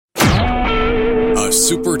a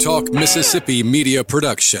SuperTalk Mississippi media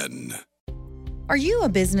production. Are you a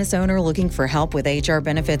business owner looking for help with HR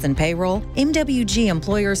benefits and payroll? MWG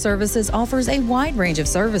Employer Services offers a wide range of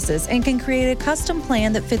services and can create a custom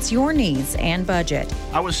plan that fits your needs and budget.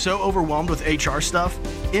 I was so overwhelmed with HR stuff.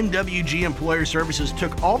 MWG Employer Services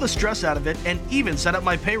took all the stress out of it and even set up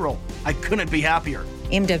my payroll. I couldn't be happier.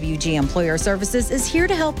 MWG Employer Services is here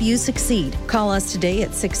to help you succeed. Call us today at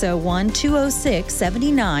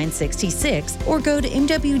 601-206-7966 or go to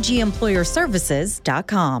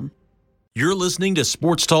MWGEmployerServices.com. You're listening to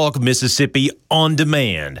Sports Talk Mississippi On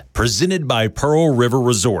Demand, presented by Pearl River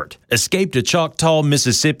Resort. Escape to Choctaw,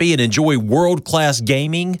 Mississippi and enjoy world-class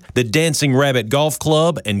gaming, the Dancing Rabbit Golf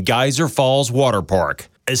Club, and Geyser Falls Water Park.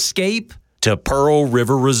 Escape to Pearl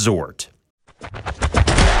River Resort. To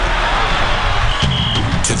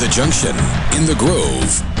the junction, in the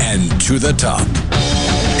Grove, and to the top.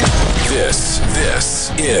 This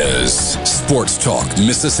is Sports Talk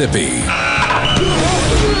Mississippi.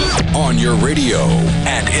 On your radio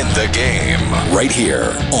and in the game, right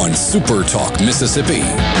here on Super Talk Mississippi.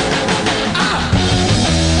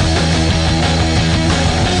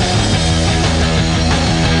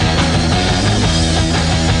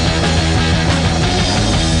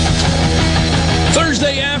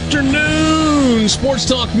 Thursday afternoon, Sports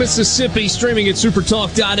Talk Mississippi, streaming at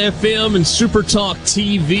supertalk.fm and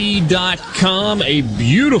supertalktv.com. A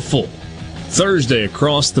beautiful Thursday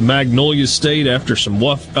across the Magnolia State after some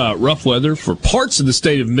rough weather for parts of the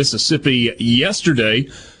state of Mississippi yesterday.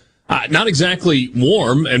 Not exactly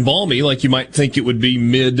warm and balmy like you might think it would be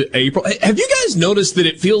mid-April. Have you guys noticed that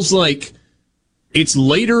it feels like it's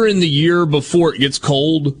later in the year before it gets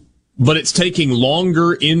cold, but it's taking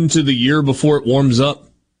longer into the year before it warms up?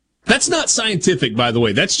 That's not scientific, by the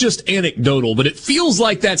way. That's just anecdotal, but it feels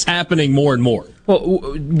like that's happening more and more. Well,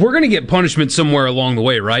 we're going to get punishment somewhere along the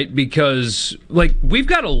way, right? Because, we've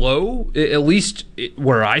got a low, at least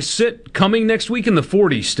where I sit, coming next week in the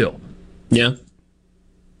 40s still. Yeah.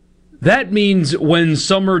 That means when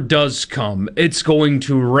summer does come, it's going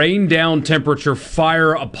to rain down temperature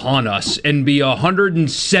fire upon us and be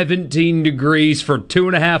 117 degrees for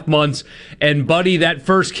 2.5 months. And, buddy, that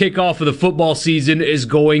first kickoff of the football season is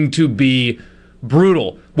going to be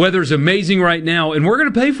brutal. Weather's amazing right now, and we're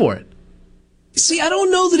going to pay for it. See, I don't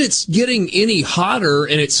know that it's getting any hotter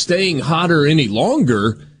and it's staying hotter any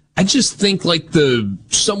longer. I just think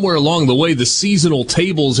somewhere along the way, the seasonal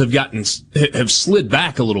tables have slid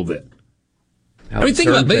back a little bit. I mean, think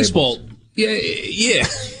about baseball. Yeah.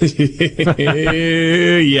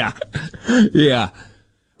 Yeah.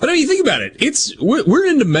 But I mean, think about it. We're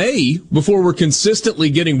into May before we're consistently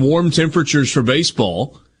getting warm temperatures for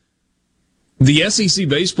baseball. The SEC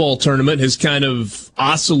baseball tournament has kind of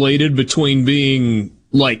oscillated between being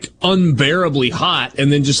unbearably hot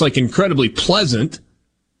and then just incredibly pleasant.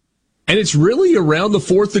 And it's really around the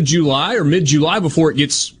 4th of July or mid-July before it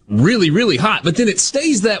gets really, really hot. But then it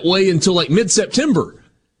stays that way until mid-September.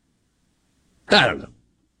 I don't know.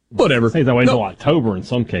 Whatever. It stays that way until October in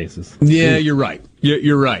some cases. Yeah, you're right.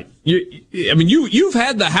 You're right. You've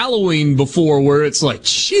had the Halloween before where it's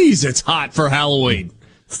geez, it's hot for Halloween.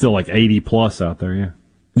 Still 80 plus out there, yeah.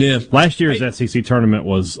 Yeah. Last year's SEC tournament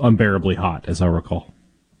was unbearably hot, as I recall.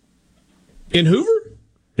 In Hoover?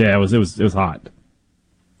 Yeah, it was hot.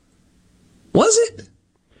 Was it?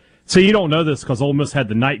 So you don't know this because Ole Miss had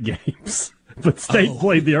the night games, but State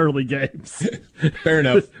played the early games. Fair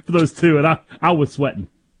enough. For those two, and I was sweating.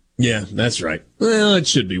 Yeah, that's right. Well, it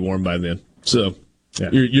should be warm by then. So yeah.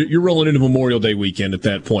 You're rolling into Memorial Day weekend at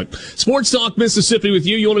that point. Sports Talk Mississippi with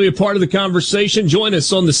you. You want to be a part of the conversation? Join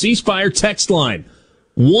us on the C Spire text line.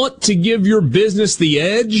 Want to give your business the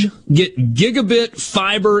edge? Get gigabit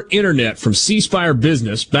fiber internet from C Spire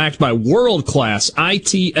Business, backed by world-class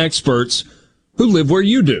IT experts who live where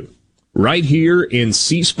you do, right here in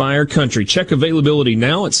C Spire country. Check availability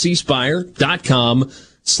now at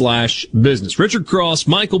cspire.com/business. Richard Cross,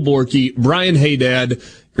 Michael Borky, Brian Haydad.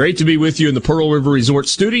 Great to be with you in the Pearl River Resort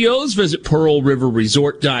studios. Visit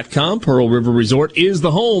pearlriverresort.com. Pearl River Resort is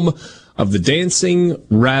the home of the Dancing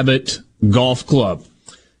Rabbit Golf Club.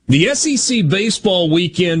 The SEC baseball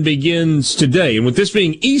weekend begins today, and with this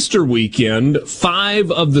being Easter weekend,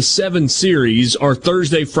 5 of the 7 series are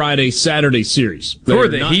Thursday, Friday, Saturday series. Who are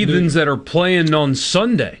the heathens that are playing on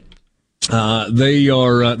Sunday? They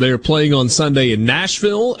are playing on Sunday in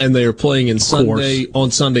Nashville, and they are playing on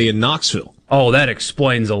Sunday in Knoxville. Oh, that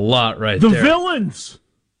explains a lot right there. The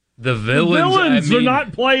villains are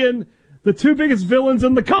not playing. The 2 biggest villains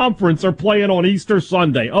in the conference are playing on Easter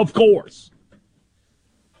Sunday, of course.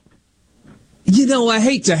 I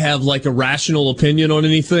hate to have like a rational opinion on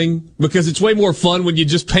anything because it's way more fun when you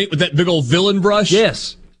just paint with that big old villain brush.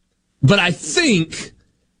 Yes. But I think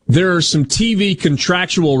there are some TV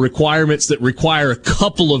contractual requirements that require a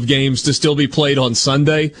couple of games to still be played on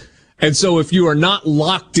Sunday. And so if you are not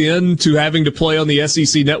locked in to having to play on the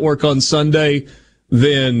SEC network on Sunday,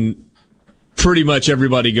 then pretty much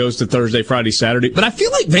everybody goes to Thursday, Friday, Saturday. But I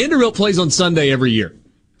feel like Vanderbilt plays on Sunday every year.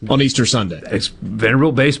 On Easter Sunday.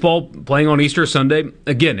 Vanderbilt baseball playing on Easter Sunday,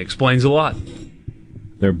 again, explains a lot.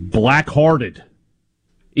 They're black-hearted.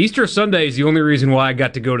 Easter Sunday is the only reason why I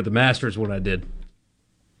got to go to the Masters when I did.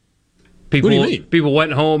 People, what do you mean? People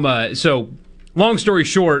went home. So, long story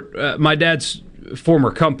short, my dad's former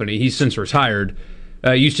company, he's since retired,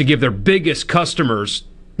 used to give their biggest customers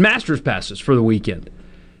Masters passes for the weekend.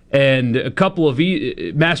 And a couple of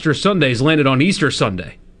Masters Sundays landed on Easter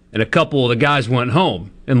Sunday. And a couple of the guys went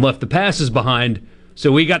home and left the passes behind,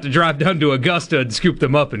 so we got to drive down to Augusta and scoop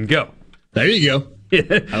them up and go. There you go.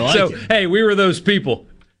 I like it. Hey, we were those people.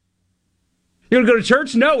 You want to go to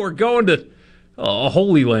church? No, we're going to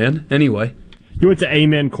Holy Land anyway. You went to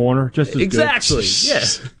Amen Corner, just as exactly.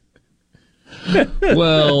 Yeah.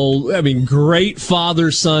 Well, I mean, great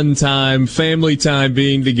father-son time, family time,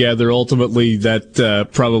 being together. Ultimately, that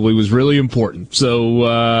probably was really important.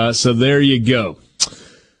 So there you go.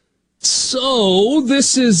 So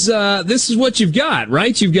this is what you've got,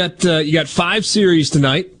 right? You got 5 series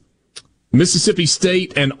tonight. Mississippi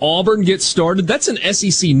State and Auburn get started. That's an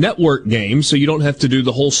SEC network game, so you don't have to do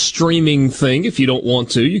the whole streaming thing if you don't want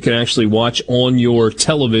to. You can actually watch on your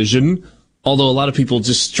television, although a lot of people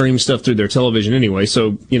just stream stuff through their television anyway,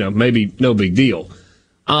 so, maybe no big deal.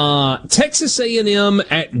 Texas A&M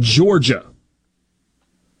at Georgia.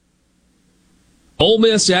 Ole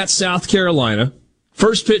Miss at South Carolina.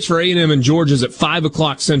 First pitch for A&M and Georgia is at 5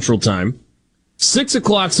 o'clock Central Time. 6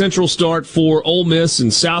 o'clock Central start for Ole Miss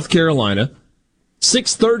and South Carolina.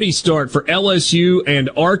 6:30 start for LSU and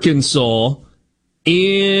Arkansas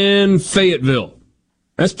in Fayetteville.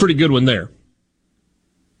 That's a pretty good one there.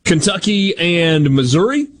 Kentucky and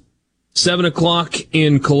Missouri. 7 o'clock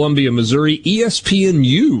in Columbia, Missouri.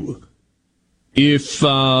 ESPNU. If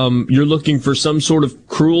you're looking for some sort of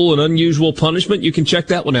cruel and unusual punishment, you can check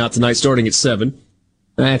that one out tonight starting at 7.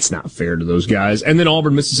 That's not fair to those guys. And then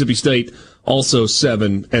Auburn, Mississippi State, also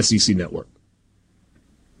 7, SEC Network.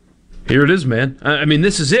 Here it is, man. I mean,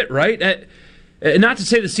 this is it, right? Not to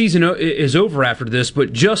say the season is over after this,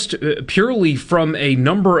 but just purely from a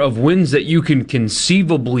number of wins that you can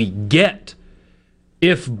conceivably get.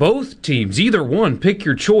 If both teams, either one, pick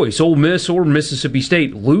your choice, Ole Miss or Mississippi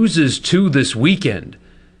State, loses to this weekend,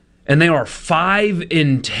 and they are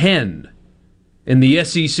 5-10 in the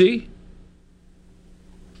SEC,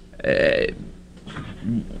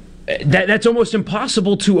 that's almost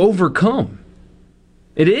impossible to overcome.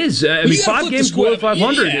 It is. I mean, 5 games below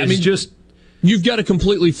 500 is just... You've got to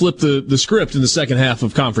completely flip the script in the second half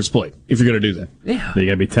of conference play if you're going to do that. Yeah. You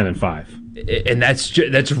got to be 10-5. And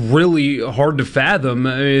that's really hard to fathom,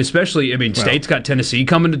 especially, State's got Tennessee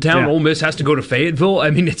coming to town. Yeah. Ole Miss has to go to Fayetteville.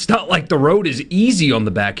 I mean, it's not like the road is easy on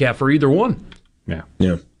the back half for either one.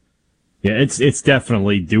 Yeah. It's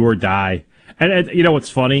definitely do or die. And you know what's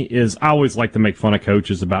funny is I always like to make fun of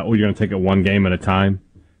coaches about, you're going to take it one game at a time.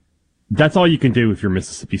 That's all you can do if you're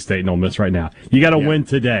Mississippi State and Ole Miss right now. You got to win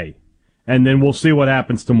today, and then we'll see what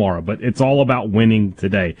happens tomorrow. But it's all about winning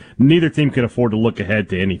today. Neither team can afford to look ahead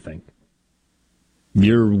to anything.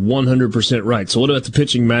 You're 100% right. So what about the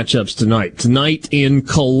pitching matchups tonight? Tonight in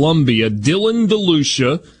Columbia, Dylan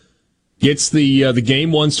DeLucia gets the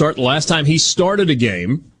game one start. The last time he started a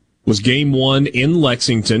game was game 1 in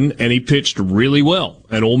Lexington, and he pitched really well,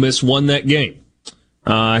 and Ole Miss won that game.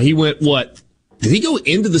 He went, did he go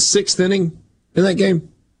into the 6th inning in that game?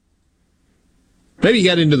 Maybe he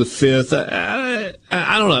got into the 5th.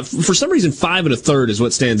 I don't know. For some reason, 5 1/3 is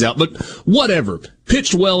what stands out, but whatever.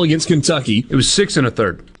 Pitched well against Kentucky. It was 6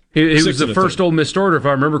 1/3. He was the first Ole Miss starter, if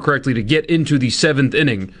I remember correctly, to get into the 7th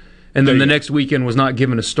inning, and then the next weekend was not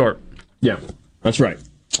given a start. Yeah, that's right.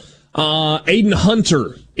 Aiden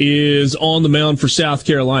Hunter is on the mound for South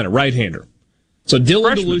Carolina, right-hander. So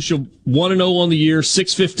Dylan DeLucia, 1-0 on the year,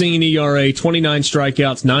 6.15 ERA, 29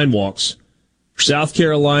 strikeouts, 9 walks. For South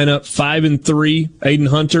Carolina, 5-3, Aiden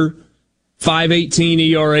Hunter, 5.18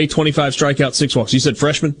 ERA, 25 strikeouts, 6 walks. You said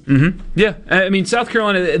freshman? Mm-hmm. Yeah, South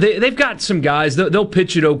Carolina, they've got some guys. They'll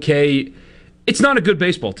pitch it okay. It's not a good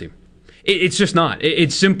baseball team. It's just not.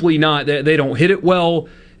 It's simply not. They don't hit it well.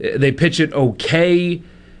 They pitch it okay.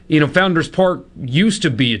 Founders Park used to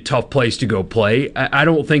be a tough place to go play. I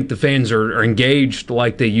don't think the fans are engaged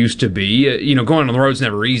like they used to be. Going on the road's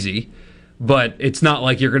never easy. but it's not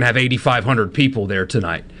like you're going to have 8,500 people there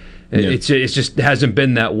tonight. Yeah. It just hasn't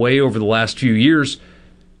been that way over the last few years.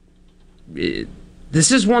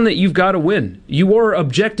 This is one that you've got to win. You are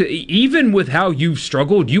objective. Even with how you've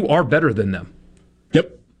struggled, you are better than them.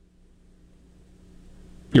 Yep.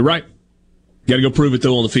 You're right. Got to go prove it,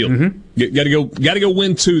 though, on the field. Mm-hmm. Got to go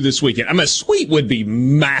win 2 this weekend. I mean, a sweep would be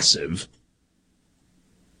massive,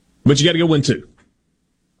 but you got to go win 2.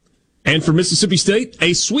 And for Mississippi State,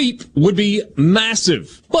 a sweep would be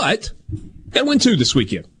massive, but got to win 2 this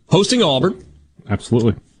weekend. Hosting Auburn.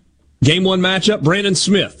 Absolutely. Game 1 matchup, Brandon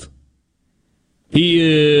Smith. He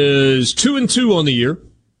is 2-2 on the year.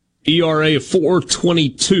 ERA of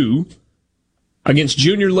 4.22 against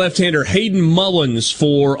junior left-hander Hayden Mullins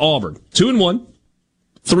for Auburn. 2-1,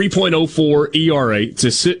 3.04 ERA. It's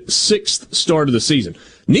his 6th start of the season.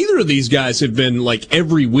 Neither of these guys have been like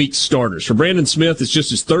every week starters. For Brandon Smith, it's just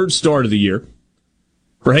his 3rd start of the year.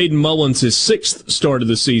 For Hayden Mullins, his 6th start of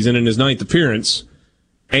the season and his 9th appearance.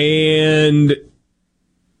 And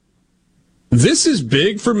this is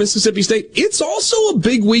big for Mississippi State. It's also a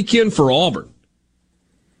big weekend for Auburn.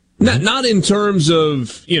 Not in terms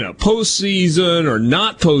of, postseason or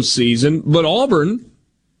not postseason, but Auburn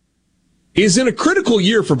is in a critical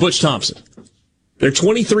year for Butch Thompson. They're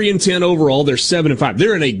 23-10 overall. They're 7-5.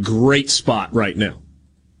 They're in a great spot right now.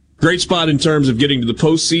 Great spot in terms of getting to the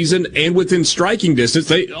postseason and within striking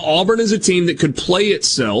distance. Auburn is a team that could play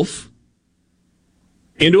itself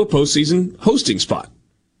into a postseason hosting spot.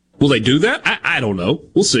 Will they do that? I don't know.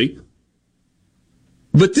 We'll see.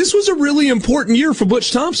 But this was a really important year for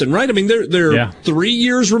Butch Thompson, right? I mean, they're 3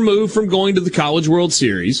 years removed from going to the College World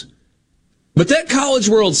Series. But that College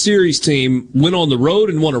World Series team went on the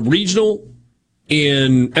road and won a regional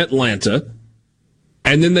in Atlanta.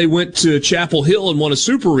 And then they went to Chapel Hill and won a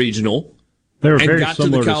super regional. They were and very got to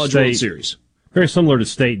similar the College World Series. Very similar to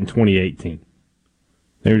State in 2018.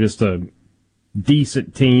 They were just a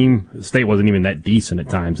decent team. State wasn't even that decent at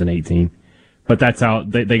times in 18. But that's how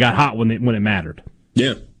they got hot when it mattered.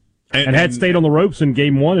 Yeah. And had State on the ropes in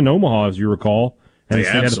Game 1 in Omaha, as you recall. And they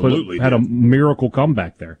State had a miracle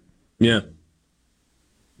comeback there. Yeah.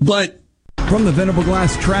 But from the Venable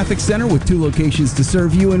Glass Traffic Center with 2 locations to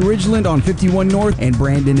serve you in Ridgeland on 51 North and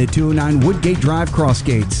Brandon at 209 Woodgate Drive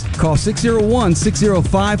Crossgates. Call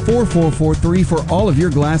 601-605-4443 for all of your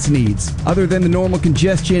glass needs. Other than the normal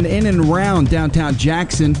congestion in and around downtown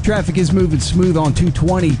Jackson, traffic is moving smooth on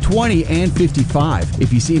 220, 20, and 55.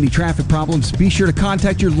 If you see any traffic problems, be sure to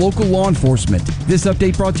contact your local law enforcement. This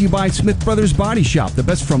update brought to you by Smith Brothers Body Shop, the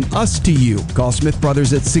best from us to you. Call Smith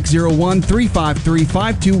Brothers at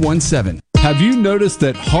 601-353-5217. Have you noticed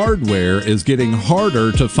that hardware is getting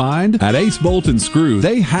harder to find? At Ace Bolt and Screw,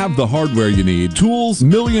 they have the hardware you need. Tools,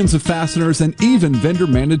 millions of fasteners, and even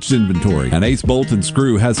vendor-managed inventory. And Ace Bolt and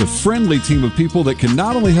Screw has a friendly team of people that can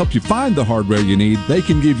not only help you find the hardware you need, they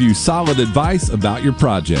can give you solid advice about your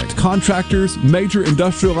project. Contractors, major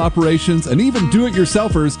industrial operations, and even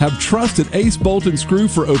do-it-yourselfers have trusted Ace Bolt and Screw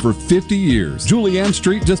for over 50 years. Julianne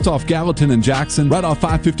Street, just off Gallatin and Jackson, right off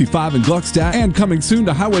 555 in Gluckstadt, and coming soon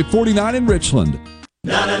to Highway 49 in Richland.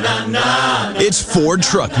 It's Ford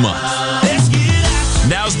Truck Month.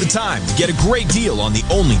 Now's the time to get a great deal on the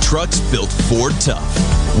only trucks built Ford tough.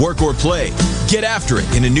 Work or play, get after it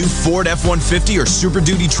in a new Ford F-150 or Super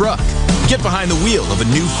Duty truck. Get behind the wheel of a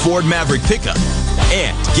new Ford Maverick pickup.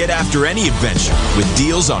 And get after any adventure with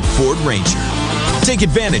deals on Ford Ranger. Take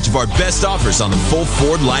advantage of our best offers on the full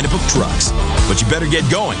Ford lineup of trucks. But you better get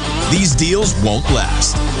going. These deals won't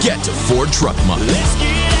last. Get to Ford Truck Month. Let's get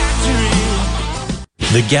after it.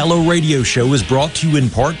 The Gallo Radio Show is brought to you in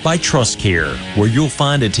part by TrustCare, where you'll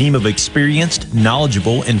find a team of experienced,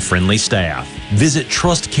 knowledgeable, and friendly staff. Visit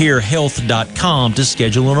TrustCareHealth.com to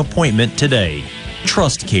schedule an appointment today.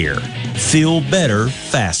 TrustCare. Feel better,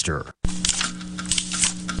 faster.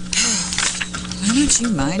 Why don't you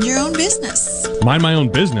mind your own business? Mind my own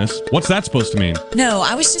business? What's that supposed to mean? No,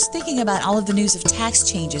 I was just thinking about all of the news of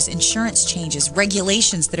tax changes, insurance changes,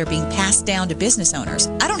 regulations that are being passed down to business owners.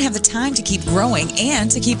 I don't have the time to keep growing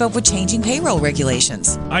and to keep up with changing payroll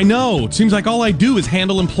regulations. I know. It seems like all I do is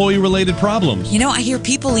handle employee-related problems. You know, I hear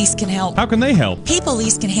People Lease can help. How can they help? People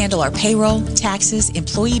Lease can handle our payroll, taxes,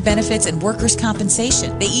 employee benefits, and workers'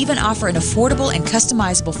 compensation. They even offer an affordable and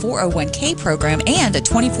customizable 401k program and a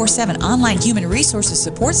 24/7 online human resource Resources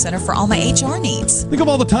Support Center for all my HR needs. Think of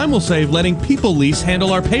all the time we'll save letting People Lease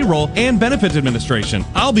handle our payroll and benefits administration.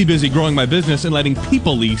 I'll be busy growing my business and letting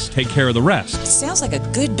People Lease take care of the rest. Sounds like a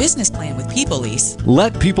good business plan with People Lease.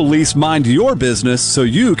 Let People Lease mind your business so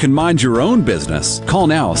you can mind your own business. Call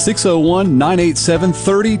now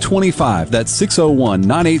 601-987-3025. That's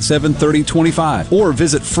 601-987-3025. Or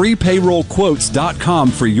visit freepayrollquotes.com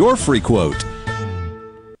for your free quote.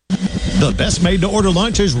 The best made-to-order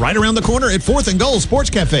lunch is right around the corner at 4th and Goal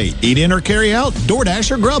Sports Cafe. Eat in or carry out,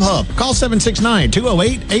 DoorDash or Grubhub. Call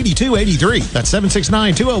 769-208-8283. That's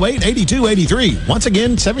 769-208-8283. Once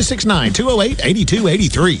again,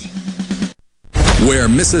 769-208-8283. Where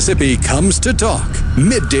Mississippi comes to talk.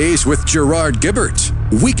 Middays with Gerard Gibbert.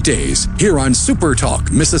 Weekdays here on Super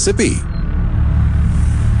Talk Mississippi.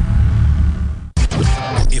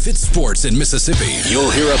 If it's sports in Mississippi, you'll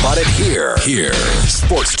hear about it here. Here,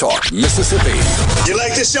 Sports Talk Mississippi. You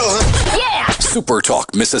like this show, huh? Yeah! Super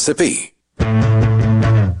Talk Mississippi.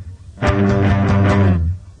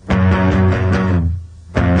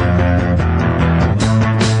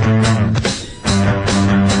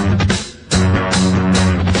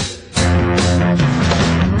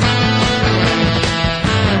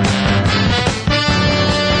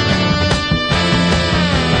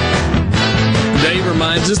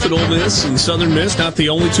 Us that Ole Miss and Southern Miss not the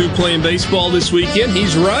only two playing baseball this weekend.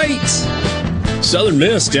 He's right. Southern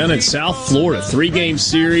Miss down in South Florida, 3-game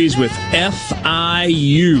series with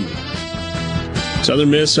FIU.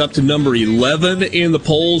 Southern Miss up to number 11 in the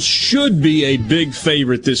polls, should be a big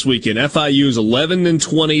favorite this weekend. FIU is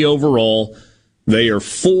 11-20 overall. They are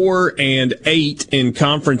 4-8 in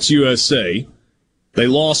Conference USA. They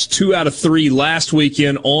lost 2 out of 3 last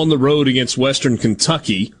weekend on the road against Western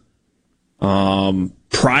Kentucky.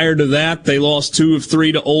 Prior to that, they lost 2 of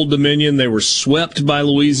 3 to Old Dominion. They were swept by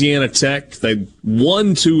Louisiana Tech. They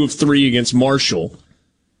won 2 of 3 against Marshall.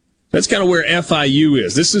 That's kind of where FIU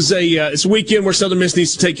is. This is it's a weekend where Southern Miss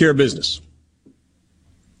needs to take care of business.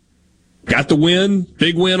 Got the win,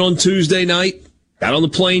 big win on Tuesday night. Got on the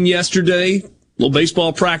plane yesterday. Little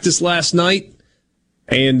baseball practice last night.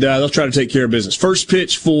 And they'll try to take care of business. First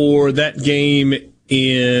pitch for that game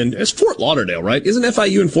it's Fort Lauderdale, right? Isn't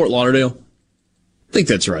FIU in Fort Lauderdale? I think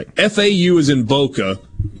that's right. FAU is in Boca,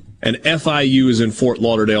 and FIU is in Fort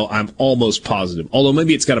Lauderdale. I'm almost positive. Although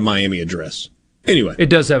maybe it's got a Miami address. Anyway. It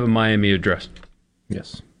does have a Miami address.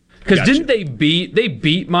 Yes. Because didn't they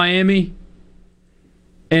beat Miami?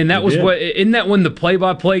 And that isn't that when the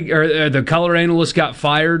play-by-play, or the color analyst got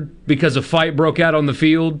fired because a fight broke out on the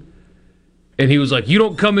field? And he was like, you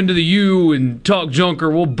don't come into the U and talk junk or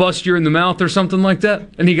we'll bust you in the mouth or something like that.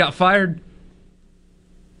 And he got fired.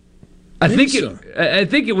 I think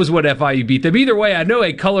it was what FIU beat them. Either way, I know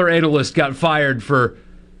a color analyst got fired for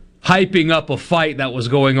hyping up a fight that was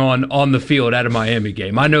going on the field at a Miami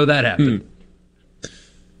game. I know that happened.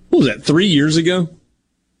 What was that, 3 years ago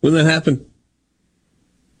when that happened?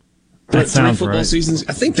 That sounds 3 football right. seasons?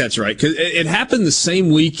 I think that's right, because it happened the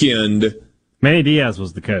same weekend. Manny Diaz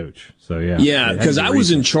was the coach, so yeah. Yeah, because I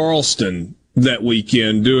was in Charleston that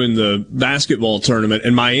weekend doing the basketball tournament,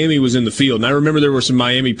 and Miami was in the field. And I remember there were some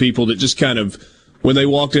Miami people that just kind of, when they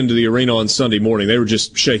walked into the arena on Sunday morning, they were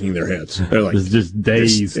just shaking their heads. They're like, it's just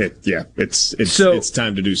dazed. It's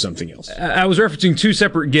time to do something else. I was referencing 2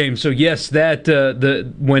 separate games. So yes, that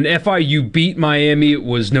when FIU beat Miami, it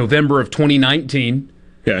was November of 2019.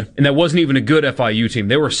 Okay. And that wasn't even a good FIU team.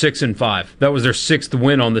 They were 6-5. That was their 6th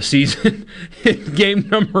win on the season. In game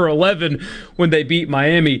number 11, when they beat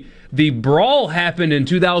Miami, the brawl happened in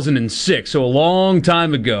 2006, so a long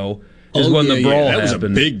time ago is when the brawl happened. That was a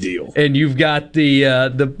big deal. And you've got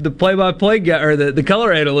the play-by-play guy, or the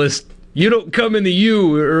color analyst, you don't come in the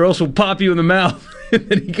U or else we'll pop you in the mouth. And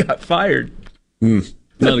then he got fired. Not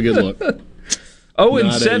a good look.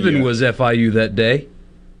 0-7 was FIU that day.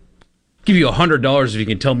 Give you $100 if you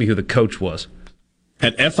can tell me who the coach was.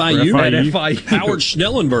 At FIU? At FIU. Howard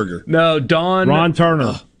Schnellenberger. No, Ron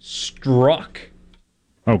Turner. Struck.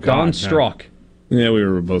 Oh, God. Don Struck. Yeah, we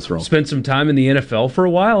were both wrong. Spent some time in the NFL for a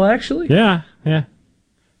while, actually. Yeah. I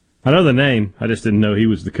know the name. I just didn't know he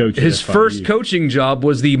was the coach. His first coaching job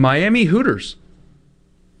was the Miami Hooters.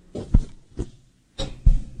 Were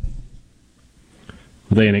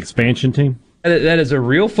they an expansion team? That is a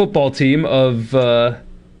real football team of the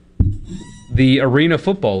Arena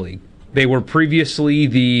Football League. They were previously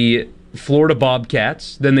the Florida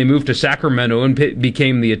Bobcats. Then they moved to Sacramento and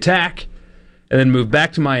became the Attack. And then moved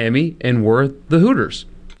back to Miami and were the Hooters.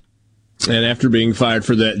 And after being fired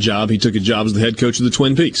for that job, he took a job as the head coach of the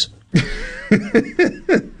Twin Peaks.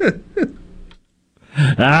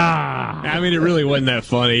 I mean, it really wasn't that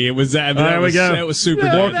funny. It was that. There we go. That was super.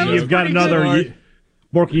 Borky, you've got another.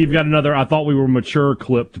 Borky, you've got another. I thought we were mature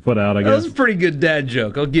clip to put out. I guess that was a pretty good dad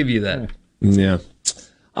joke. I'll give you that. Yeah.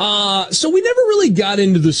 So we never really got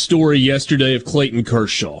into the story yesterday of Clayton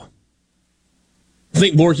Kershaw. I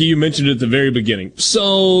think, Borky, you mentioned it at the very beginning.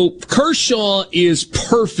 So Kershaw is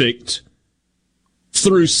perfect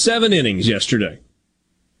through 7 innings yesterday.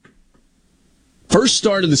 First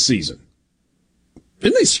start of the season.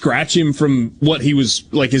 Didn't they scratch him from what he was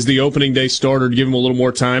like as the opening day starter to give him a little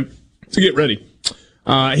more time to get ready?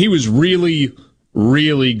 He was really,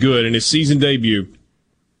 really good in his season debut.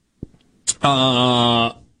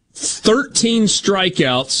 13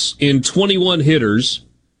 strikeouts in 21 hitters.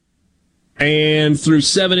 And through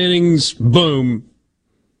 7 innings, boom,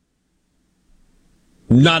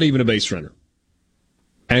 not even a base runner.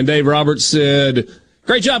 And Dave Roberts said,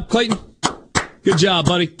 "Great job, Clayton. Good job,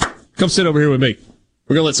 buddy. Come sit over here with me.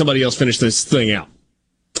 We're going to let somebody else finish this thing out."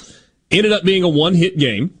 Ended up being a 1-hit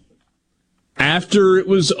game. After it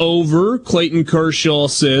was over, Clayton Kershaw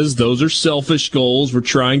says, "Those are selfish goals. We're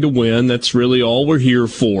trying to win. That's really all we're here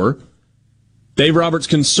for." Dave Roberts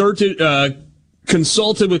consulted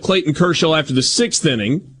with Clayton Kershaw after the 6th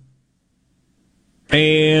inning,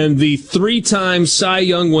 and the 3-time Cy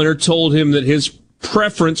Young winner told him that his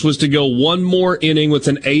preference was to go one more inning with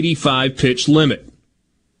an 85-pitch limit.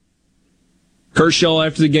 Kershaw,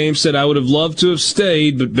 after the game, said, "I would have loved to have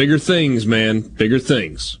stayed, but bigger things, man, bigger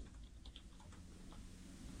things."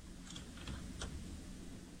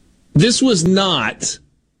 This was not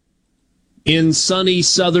in sunny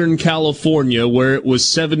Southern California where it was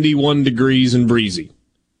 71 degrees and breezy.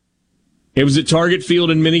 It was at Target Field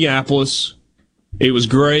in Minneapolis. It was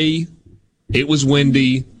gray. It was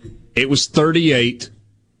windy. It was 38.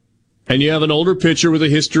 And you have an older pitcher with a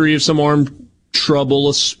history of some arm trouble,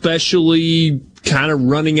 especially kind of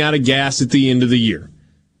running out of gas at the end of the year.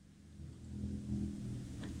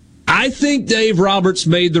 I think Dave Roberts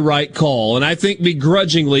made the right call, and I think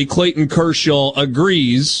begrudgingly Clayton Kershaw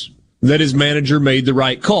agrees that his manager made the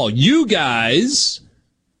right call. You guys,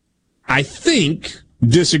 I think,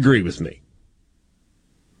 disagree with me.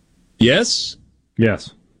 Yes?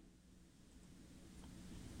 Yes.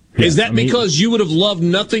 Is that because you would have loved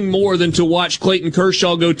nothing more than to watch Clayton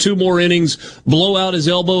Kershaw go 2 more innings, blow out his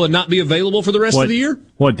elbow, and not be available for the rest of the year?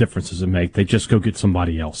 What difference does it make? They just go get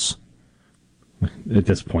somebody else. At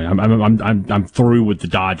this point, I'm through with the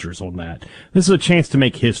Dodgers on that. This is a chance to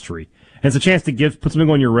make history. And it's a chance to put something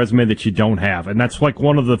on your resume that you don't have, and that's like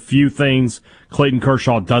one of the few things Clayton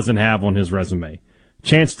Kershaw doesn't have on his resume.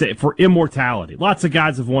 Chance for immortality. Lots of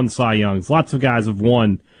guys have won Cy Youngs. Lots of guys have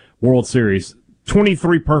won World Series.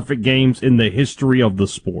 23 perfect games in the history of the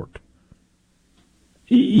sport.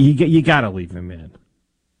 You got to leave him in.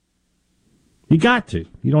 You got to.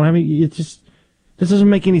 You don't have any. This doesn't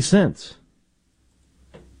make any sense.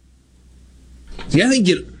 See, I think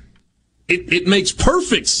it makes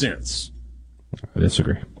perfect sense. I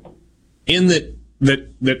disagree. In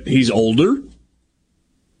that he's older.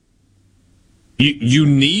 You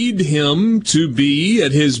need him to be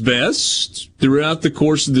at his best throughout the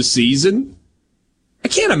course of the season. I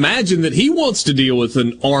can't imagine that he wants to deal with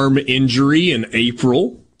an arm injury in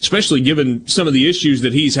April, especially given some of the issues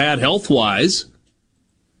that he's had health-wise.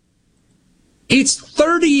 It's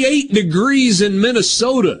 38 degrees in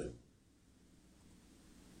Minnesota.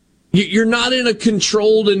 You're not in a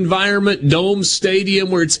controlled environment, dome stadium,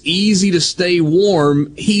 where it's easy to stay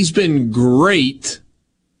warm. He's been great,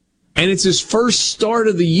 and it's his first start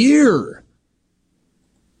of the year.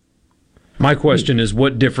 My question is,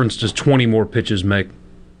 what difference does 20 more pitches make?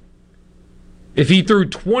 If he threw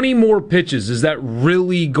 20 more pitches, is that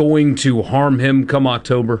really going to harm him come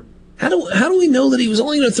October? How do we know that he was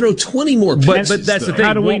only going to throw 20 more pitches? But that's the thing.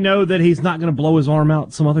 How do we know that he's not going to blow his arm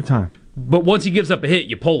out some other time? But once he gives up a hit,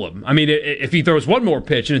 you pull him. I mean, if he throws one more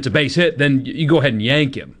pitch and it's a base hit, then you go ahead and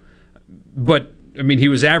yank him. But, I mean, he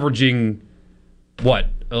was averaging,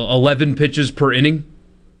 11 pitches per inning?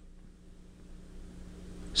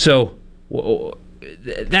 So,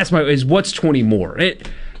 that's what's 20 more?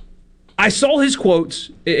 I saw his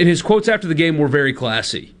quotes, and his quotes after the game were very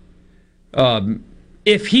classy.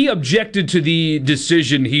 If he objected to the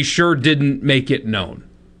decision, he sure didn't make it known.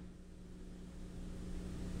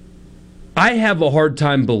 I have a hard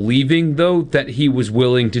time believing, though, that he was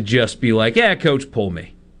willing to just be like, "Yeah, coach, pull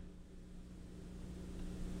me."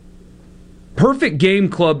 Perfect Game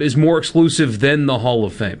Club is more exclusive than the Hall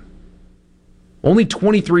of Fame. Only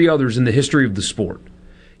 23 others in the history of the sport.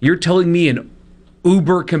 You're telling me an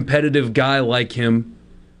uber competitive guy like him,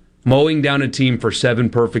 mowing down a team for 7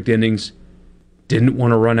 perfect innings, didn't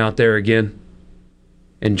want to run out there again?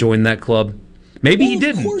 and join that club? Maybe he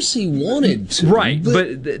didn't. Of course he wanted to. Right,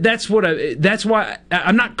 but that's why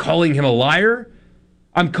I'm not calling him a liar.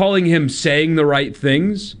 I'm calling him saying the right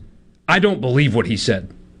things. I don't believe what he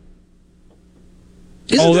said.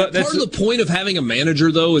 Isn't that part of the point of having a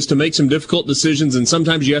manager, though, is to make some difficult decisions, and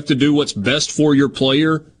sometimes you have to do what's best for your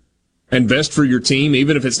player and best for your team,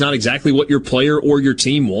 even if it's not exactly what your player or your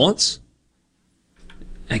team wants?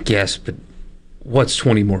 I guess, but what's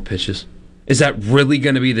 20 more pitches? Is that really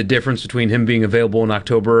going to be the difference between him being available in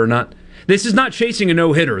October or not? This is not chasing a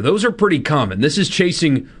no-hitter. Those are pretty common. This is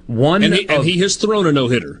chasing one. And he has thrown a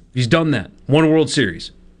no-hitter. He's done that. Won a World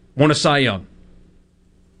Series. Won a Cy Young.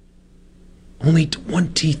 Only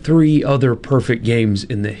 23 other perfect games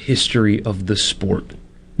in the history of the sport.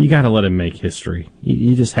 You got to let him make history.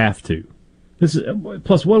 You just have to.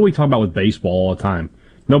 Plus, what do we talk about with baseball all the time?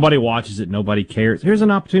 Nobody watches it. Nobody cares. Here's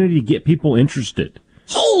an opportunity to get people interested.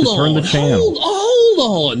 Hold on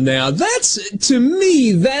now. To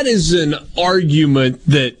me, that is an argument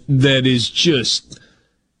that is just...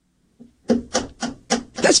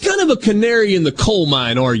 That's kind of a canary in the coal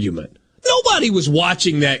mine argument. Nobody was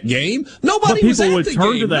watching that game. Nobody was at the game. People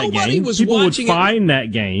would turn to that game. People would find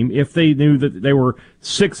that game if they knew that they were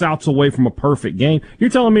 6 outs away from a perfect game.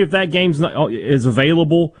 You're telling me if that game is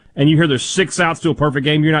available and you hear there's 6 outs to a perfect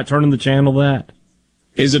game, you're not turning the channel to that?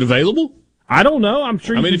 Is it available? I don't know. I'm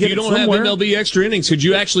sure you can get it somewhere. If you don't have MLB extra innings, could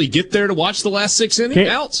you actually get there to watch the last 6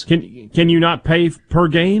 outs? Can you not pay per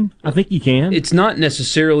game? I think you can. It's not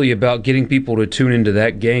necessarily about getting people to tune into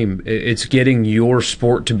that game. It's getting your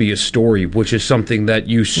sport to be a story, which is something that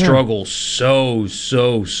you struggle so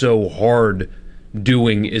hard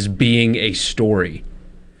doing, is being a story.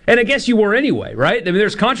 And I guess you were anyway, right? I mean,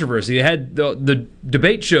 there's controversy. They had the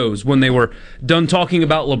debate shows when they were done talking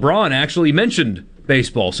about LeBron actually mentioned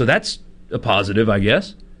baseball. So that's a positive, I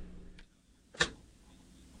guess.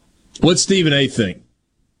 What's Stephen A. think?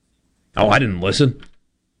 Oh, I didn't listen.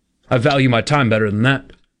 I value my time better than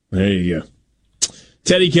that. There you go.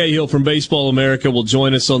 Teddy Cahill from Baseball America will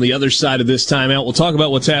join us on the other side of this timeout. We'll talk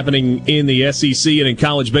about what's happening in the SEC and in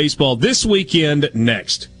college baseball this weekend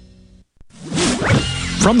next.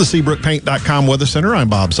 From the SeabrookPaint.com Weather Center, I'm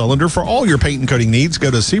Bob Sullender. For all your paint and coating needs,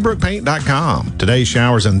 go to SeabrookPaint.com. Today,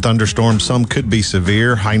 showers and thunderstorms. Some could be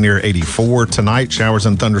severe, high near 84. Tonight, showers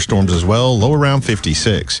and thunderstorms as well, low around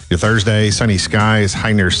 56. Your Thursday, sunny skies,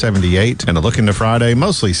 high near 78. And a look into Friday,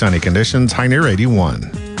 mostly sunny conditions, high near 81.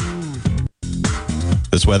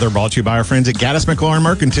 This weather brought to you by our friends at Gaddis McLaurin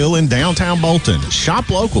Mercantile in downtown Bolton. Shop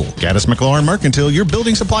local. Gaddis McLaurin Mercantile, your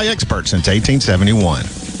building supply expert since 1871.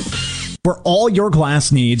 For all your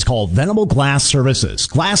glass needs, call Venable Glass Services.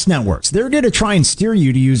 Glass Networks. They're going to try and steer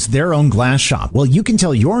you to use their own glass shop. Well, you can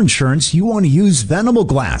tell your insurance you want to use Venable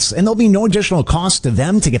Glass, and there'll be no additional cost to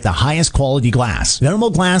them to get the highest quality glass.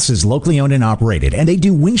 Venable Glass is locally owned and operated, and they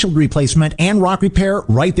do windshield replacement and rock repair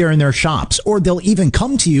right there in their shops, or they'll even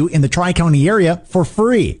come to you in the Tri-County area for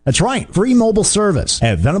free. That's right, free mobile service.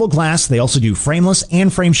 At Venable Glass, they also do frameless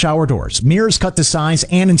and frame shower doors, mirrors cut to size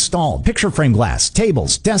and installed, picture frame glass,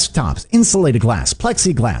 tables, desktops, insulated glass,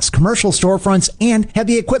 plexiglass, commercial storefronts, and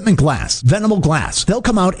heavy equipment glass. Venable Glass. They'll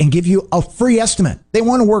come out and give you a free estimate. They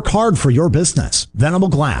want to work hard for your business. Venable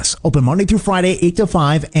Glass. Open Monday through Friday, 8 to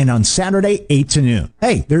 5, and on Saturday, 8 to noon.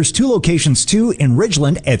 Hey, there's 2 locations too, in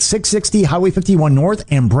Ridgeland at 660 Highway 51 North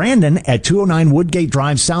and Brandon at 209 Woodgate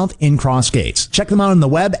Drive South in Crossgates. Check them out on the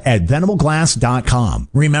web at venableglass.com.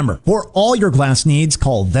 Remember, for all your glass needs,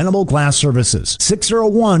 call Venable Glass Services.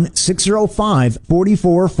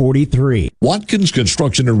 601-605-4443. Watkins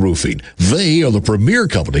Construction and Roofing. They are the premier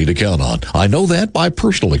company to count on. I know that by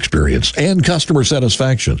personal experience and customer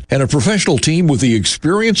satisfaction, and a professional team with the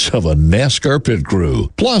experience of a NASCAR pit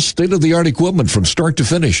crew. Plus, state-of-the-art equipment from start to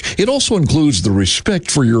finish. It also includes the respect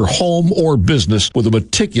for your home or business with a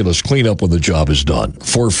meticulous cleanup when the job is done.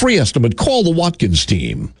 For a free estimate, call the Watkins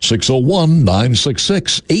team,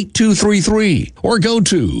 601-966-8233, or go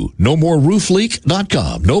to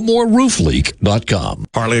nomoreroofleak.com, nomoreroofleak.com.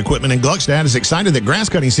 Harley Equipment in Gluckstadt is excited that grass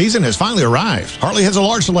cutting season has finally arrived. Harley has a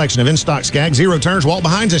large selection of in-stock Skag zero turns, walk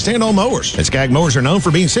behinds, and stand-on mowers. And Skag mowers are known for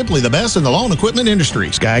being simply the best in the lawn equipment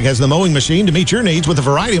industry. Skag has the mowing machine to meet your needs with a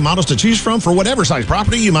variety of models to choose from for whatever size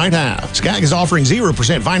property you might have. Skag is offering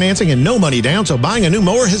 0% financing and no money down, so buying a new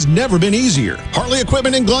mower has never been easier. Harley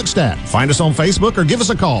Equipment in Gluckstadt. Find us on Facebook or give us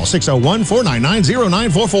a call,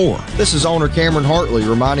 601-499-0944. This is owner Cameron Hartley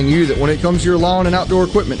reminding you that when it comes to your lawn and outdoor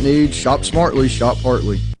equipment needs, shop smartly, shop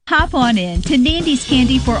Hartley. Hop on in to Nandy's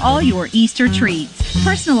Candy for all your Easter treats.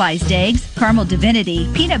 Personalized eggs, caramel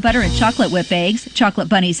divinity, peanut butter and chocolate whip eggs, chocolate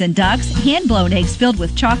bunnies and ducks, hand-blown eggs filled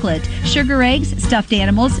with chocolate, sugar eggs, stuffed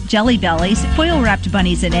animals, jelly bellies, foil-wrapped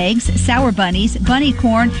bunnies and eggs, sour bunnies, bunny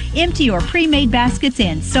corn, empty or pre-made baskets,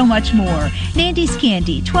 and so much more. Nandy's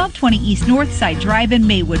Candy, 1220 East Northside Drive in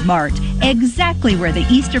Maywood Mart. Exactly where the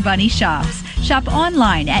Easter Bunny shops. Shop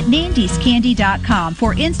online at nandyscandy.com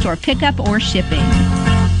for in-store pickup or shipping.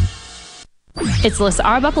 It's Alyssa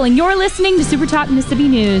Arbuckle, and you're listening to Super Talk Mississippi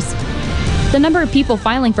News. The number of people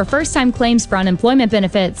filing for first-time claims for unemployment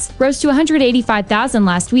benefits rose to 185,000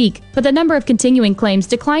 last week, but the number of continuing claims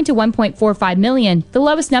declined to 1.45 million, the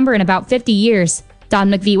lowest number in about 50 years. Don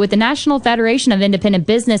McVie with the National Federation of Independent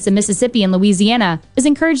Business in Mississippi and Louisiana is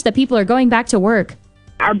encouraged that people are going back to work.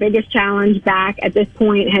 Our biggest challenge back at this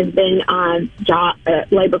point has been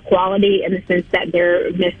labor quality, in the sense that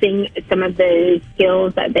they're missing some of the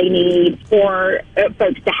skills that they need for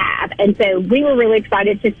folks to have. And so we were really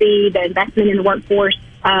excited to see the investment in the workforce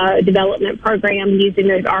development program, using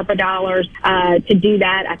those ARPA dollars to do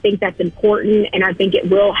that. I think that's important, and I think it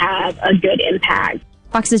will have a good impact.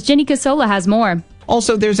 Fox's Jenny Casola has more.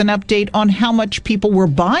 Also, there's an update on how much people were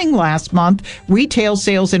buying last month. Retail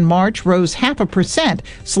sales in March rose 0.5%,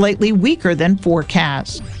 slightly weaker than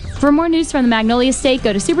forecast. For more news from the Magnolia State,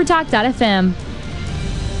 go to supertalk.fm.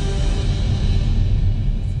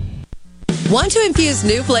 Want to infuse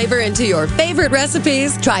new flavor into your favorite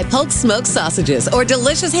recipes? Try Polk's smoked sausages or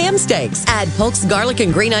delicious ham steaks. Add Polk's garlic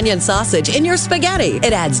and green onion sausage in your spaghetti.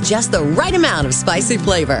 It adds just the right amount of spicy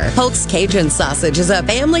flavor. Polk's Cajun sausage is a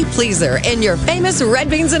family pleaser in your famous red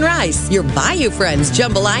beans and rice. Your Bayou Friends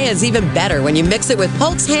jambalaya is even better when you mix it with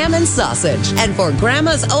Polk's ham and sausage. And for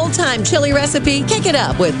Grandma's old-time chili recipe, kick it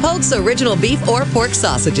up with Polk's original beef or pork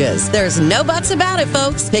sausages. There's no buts about it,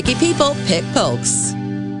 folks. Picky people pick Polk's.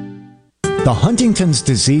 The Huntington's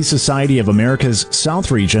Disease Society of America's South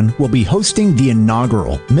Region will be hosting the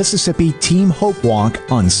inaugural Mississippi Team Hope Walk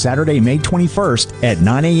on Saturday, May 21st at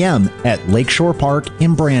 9 a.m. at Lakeshore Park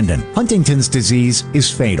in Brandon. Huntington's disease is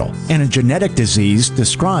fatal and a genetic disease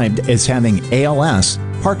described as having ALS,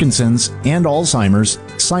 Parkinson's, and Alzheimer's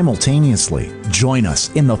simultaneously. Join us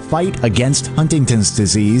in the fight against Huntington's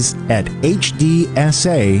disease at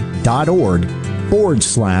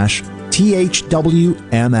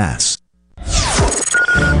hdsa.org/THWMS.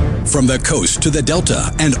 From the coast to the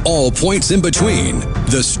Delta and all points in between,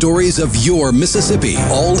 the stories of your Mississippi,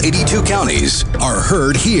 all 82 counties, are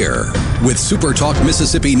heard here. With Super Talk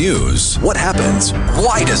Mississippi News, what happens?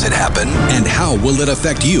 Why does it happen? And how will it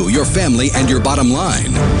affect you, your family, and your bottom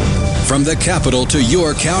line? From the capital to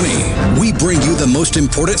your county, we bring you the most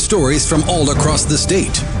important stories from all across the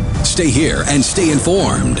state. Stay here and stay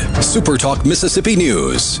informed. Super Talk Mississippi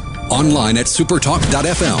News. Online at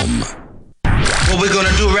supertalk.fm. What we're going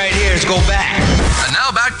to do right here is go back. And now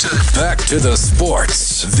back to the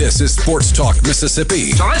sports. This is Sports Talk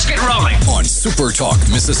Mississippi. So let's get rolling on Super Talk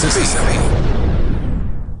Mississippi.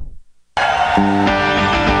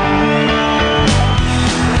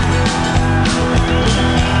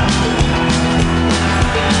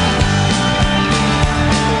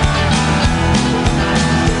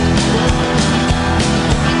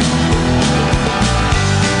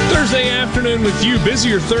 Afternoon with you.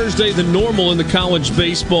 Busier Thursday than normal in the college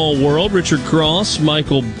baseball world. Richard Cross,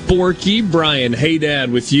 Michael Borky, Brian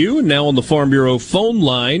Haydad with you. And now on the Farm Bureau phone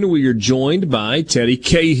line, we are joined by Teddy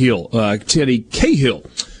Cahill.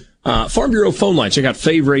 Farm Bureau phone line. Check out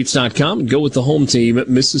favorites.com and go with the home team at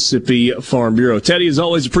Mississippi Farm Bureau. Teddy, as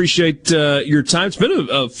always, appreciate your time. It's been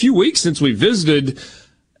a few weeks since we visited.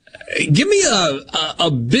 Give me a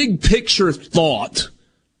big picture thought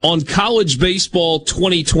on college baseball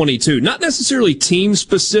 2022. Not necessarily team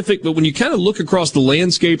specific, but when you kind of look across the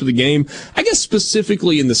landscape of the game, I guess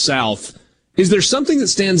specifically in the South, is there something that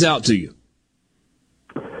stands out to you?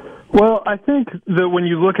 Well, I think that when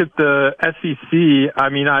you look at the SEC, I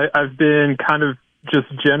mean, I've been kind of just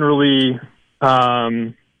generally,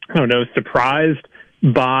 surprised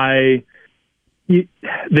by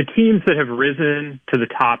the teams that have risen to the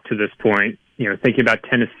top to this point. Thinking about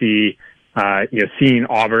Tennessee, seeing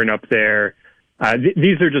Auburn up there.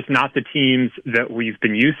 These are just not the teams that we've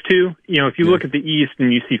been used to. If you look at the East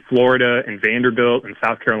and you see Florida and Vanderbilt and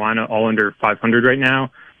South Carolina all under 500 right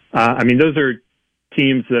now, those are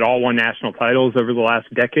teams that all won national titles over the last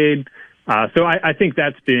decade. So I think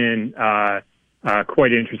that's been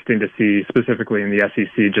quite interesting to see, specifically in the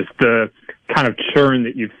SEC, just the kind of churn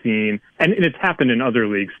that you've seen. And it's happened in other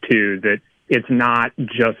leagues, too, that it's not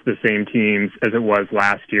just the same teams as it was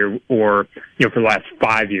last year or, for the last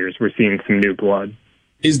 5 years. We're seeing some new blood.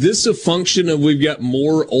 Is this a function of we've got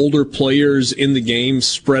more older players in the game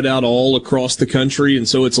spread out all across the country, and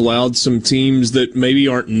so it's allowed some teams that maybe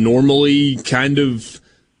aren't normally kind of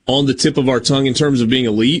on the tip of our tongue in terms of being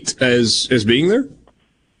elite as being there?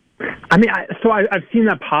 I mean, I've seen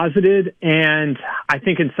that posited, and I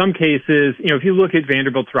think in some cases, if you look at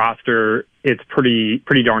Vanderbilt's roster, it's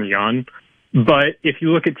pretty darn young. But if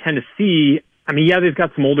you look at Tennessee, I mean, yeah, they've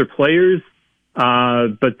got some older players,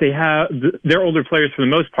 but they're older players for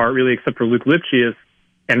the most part, really, except for Luke Lipchius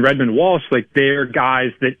and Redmond Walsh. Like, they're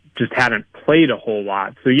guys that just haven't played a whole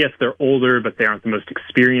lot. So yes, they're older, but they aren't the most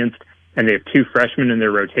experienced, and they have 2 freshmen in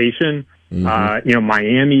their rotation. Mm-hmm.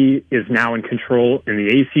 Miami is now in control in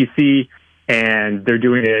the ACC, and they're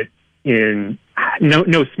doing it in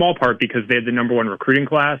no small part because they had the number 1 recruiting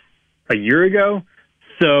class a year ago.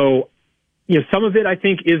 So, some of it, I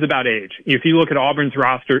think, is about age. If you look at Auburn's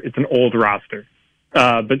roster, it's an old roster.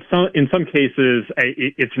 But in some cases,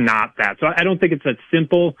 it's not that. So I don't think it's that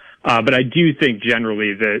simple, but I do think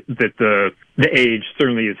generally that the age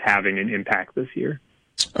certainly is having an impact this year.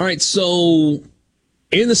 All right, so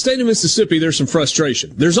in the state of Mississippi, there's some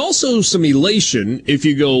frustration. There's also some elation if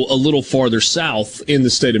you go a little farther south in the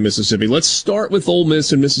state of Mississippi. Let's start with Ole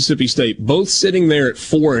Miss and Mississippi State, both sitting there at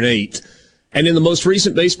 4-8. And in the most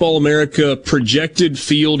recent Baseball America projected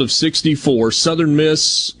field of 64, Southern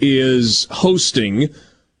Miss is hosting.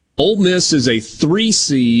 Ole Miss is a 3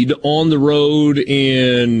 seed on the road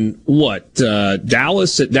in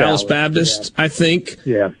Dallas at Dallas Baptist, yeah. I think.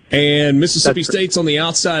 Yeah. And Mississippi State's on the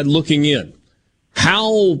outside looking in.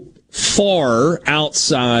 How far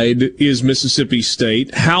outside is Mississippi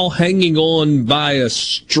State? How hanging on by a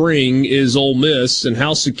string is Ole Miss, and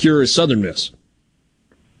how secure is Southern Miss?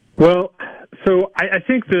 Well, so I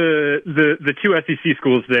think the 2 SEC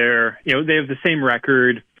schools there, they have the same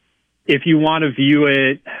record. If you want to view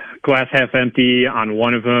it glass half empty on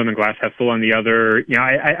one of them and glass half full on the other,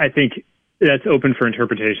 I think that's open for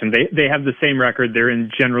interpretation. They have the same record. They're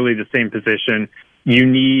in generally the same position. You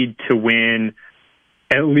need to win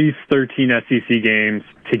at least 13 SEC games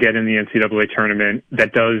to get in the NCAA tournament.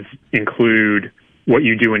 That does include what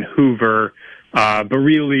you do in Hoover. But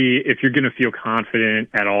really, if you're going to feel confident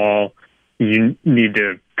at all, you need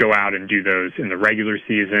to go out and do those in the regular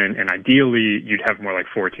season, and ideally you'd have more like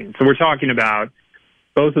 14. So we're talking about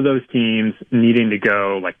both of those teams needing to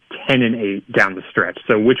go like 10-8 down the stretch.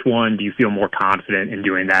 So which one do you feel more confident in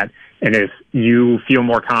doing that? And if you feel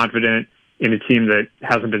more confident in a team that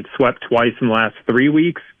hasn't been swept twice in the last 3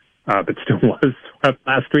 weeks, but still was swept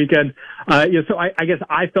last weekend, so I guess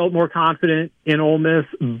I felt more confident in Ole Miss,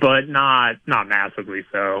 but not massively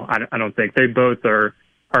so. I don't think they both are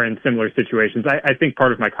in similar situations. I think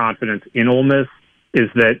part of my confidence in Ole Miss is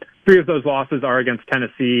that 3 of those losses are against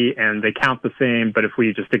Tennessee, and they count the same. But if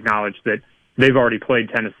we just acknowledge that they've already played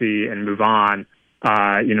Tennessee and move on,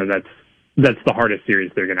 that's the hardest series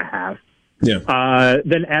they're going to have. Yeah.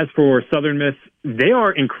 Then as for Southern Miss, they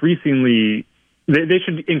are they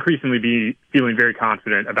should increasingly be feeling very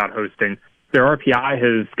confident about hosting. Their RPI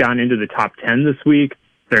has gone into the top 10 this week.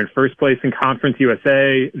 They're in first place in Conference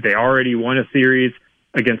USA. They already won a series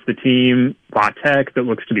against the team, La Tech, that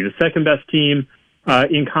looks to be the second best team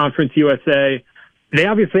in Conference USA. They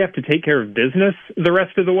obviously have to take care of business the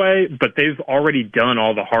rest of the way, but they've already done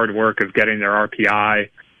all the hard work of getting their RPI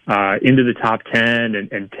into the top 10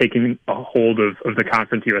 and taking a hold of the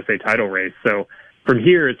Conference USA title race. So from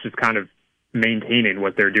here, it's just kind of maintaining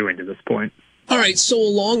what they're doing to this point. All right, so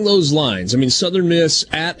along those lines, I mean, Southern Miss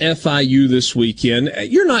at FIU this weekend,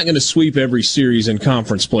 you're not going to sweep every series in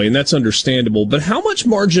conference play, and that's understandable, but how much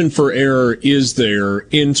margin for error is there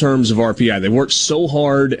in terms of RPI? They worked so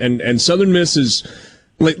hard, and Southern Miss is,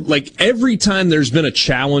 like every time there's been a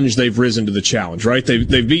challenge, they've risen to the challenge, right? They've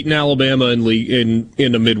beaten Alabama in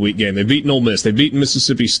a midweek game. They've beaten Ole Miss. They've beaten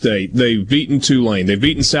Mississippi State. They've beaten Tulane. They've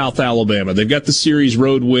beaten South Alabama. They've got the series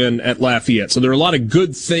road win at Lafayette. So there are a lot of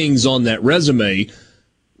good things on that resume.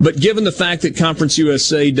 But given the fact that Conference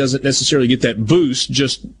USA doesn't necessarily get that boost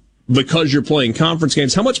just because you're playing conference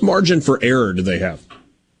games, how much margin for error do they have?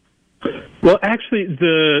 Well, actually,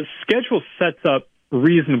 the schedule sets up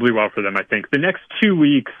reasonably well for them, I think. The next 2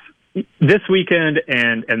 weeks, this weekend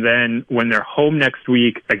and then when they're home next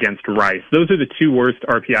week against Rice, those are the 2 worst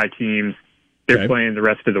RPI teams they're playing the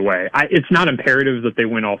rest of the way. It's not imperative that they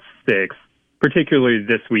win all 6, particularly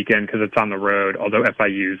this weekend because it's on the road, although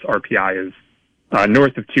FIU's RPI is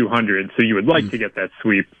north of 200, so you would like to get that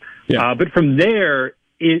sweep. Yeah. But from there,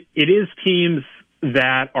 it is teams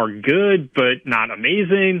that are good but not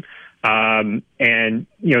amazing. And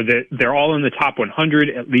they're all in the top 100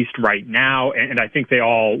 at least right now, and I think they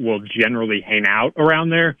all will generally hang out around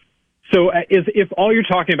there. So if all you're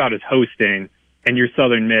talking about is hosting and you're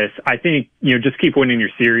Southern Miss, I think, just keep winning your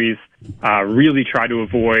series. Really try to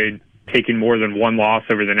avoid taking more than one loss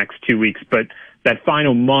over the next 2 weeks. But that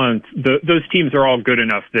final month, those teams are all good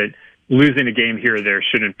enough that losing a game here or there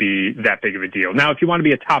shouldn't be that big of a deal. Now, if you want to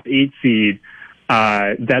be a top 8 seed,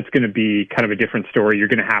 that's going to be kind of a different story. You're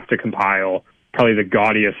going to have to compile probably the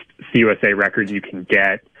gaudiest CUSA record you can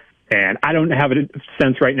get. And I don't have a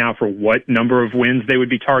sense right now for what number of wins they would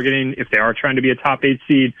be targeting if they are trying to be a top 8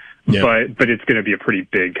 seed. Yeah. But it's going to be a pretty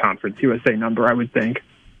big Conference USA number, I would think.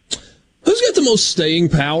 Who's got the most staying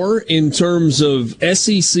power in terms of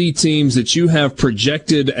SEC teams that you have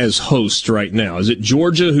projected as hosts right now? Is it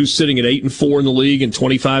Georgia, who's sitting at 8-4 in the league and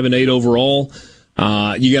 25-8 overall?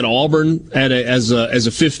 You got Auburn as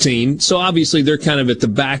a 15. So obviously they're kind of at the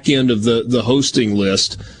back end of the hosting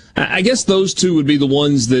list. I guess those two would be the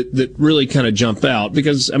ones that really kind of jump out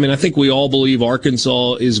because, I think we all believe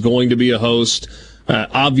Arkansas is going to be a host.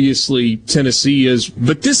 Obviously Tennessee is,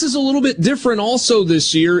 but this is a little bit different also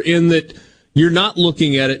this year in that you're not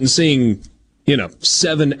looking at it and seeing,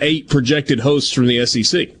 7-8 projected hosts from the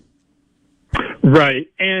SEC. Right.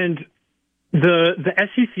 And the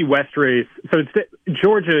SEC West race, so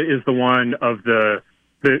Georgia is the one of the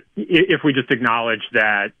if we just acknowledge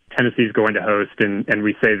that Tennessee's going to host and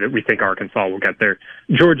we say that we think Arkansas will get there,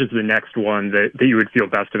 Georgia's the next one that you would feel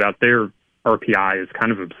best about. Their RPI is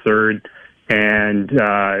kind of absurd. And,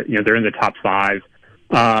 they're in the top 5.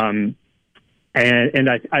 And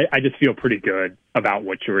I just feel pretty good about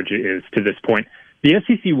what Georgia is to this point. The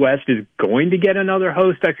SEC West is going to get another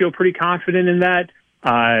host. I feel pretty confident in that.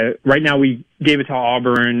 Right now we gave it to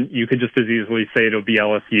Auburn. You could just as easily say it'll be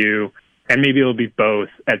LSU, and maybe it'll be both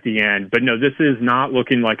at the end. But no, this is not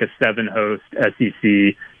looking like a 7-host SEC.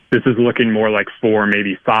 This is looking more like 4,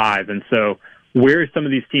 maybe 5. And so where some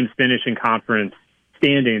of these teams finish in conference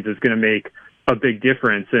standings is going to make a big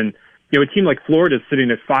difference. And, a team like Florida is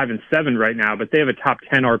sitting at 5-7 right now, but they have a top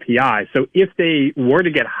 10 RPI. So if they were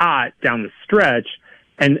to get hot down the stretch,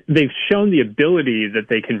 and they've shown the ability that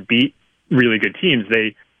they can beat really good teams,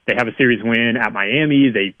 they have a series win at Miami.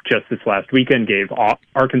 They just this last weekend gave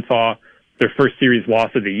Arkansas their first series loss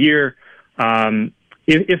of the year.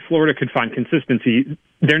 If Florida could find consistency,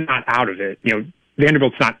 they're not out of it.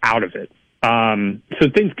 Vanderbilt's not out of it. So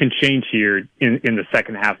things can change here in the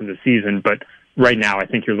second half of the season, but right now I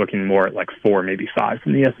think you're looking more at like 4, maybe 5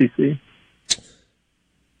 from the SEC.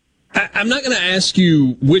 I'm not going to ask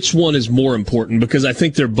you which one is more important because I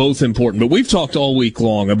think they're both important, but we've talked all week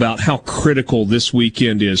long about how critical this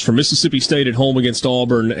weekend is for Mississippi State at home against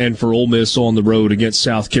Auburn and for Ole Miss on the road against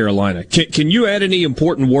South Carolina. Can you add any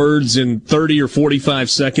important words in 30 or 45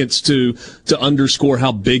 seconds to underscore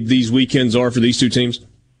how big these weekends are for these two teams?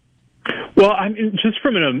 Well, I mean, just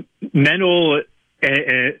from a mental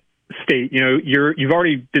state, you've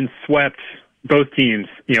already been swept, both teams,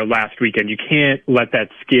 last weekend. You can't let that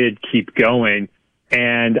skid keep going.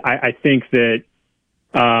 And I think that,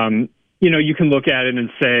 you can look at it and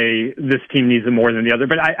say this team needs it more than the other,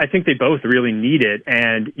 but I think they both really need it.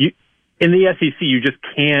 And in the SEC, you just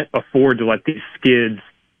can't afford to let these skids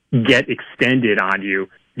get extended on you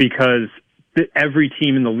because every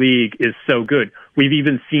team in the league is so good. We've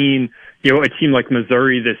even seen, a team like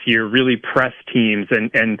Missouri this year really press teams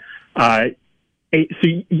so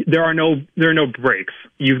there are no breaks.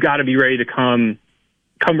 You've got to be ready to come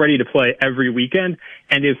ready to play every weekend.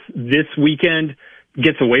 And if this weekend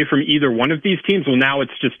gets away from either one of these teams, well, now it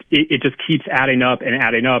just keeps adding up.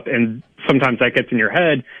 And sometimes that gets in your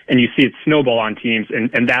head and you see it snowball on teams.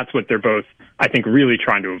 And that's what they're both, I think, really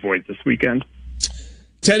trying to avoid this weekend.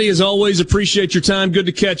 Teddy, as always, appreciate your time. Good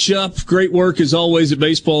to catch up. Great work as always at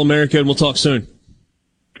Baseball America, and we'll talk soon.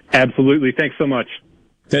 Absolutely. Thanks so much.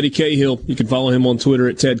 Teddy Cahill. You can follow him on Twitter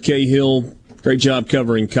at Ted Cahill. Great job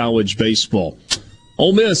covering college baseball.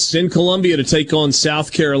 Ole Miss in Columbia to take on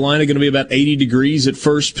South Carolina. Going to be about 80 degrees at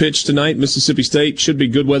first pitch tonight. Mississippi State should be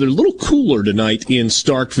good weather. A little cooler tonight in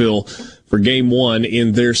Starkville for Game 1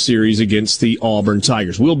 in their series against the Auburn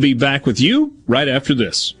Tigers. We'll be back with you right after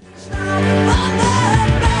this.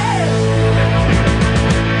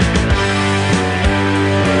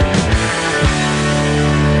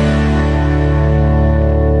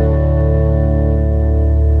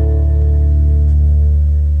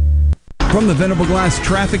 From the Venable Glass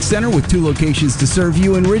Traffic Center with 2 locations to serve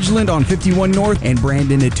you in Ridgeland on 51 North and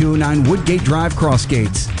Brandon at 209 Woodgate Drive,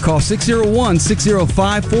 Crossgates. Call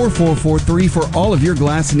 601-605-4443 for all of your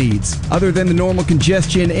glass needs. Other than the normal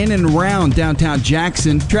congestion in and around downtown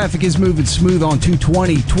Jackson, traffic is moving smooth on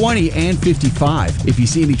 220, 20, and 55. If you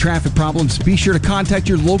see any traffic problems, be sure to contact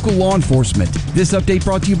your local law enforcement. This update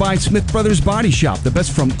brought to you by Smith Brothers Body Shop, the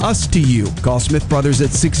best from us to you. Call Smith Brothers at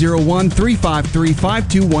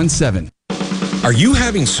 601-353-5217. Are you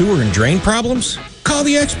having sewer and drain problems? Call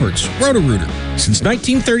the experts, Roto-Rooter. Since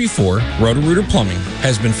 1934, Roto-Rooter Plumbing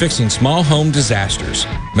has been fixing small home disasters.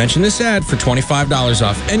 Mention this ad for $25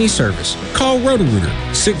 off any service. Call Roto-Rooter,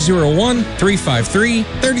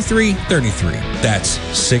 601-353-3333. That's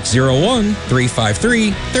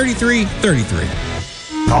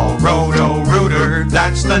 601-353-3333. Call Roto-Rooter,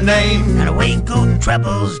 that's the name. And away go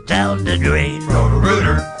troubles down the drain.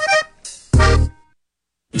 Roto-Rooter.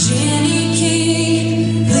 Jenny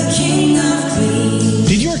King, the king of clean.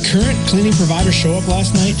 Did your current cleaning provider show up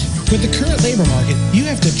last night? With the current labor market, you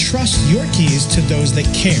have to trust your keys to those that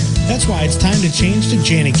care. That's why it's time to change to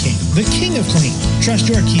Jenny King, the king of clean. Trust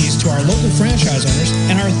your keys to our local franchise owners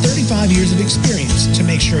and our 35 years of experience to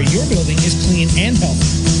make sure your building is clean and healthy.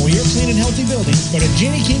 For your clean and healthy building, go to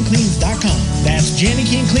JennyKingCleans.com. That's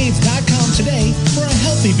JennyKingCleans.com today for a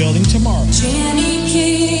healthy building tomorrow. Jenny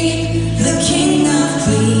King, the king of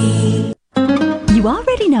clean. You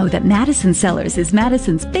already know that Madison Cellars is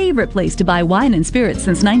Madison's favorite place to buy wine and spirits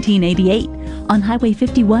since 1988. On Highway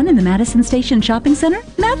 51 in the Madison Station Shopping Center,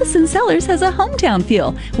 Madison Cellars has a hometown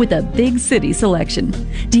feel with a big city selection.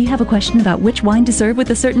 Do you have a question about which wine to serve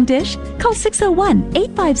with a certain dish? Call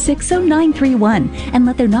 601-856-0931 and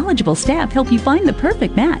let their knowledgeable staff help you find the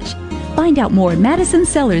perfect match. Find out more at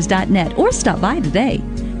MadisonCellars.net or stop by today.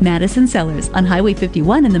 Madison Cellars on Highway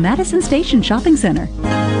 51 in the Madison Station Shopping Center.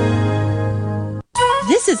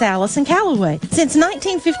 This is Allison Callaway. Since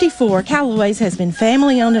 1954, Callaway's has been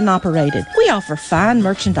family-owned and operated. We offer fine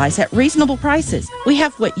merchandise at reasonable prices. We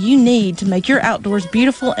have what you need to make your outdoors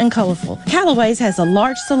beautiful and colorful. Callaway's has a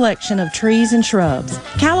large selection of trees and shrubs.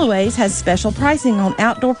 Callaway's has special pricing on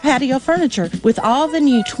outdoor patio furniture with all the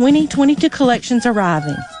new 2022 collections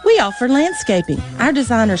arriving. We offer landscaping. Our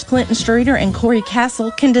designers Clinton Streeter and Corey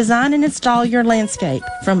Castle can design and install your landscape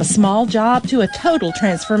from a small job to a total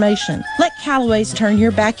transformation. Let Callaway's turn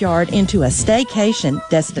your backyard into a staycation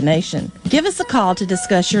destination. Give us a call to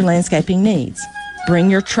discuss your landscaping needs. Bring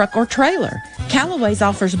your truck or trailer. Callaway's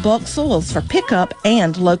offers bulk soils for pickup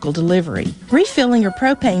and local delivery. Refilling your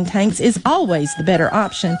propane tanks is always the better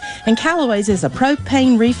option, and Callaway's is a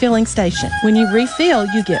propane refilling station. When you refill,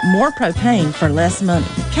 you get more propane for less money.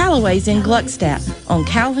 Callaway's in Gluckstadt on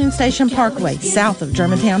Calhoun Station Parkway, south of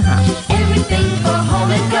Germantown High. Everything for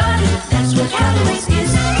home and garden, that's what Callaway's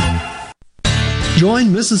is.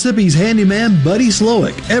 Join Mississippi's handyman Buddy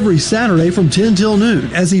Slowick every Saturday from 10 till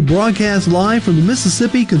noon as he broadcasts live from the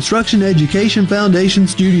Mississippi Construction Education Foundation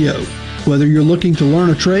studio. Whether you're looking to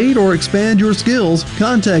learn a trade or expand your skills,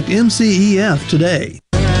 contact MCEF today.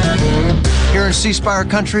 Here in C Spire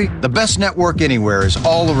country, the best network anywhere is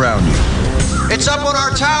all around you. It's up on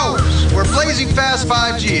our towers, where Blazing Fast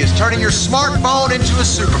 5G is turning your smartphone into a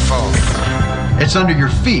superphone. It's under your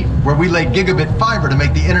feet, where we lay gigabit fiber to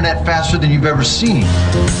make the internet faster than you've ever seen.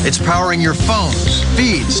 It's powering your phones,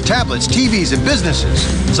 feeds, tablets, TVs, and businesses.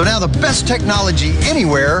 So now the best technology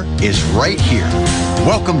anywhere is right here.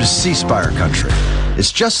 Welcome to C Spire country.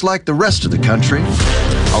 It's just like the rest of the country,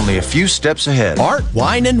 only a few steps ahead. Art,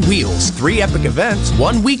 Wine, and Wheels. 3 epic events,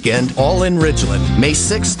 1 weekend, all in Ridgeland. May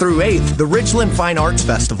 6th through 8th, the Ridgeland Fine Arts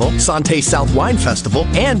Festival, Sante South Wine Festival,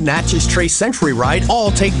 and Natchez Trace Century Ride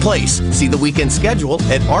all take place. See the weekend schedule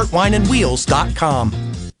at artwineandwheels.com.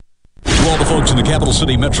 To all the folks in the Capital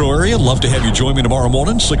City metro area, love to have you join me tomorrow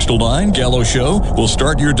morning, 6 till 9, Gallo Show. We'll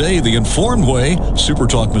start your day the informed way. Super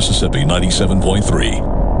Talk Mississippi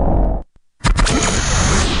 97.3.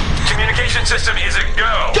 System is a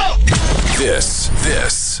go. Go! This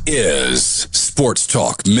is Sports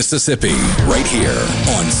Talk Mississippi, right here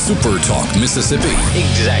on Super Talk Mississippi.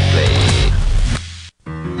 Exactly.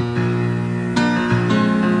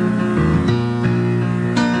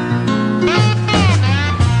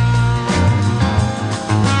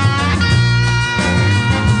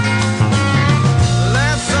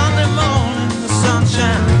 Last Sunday morning, the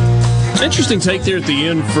sunshine. Interesting take there at the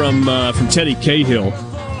end from Teddy Cahill.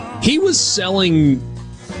 He was selling,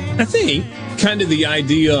 I think, kind of the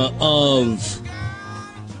idea of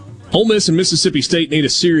Ole Miss and Mississippi State need a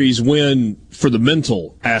series win for the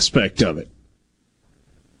mental aspect of it.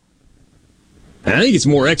 And I think it's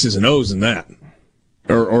more X's and O's than that.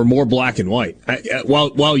 or more black and white.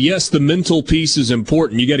 While yes, the mental piece is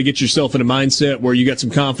important, you got to get yourself in a mindset where you got some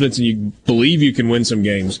confidence and you believe you can win some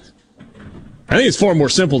games. I think it's far more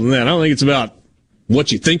simple than that. I don't think it's about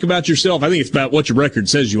what you think about yourself. I think it's about what your record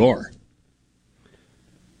says you are.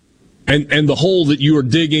 And the hole that you are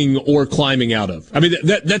digging or climbing out of. I mean,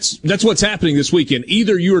 that's what's happening this weekend.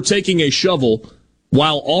 Either you are taking a shovel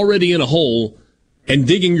while already in a hole and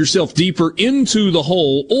digging yourself deeper into the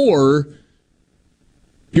hole, or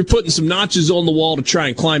you're putting some notches on the wall to try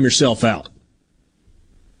and climb yourself out.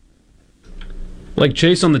 Like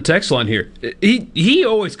Chase on the text line here. He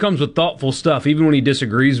always comes with thoughtful stuff, even when he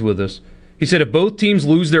disagrees with us. He said if both teams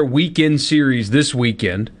lose their weekend series this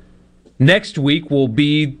weekend, next week will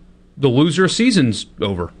be the loser season's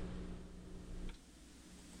over.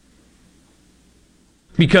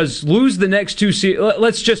 Because lose the next two series,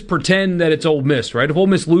 let's just pretend that it's Ole Miss, right? If Ole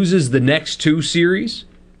Miss loses the next two series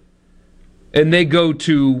and they go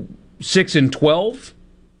to 6-12,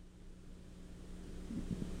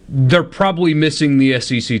 they're probably missing the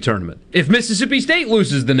SEC tournament. If Mississippi State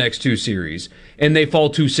loses the next two series and they fall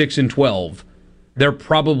to 6-12, they're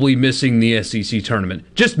probably missing the SEC tournament.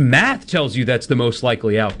 Just math tells you that's the most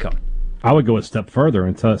likely outcome. I would go a step further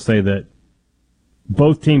and say that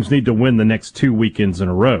both teams need to win the next 2 weekends in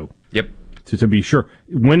a row. Yep. To be sure.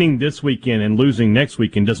 Winning this weekend and losing next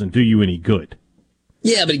weekend doesn't do you any good.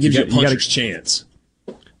 Yeah, but it gives you a puncher's chance.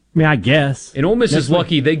 I mean, I guess. And Ole Miss is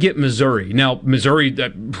lucky they get Missouri. Now, Missouri,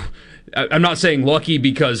 I'm not saying lucky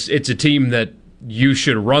because it's a team that you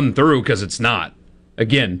should run through, because it's not.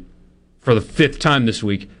 Again, for the 5th time this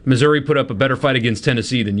week, Missouri put up a better fight against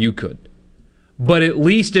Tennessee than you could. But at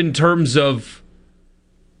least in terms of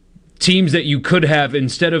teams that you could have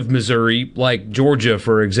instead of Missouri, like Georgia,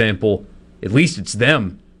 for example, at least it's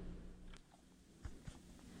them.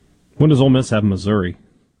 When does Ole Miss have Missouri?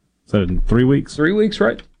 Is that in 3 weeks? 3 weeks,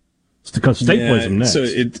 right? It's because State plays them next. So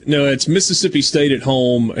it's Mississippi State at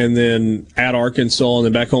home, and then at Arkansas, and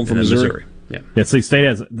then back home for Missouri. Yeah. See,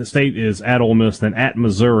 the State is at Ole Miss, then at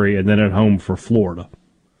Missouri, and then at home for Florida. I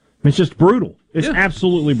mean, it's just brutal. It's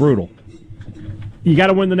absolutely brutal. You got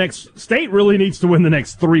to win the next. State really needs to win the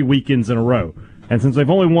next 3 weekends in a row, and since they've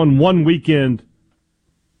only won 1 weekend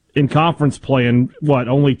in conference play, and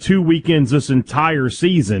only 2 weekends this entire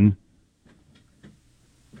season.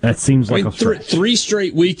 That seems like a stretch. 3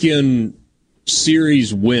 straight weekend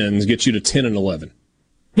series wins get you to 10-11.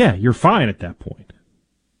 Yeah, you're fine at that point.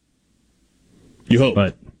 You hope.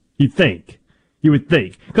 But you would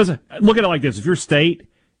think. Because look at it like this. If you're State,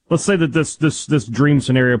 let's say that this dream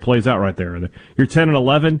scenario plays out right there. You're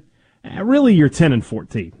 10-11. Really, you're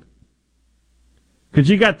 10-14. Because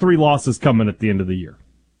you got 3 losses coming at the end of the year.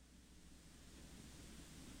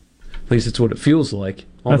 At least it's what it feels like.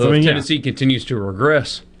 Although if Tennessee continues to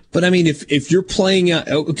regress. But I mean, if you're playing out,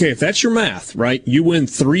 okay, if that's your math, right? You win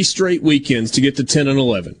 3 straight weekends to get to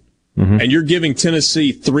 10-11, and you're giving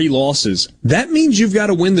Tennessee 3 losses. That means you've got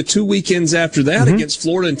to win the 2 weekends after that against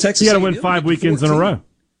Florida and Texas. You got to win 5 weekends in a row.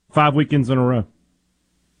 5 weekends in a row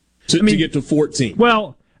to get to 14.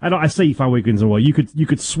 Well, I say 5 weekends in a row. You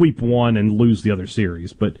could sweep one and lose the other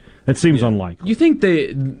series, but that seems unlikely. You think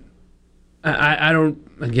they? I don't.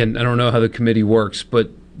 Again, I don't know how the committee works,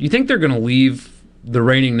 but you think they're going to leave the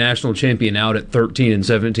reigning national champion out at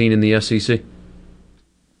 13-17 in the SEC?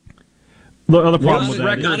 The other problem with that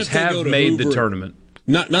records have made the tournament.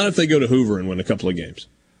 Not if they go to Hoover and win a couple of games.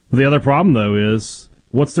 The other problem, though, is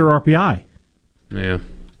what's their RPI? Yeah.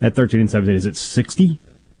 At 13-17, is it 60?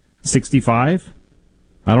 65?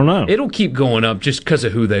 I don't know. It'll keep going up just because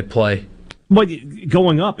of who they play. But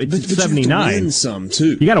going up, it's 79. You have to win some,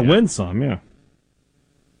 too. You got to win some, yeah.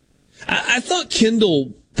 I thought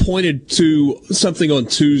Kendall pointed to something on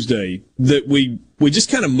Tuesday that we just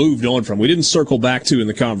kind of moved on from. We didn't circle back to in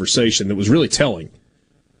the conversation that was really telling.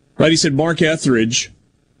 Right? He said Mark Etheridge,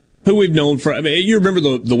 who we've known for, I mean, you remember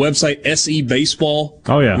the website SE Baseball?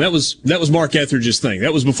 Oh, yeah. And that was Mark Etheridge's thing.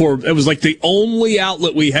 That was before, that was like the only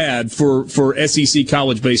outlet we had for SEC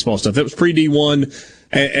college baseball stuff. That was pre-D1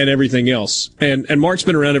 and everything else. And Mark's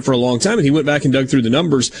been around it for a long time, and he went back and dug through the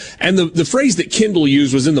numbers. And the phrase that Kendall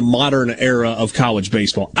used was in the modern era of college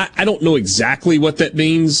baseball. I don't know exactly what that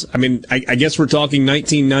means. I mean, I guess we're talking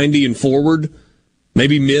 1990 and forward,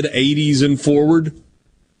 maybe mid-'80s and forward.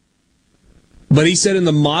 But he said in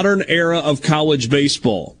the modern era of college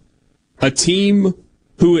baseball, a team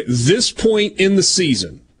who at this point in the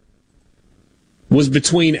season was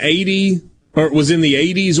between 80 or was in the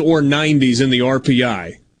 80s or 90s in the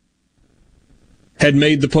RPI had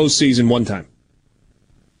made the postseason one time.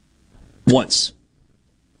 Once.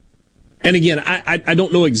 And again, I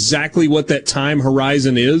don't know exactly what that time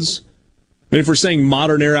horizon is, And if we're saying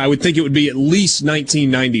modern era, I would think it would be at least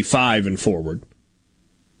 1995 and forward.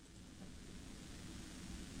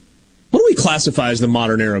 What do we classify as the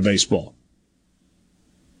modern era of baseball?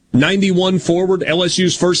 91 forward,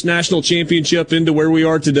 LSU's first national championship into where we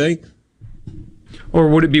are today? Or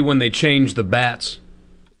would it be when they changed the bats?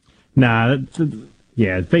 Nah,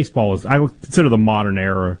 baseball is, I would consider the modern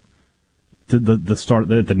era to the start,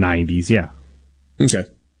 the 90s, yeah. Okay.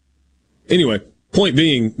 Anyway, point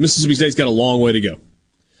being, Mississippi State's got a long way to go.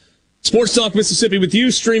 Sports Talk Mississippi with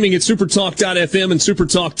you, streaming at supertalk.fm and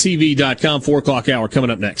supertalktv.com. 4 o'clock hour coming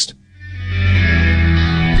up next.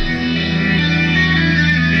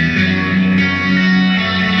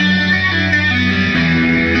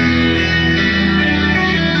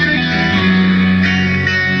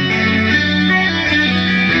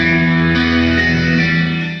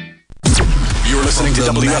 To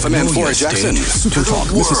WFMN Flora Jackson, Super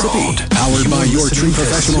Talk Mississippi, powered by your tree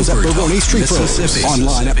professionals at Baroni's Tree Pros.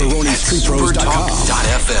 Online at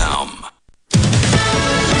baronistreepros.com.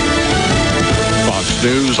 Fox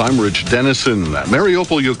News, I'm Rich Dennison.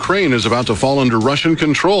 Mariupol, Ukraine is about to fall under Russian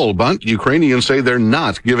control, but Ukrainians say they're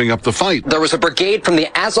not giving up the fight. There was a brigade from the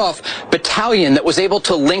Azov battalion that was able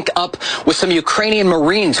to link up with some Ukrainian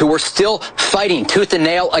Marines who were still fighting tooth and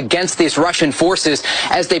nail against these Russian forces.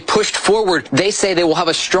 As they pushed forward, they say they will have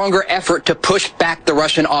a stronger effort to push back the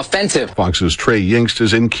Russian offensive. Fox's Trey Yingst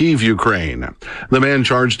is in Kyiv, Ukraine. The man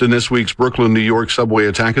charged in this week's Brooklyn, New York subway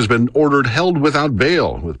attack has been ordered held without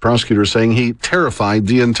bail, with prosecutors saying he terrified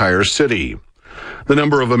the entire city. The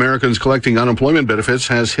number of Americans collecting unemployment benefits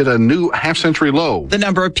has hit a new half-century low. The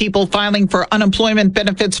number of people filing for unemployment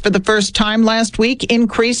benefits for the first time last week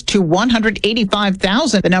increased to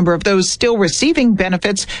 185,000. The number of those still receiving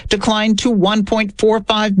benefits declined to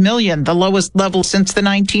 1.45 million, the lowest level since the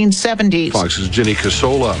 1970s. Fox's Jenny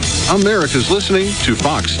Casola. America's listening to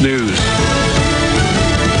Fox News.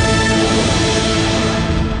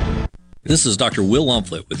 This is Dr. Will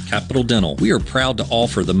Umflett with Capital Dental. We are proud to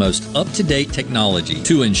offer the most up-to-date technology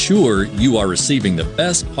to ensure you are receiving the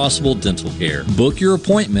best possible dental care. Book your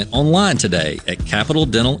appointment online today at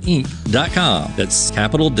CapitalDentalInc.com. That's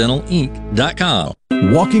CapitalDentalInc.com.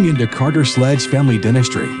 Walking into Carter Sledge Family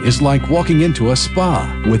Dentistry is like walking into a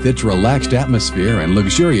spa. With its relaxed atmosphere and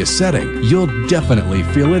luxurious setting, you'll definitely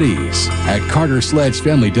feel at ease. At Carter Sledge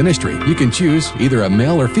Family Dentistry, you can choose either a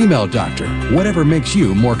male or female doctor, whatever makes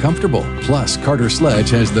you more comfortable. Plus, Carter Sledge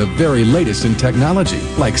has the very latest in technology,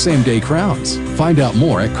 like same-day crowns. Find out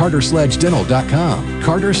more at CarterSledgeDental.com.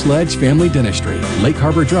 Carter Sledge Family Dentistry, Lake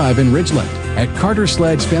Harbor Drive in Ridgeland. At Carter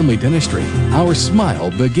Sledge Family Dentistry, our smile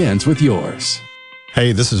begins with yours.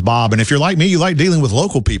 Hey, this is Bob, and if you're like me, you like dealing with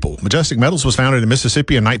local people. Majestic Metals was founded in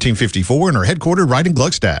Mississippi in 1954 and are headquartered right in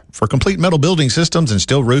Gluckstadt. For complete metal building systems and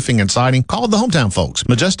steel roofing and siding, call the hometown folks.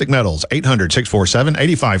 Majestic Metals,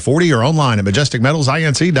 800-647-8540 or online at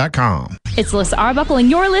majesticmetalsinc.com. It's Alyssa Arbuckle, and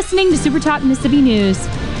you're listening to Super Talk Mississippi News.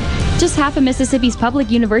 Just half of Mississippi's public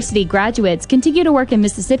university graduates continue to work in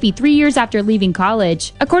Mississippi 3 years after leaving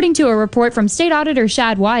college, according to a report from State Auditor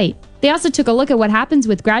Shad White. They also took a look at what happens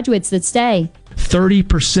with graduates that stay.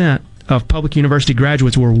 30% of public university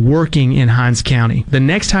graduates were working in Hinds County. The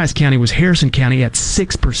next highest county was Harrison County at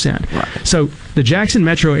 6%. Right. So the Jackson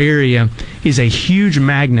metro area is a huge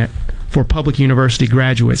magnet for public university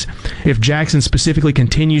graduates. If Jackson specifically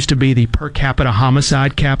continues to be the per capita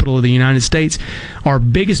homicide capital of the United States, our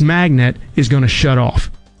biggest magnet is going to shut off.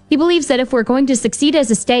 He believes that if we're going to succeed as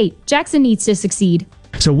a state, Jackson needs to succeed.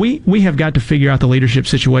 So we have got to figure out the leadership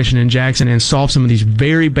situation in Jackson and solve some of these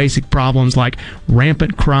very basic problems like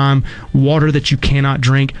rampant crime, water that you cannot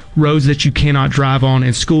drink, roads that you cannot drive on,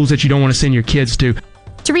 and schools that you don't want to send your kids to.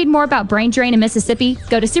 To read more about brain drain in Mississippi,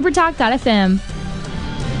 go to supertalk.fm.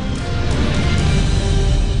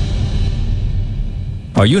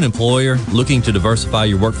 Are you an employer looking to diversify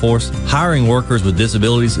your workforce? Hiring workers with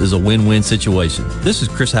disabilities is a win-win situation. This is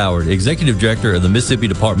Chris Howard, Executive Director of the Mississippi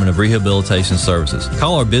Department of Rehabilitation Services.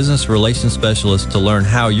 Call our Business Relations Specialist to learn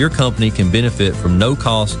how your company can benefit from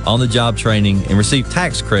no-cost, on-the-job training and receive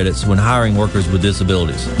tax credits when hiring workers with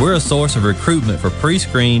disabilities. We're a source of recruitment for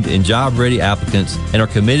pre-screened and job-ready applicants and are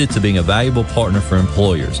committed to being a valuable partner for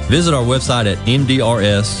employers. Visit our website at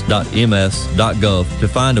mdrs.ms.gov to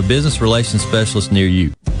find a business relations specialist near you.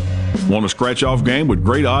 Want a scratch-off game with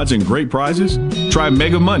great odds and great prizes? Try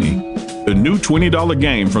Mega Money, the new $20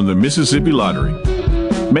 game from the Mississippi Lottery.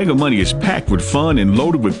 Mega Money is packed with fun and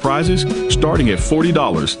loaded with prizes starting at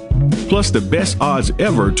 $40, plus the best odds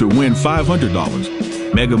ever to win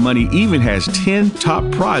 $500. Mega Money even has 10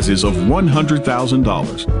 top prizes of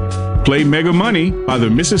 $100,000. Play Mega Money by the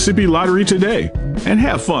Mississippi Lottery today and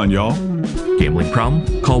have fun, y'all. Gambling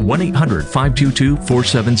problem? Call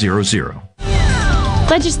 1-800-522-4700.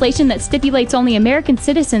 Legislation that stipulates only American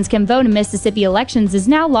citizens can vote in Mississippi elections is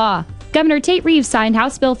now law. Governor Tate Reeves signed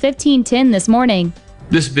House Bill 1510 this morning.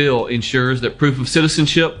 This bill ensures that proof of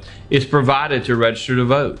citizenship is provided to register to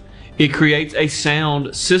vote. It creates a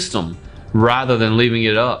sound system rather than leaving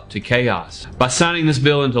it up to chaos. By signing this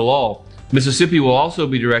bill into law, Mississippi will also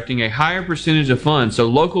be directing a higher percentage of funds so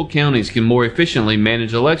local counties can more efficiently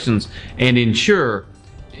manage elections and ensure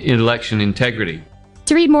election integrity.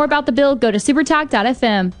 To read more about the bill, go to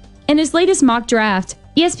supertalk.fm. In his latest mock draft,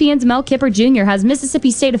 ESPN's Mel Kiper Jr. has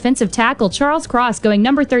Mississippi State offensive tackle Charles Cross going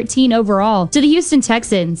number 13 overall to the Houston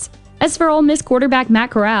Texans. As for Ole Miss quarterback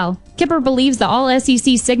Matt Corral, Kiper believes the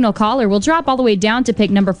All-SEC signal caller will drop all the way down to pick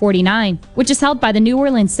number 49, which is held by the New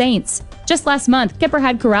Orleans Saints. Just last month, Kiper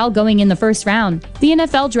had Corral going in the first round. The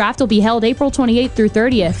NFL draft will be held April 28th through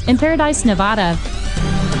 30th in Paradise, Nevada.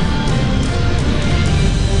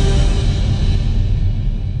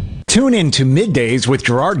 Tune in to Middays with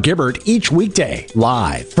Gerard Gibbert each weekday,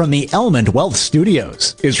 live from the Element Wealth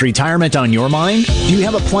Studios. Is retirement on your mind? Do you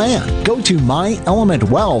have a plan? Go to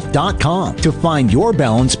myelementwealth.com to find your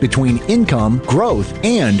balance between income, growth,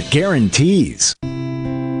 and guarantees.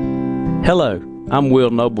 Hello, I'm Will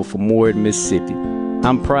Noble from Moorhead, Mississippi.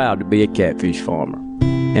 I'm proud to be a catfish farmer.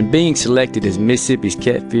 And being selected as Mississippi's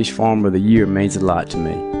Catfish Farmer of the Year means a lot to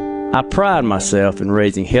me. I pride myself in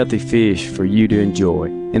raising healthy fish for you to enjoy,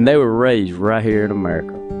 and they were raised right here in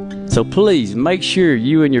America. So please make sure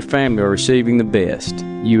you and your family are receiving the best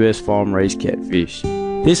U.S. farm-raised catfish.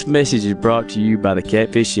 This message is brought to you by the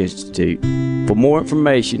Catfish Institute. For more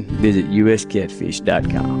information, visit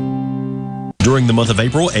uscatfish.com. During the month of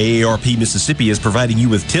April, AARP Mississippi is providing you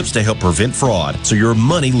with tips to help prevent fraud so your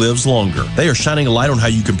money lives longer. They are shining a light on how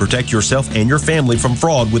you can protect yourself and your family from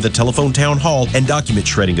fraud with the telephone town hall and document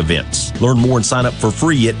shredding events. Learn more and sign up for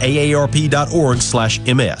free at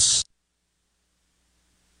aarp.org/ms.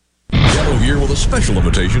 Gallo here with a special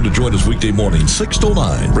invitation to join us weekday morning, 6 to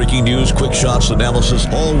 9. Breaking news, quick shots, analysis,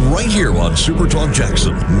 all right here on Super Talk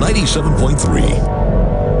Jackson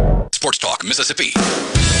 97.3. Sports Talk Mississippi.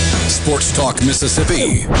 Sports Talk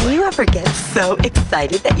Mississippi. Do you ever get so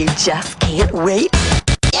excited that you just can't wait?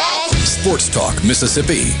 Yes! Sports Talk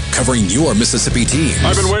Mississippi, covering your Mississippi teams.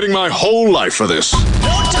 I've been waiting my whole life for this.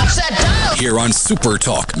 Don't touch that dial! Here on Super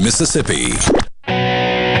Talk Mississippi.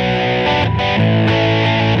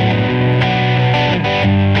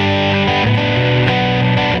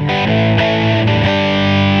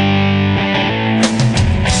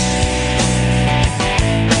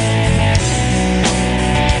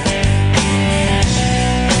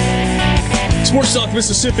 Sports Talk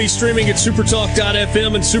Mississippi, streaming at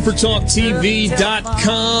supertalk.fm and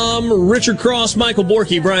supertalktv.com. Richard Cross, Michael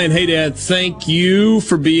Borky, Brian Haydad, thank you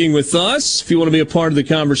for being with us. If you want to be a part of the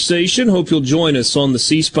conversation, hope you'll join us on the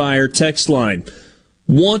C Spire text line.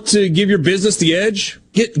 Want to give your business the edge?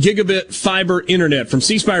 Get gigabit fiber internet from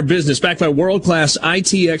C Spire Business, backed by world-class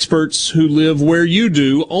IT experts who live where you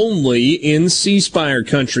do, only in C Spire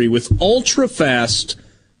country, with ultra-fast,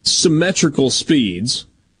 symmetrical speeds.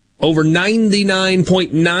 Over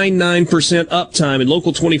 99.99% uptime and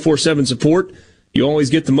local 24/7 support. You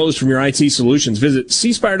always get the most from your IT solutions. Visit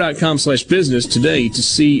cspire.com/business today to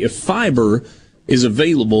see if fiber is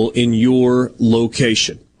available in your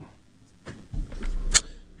location.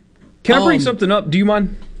 Can I bring something up? Do you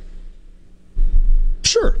mind?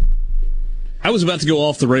 Sure. I was about to go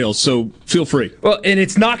off the rails, so feel free. Well, and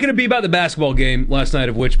it's not going to be about the basketball game last night,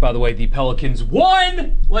 of which, by the way, the Pelicans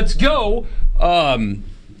won. Let's go.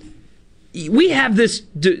 We have this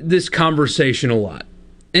conversation a lot.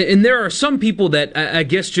 And there are some people that I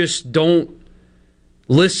guess just don't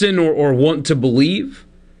listen or want to believe.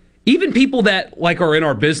 Even people that are in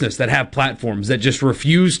our business that have platforms that just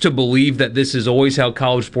refuse to believe that this is always how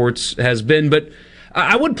college sports has been. But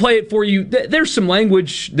I would play it for you. There's some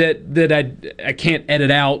language that I can't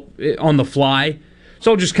edit out on the fly.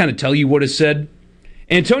 So I'll just kind of tell you what is said.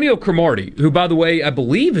 Antonio Cromartie, who, by the way, I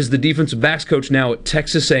believe is the defensive backs coach now at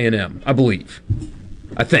Texas A&M. I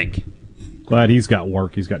think. Glad he's got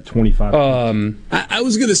work. He's got 25. I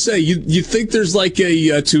was going to say, you think there's like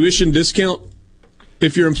a tuition discount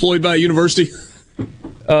if you're employed by a university?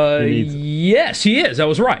 Yes, he is. I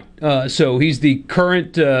was right. So he's the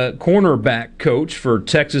current cornerback coach for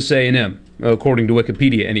Texas A&M, according to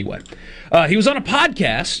Wikipedia anyway. He was on a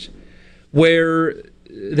podcast where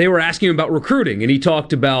they were asking him about recruiting, and he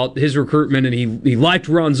talked about his recruitment, and he liked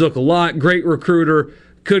Ron Zook a lot. Great recruiter,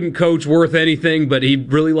 couldn't coach worth anything, but he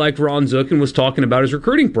really liked Ron Zook and was talking about his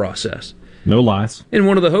recruiting process. No lies. And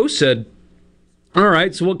one of the hosts said, all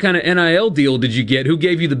right, so what kind of NIL deal did you get? Who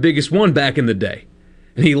gave you the biggest one back in the day?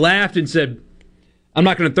 And he laughed and said, I'm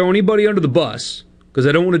not going to throw anybody under the bus because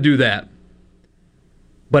I don't want to do that.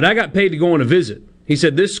 But I got paid to go on a visit. He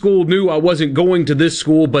said, this school knew I wasn't going to this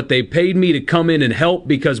school, but they paid me to come in and help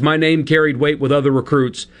because my name carried weight with other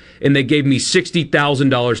recruits, and they gave me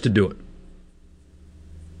 $60,000 to do it.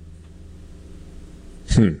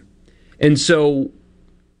 And so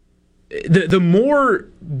the more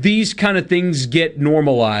these kind of things get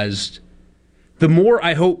normalized, the more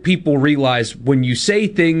I hope people realize when you say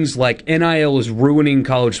things like NIL is ruining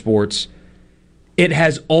college sports, it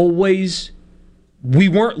has always... We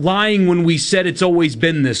weren't lying when we said it's always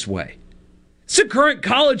been this way. It's a current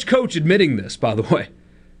college coach admitting this, by the way.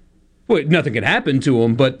 Well, nothing can happen to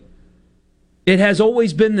him, but it has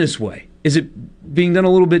always been this way. Is it being done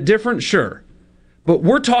a little bit different? Sure. But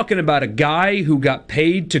we're talking about a guy who got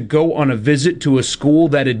paid to go on a visit to a school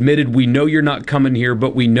that admitted, we know you're not coming here,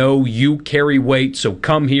 but we know you carry weight, so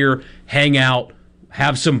come here, hang out,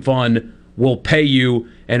 have some fun, we'll pay you,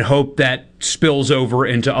 and hope that spills over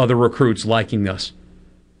into other recruits liking us.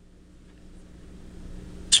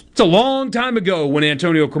 It's a long time ago when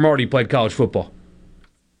Antonio Cromartie played college football.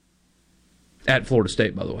 At Florida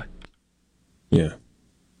State, by the way. Yeah.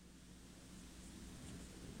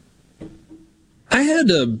 I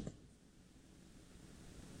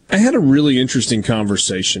had a really interesting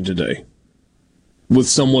conversation today with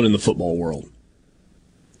someone in the football world.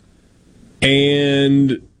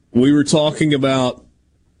 And we were talking about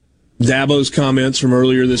Dabo's comments from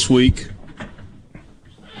earlier this week.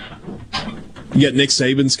 You got Nick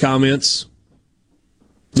Saban's comments.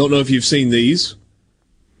 Don't know if you've seen these.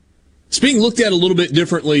 It's being looked at a little bit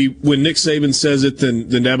differently when Nick Saban says it than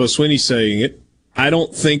Dabo Swinney's saying it. I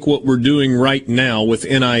don't think what we're doing right now with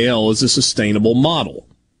NIL is a sustainable model.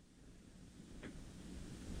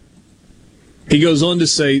 He goes on to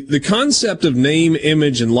say, the concept of name,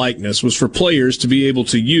 image, and likeness was for players to be able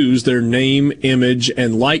to use their name, image,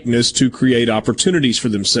 and likeness to create opportunities for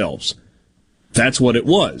themselves. That's what it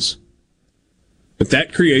was. But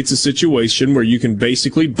that creates a situation where you can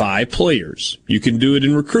basically buy players. You can do it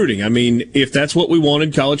in recruiting. I mean, if that's what we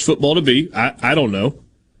wanted college football to be, I don't know.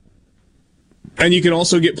 And you can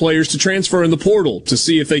also get players to transfer in the portal to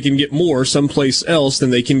see if they can get more someplace else than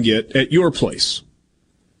they can get at your place.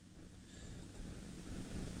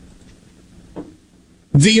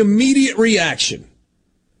 The immediate reaction,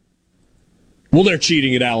 well, they're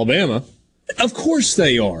cheating at Alabama. Of course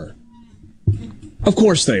they are. Of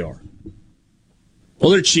course they are.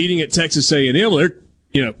 Well, they're cheating at Texas A&M. They're,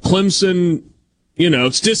 Clemson,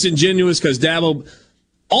 it's disingenuous because Dabo.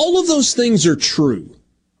 All of those things are true.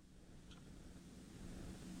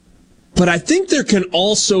 But I think there can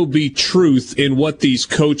also be truth in what these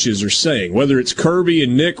coaches are saying, whether it's Kirby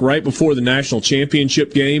and Nick right before the national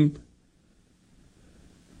championship game,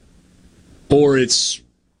 or it's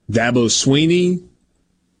Dabo Swinney,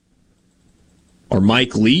 or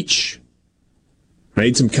Mike Leach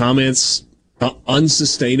made some comments.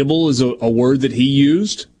 Unsustainable is a word that he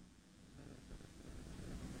used.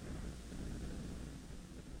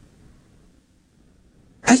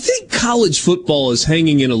 I think college football is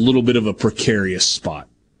hanging in a little bit of a precarious spot.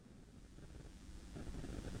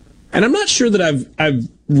 And I'm not sure that I've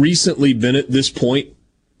recently been at this point,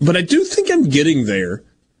 but I do think I'm getting there.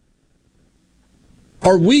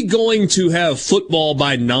 Are we going to have football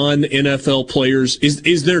by non-NFL players?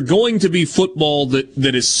 Is there going to be football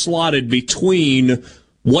that is slotted between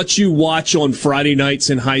what you watch on Friday nights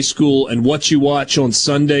in high school and what you watch on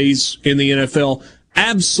Sundays in the NFL?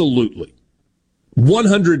 Absolutely.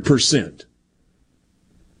 100%.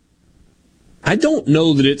 I don't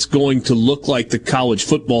know that it's going to look like the college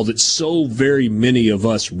football that so very many of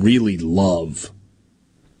us really love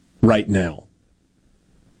right now.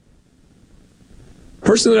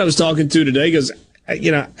 Person that I was talking to today goes,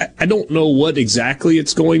 I don't know what exactly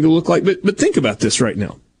it's going to look like, but think about this right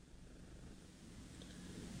now.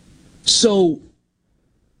 So,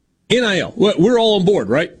 NIL, we're all on board,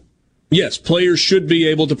 right? Yes, players should be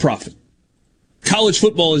able to profit. College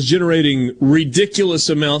football is generating ridiculous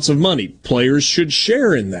amounts of money. Players should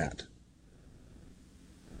share in that.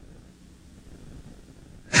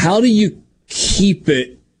 How do you keep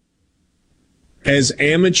it as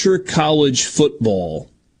amateur college football?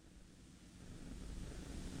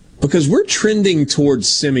 Because we're trending towards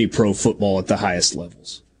semi-pro football at the highest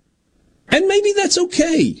levels. And maybe that's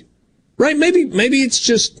okay, right? Maybe it's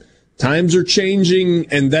just times are changing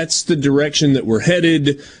and that's the direction that we're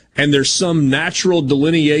headed. And there's some natural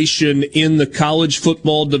delineation in the college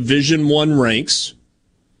football Division I ranks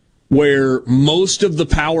where most of the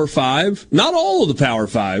Power Five, not all of the Power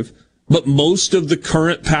Five, but most of the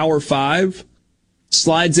current Power 5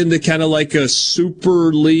 slides into kind of like a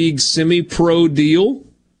Super League semi-pro deal.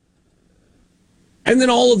 And then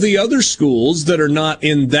all of the other schools that are not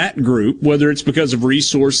in that group, whether it's because of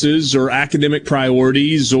resources or academic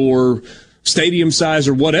priorities or stadium size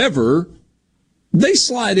or whatever, they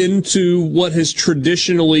slide into what has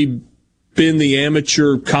traditionally been the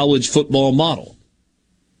amateur college football model.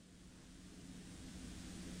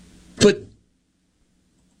 But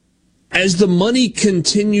as the money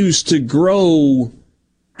continues to grow,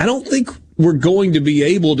 I don't think we're going to be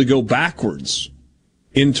able to go backwards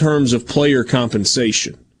in terms of player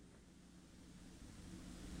compensation.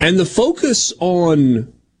 And the focus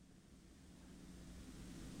on,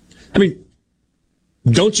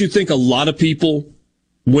 don't you think a lot of people,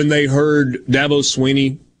 when they heard Dabo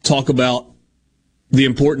Swinney talk about the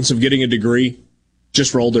importance of getting a degree,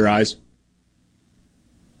 just rolled their eyes?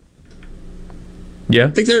 Yeah.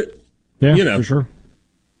 I think they're, for sure.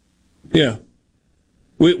 Yeah.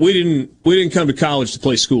 We didn't come to college to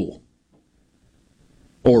play school.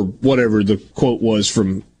 Or whatever the quote was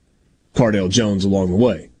from Cardale Jones along the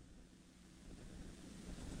way.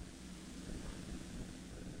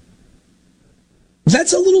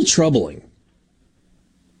 That's a little troubling.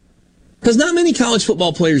 Because not many college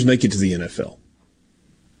football players make it to the NFL.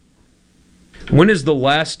 When is the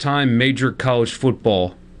last time major college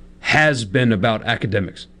football has been about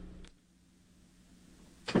academics?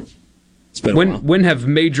 It's been a while. When have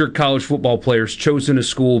major college football players chosen a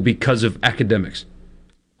school because of academics?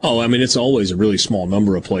 Oh, it's always a really small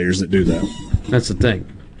number of players that do that. That's the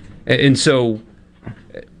thing. And so,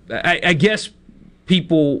 I guess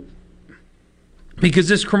people, because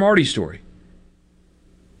this Cromartie story,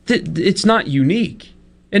 it's not unique.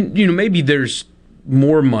 And, maybe there's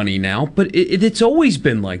more money now, but it's always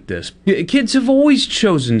been like this. Kids have always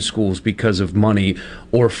chosen schools because of money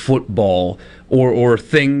or football or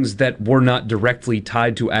things that were not directly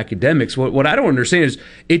tied to academics. What I don't understand is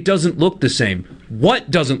it doesn't look the same.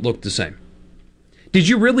 What doesn't look the same? Did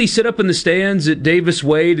you really sit up in the stands at Davis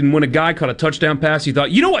Wade and when a guy caught a touchdown pass, you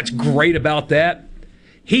thought, you know what's great about that?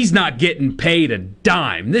 He's not getting paid a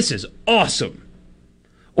dime. This is awesome.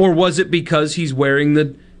 Or was it because he's wearing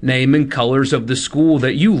the name and colors of the school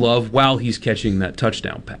that you love while he's catching that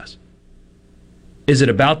touchdown pass? Is it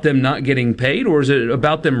about them not getting paid, or is it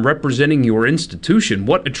about them representing your institution?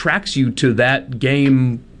 What attracts you to that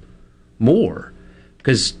game more?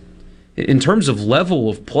 Because in terms of level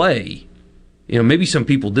of play, maybe some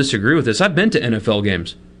people disagree with this. I've been to NFL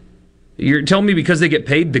games. You're telling me because they get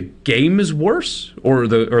paid, the game is worse, or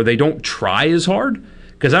they don't try as hard?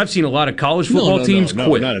 Because I've seen a lot of college football teams quit.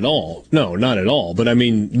 No, not at all. No, not at all. But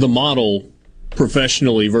the model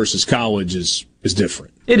professionally versus college is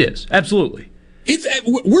different. It is, absolutely.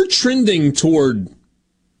 We're trending toward,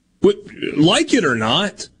 like it or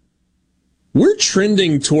not, we're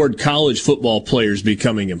trending toward college football players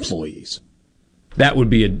becoming employees. That would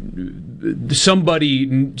be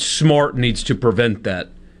somebody smart needs to prevent that,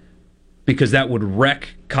 because that would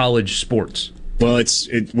wreck college sports. Well,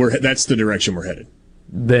 that's the direction we're headed.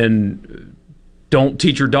 Then don't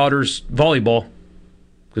teach your daughters volleyball,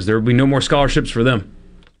 because there will be no more scholarships for them.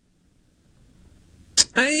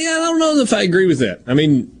 I don't know if I agree with that.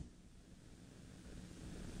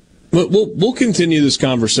 We'll continue this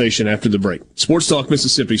conversation after the break. Sports Talk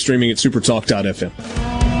Mississippi, streaming at supertalk.fm.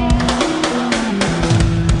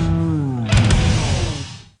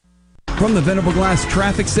 From the Venable Glass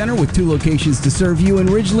Traffic Center with 2 locations to serve you in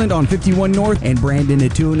Ridgeland on 51 North and Brandon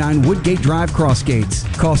at 209 Woodgate Drive Crossgates.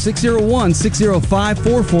 Call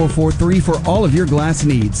 601-605-4443 for all of your glass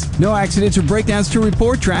needs. No accidents or breakdowns to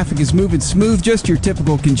report. Traffic is moving smooth, just your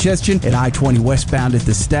typical congestion at I-20 westbound at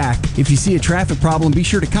the Stack. If you see a traffic problem, be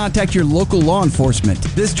sure to contact your local law enforcement.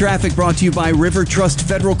 This traffic brought to you by River Trust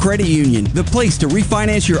Federal Credit Union, the place to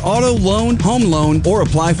refinance your auto loan, home loan, or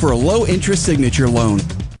apply for a low-interest signature loan.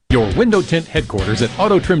 Your window tint headquarters at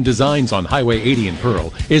Auto Trim Designs on Highway 80 in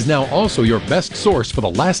Pearl is now also your best source for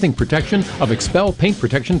the lasting protection of Expel paint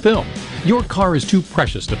protection film. Your car is too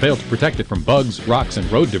precious to fail to protect it from bugs, rocks,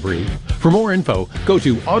 and road debris. For more info, go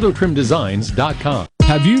to autotrimdesigns.com.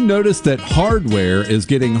 Have you noticed that hardware is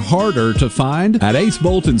getting harder to find? At Ace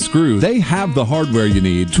Bolt and Screw, they have the hardware you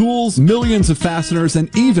need. Tools, millions of fasteners,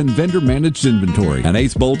 and even vendor-managed inventory. And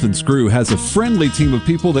Ace Bolt and Screw has a friendly team of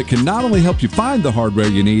people that can not only help you find the hardware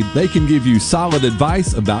you need, they can give you solid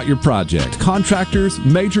advice about your project. Contractors,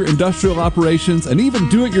 major industrial operations, and even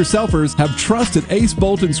do-it-yourselfers have trusted Ace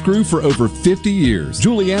Bolt and Screw for over 50 years.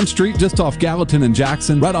 Julianne Street, just off Gallatin and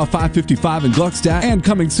Jackson, right off 555 in Gluckstadt, and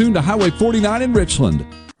coming soon to Highway 49 in Richland.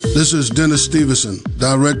 This is Dennis Stevenson,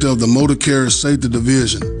 Director of the Motor Carrier Safety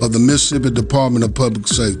Division of the Mississippi Department of Public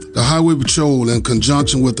Safety. The Highway Patrol, in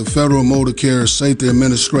conjunction with the Federal Motor Carrier Safety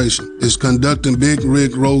Administration, is conducting big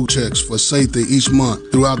rig road checks for safety each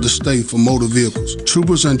month throughout the state for motor vehicles.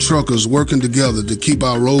 Troopers and truckers working together to keep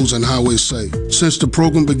our roads and highways safe. Since the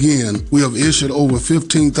program began, we have issued over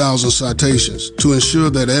 15,000 citations to ensure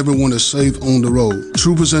that everyone is safe on the road.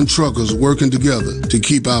 Troopers and truckers working together to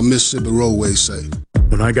keep our Mississippi roadways safe.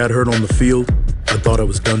 When I got hurt on the field, I thought I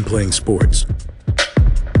was done playing sports.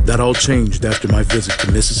 That all changed after my visit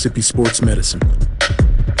to Mississippi Sports Medicine.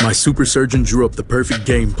 My super surgeon drew up the perfect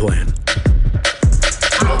game plan.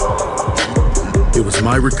 It was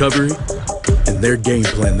my recovery and their game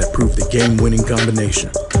plan that proved the game-winning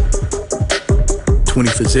combination. 20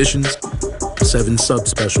 physicians, 7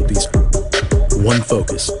 subspecialties, 1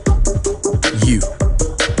 focus. You,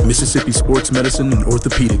 Mississippi Sports Medicine and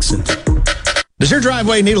Orthopedic Center. Does your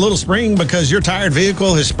driveway need a little spring because your tired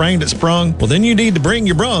vehicle has sprained its sprung? Well, then you need to bring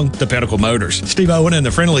your brung to Pinnacle Motors. Steve Owen and the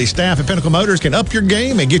friendly staff at Pinnacle Motors can up your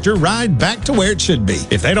game and get your ride back to where it should be.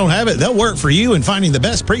 If they don't have it, they'll work for you in finding the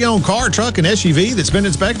best pre-owned car, truck, and SUV that's been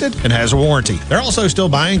inspected and has a warranty. They're also still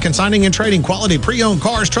buying, consigning, and trading quality pre-owned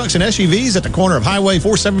cars, trucks, and SUVs at the corner of Highway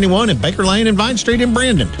 471 and Baker Lane and Vine Street in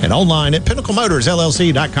Brandon, and online at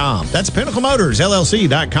PinnacleMotorsLLC.com. That's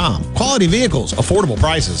PinnacleMotorsLLC.com. Quality vehicles, affordable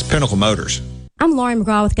prices, Pinnacle Motors. I'm Lauren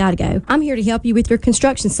McGraw with Gotta Go. I'm here to help you with your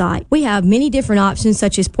construction site. We have many different options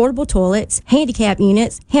such as portable toilets, handicap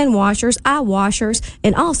units, hand washers, eye washers,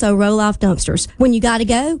 and also roll-off dumpsters. When you gotta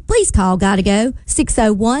go, please call Gotta Go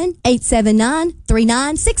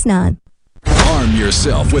 601-879-3969. Arm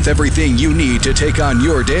yourself with everything you need to take on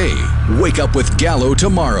your day. Wake up with Gallo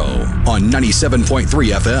tomorrow on 97.3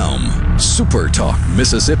 FM. Super Talk,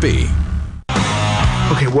 Mississippi.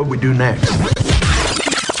 Okay, what we do next?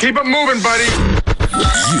 Keep it moving, buddy.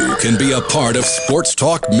 You can be a part of Sports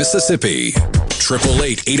Talk Mississippi.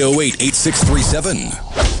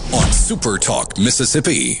 888-808-8637 on Super Talk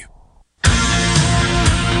Mississippi.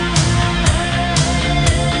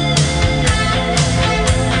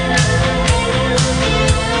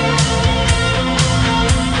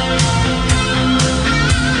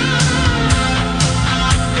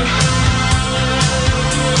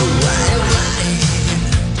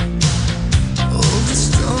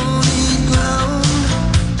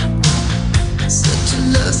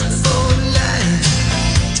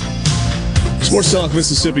 Sports Talk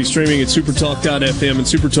Mississippi, streaming at supertalk.fm and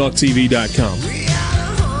supertalktv.com.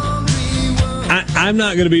 I'm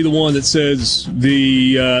not going to be the one that says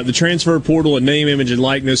the transfer portal and name, image, and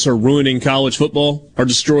likeness are ruining college football, are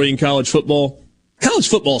destroying college football. College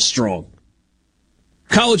football's strong.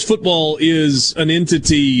 College football is an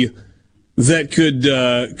entity that could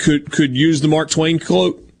use the Mark Twain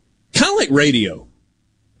quote, kind of like radio.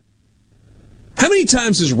 How many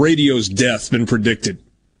times has radio's death been predicted?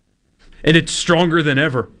 And it's stronger than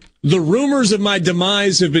ever. The rumors of my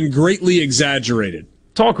demise have been greatly exaggerated.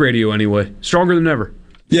 Talk radio, anyway. Stronger than ever.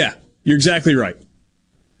 Yeah, you're exactly right.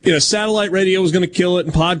 You know, satellite radio is going to kill it,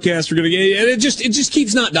 and podcasts are going to get it, and it just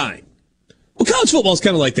keeps not dying. Well, college football is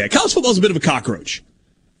kind of like that. College football is a bit of a cockroach.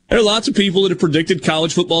 There are lots of people that have predicted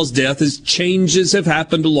college football's death as changes have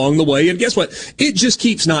happened along the way, and guess what? It just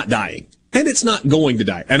keeps not dying. And it's not going to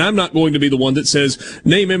die. And I'm not going to be the one that says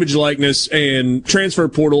name, image, likeness, and transfer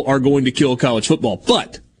portal are going to kill college football.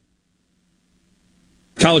 But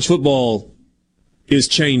college football is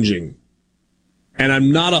changing. And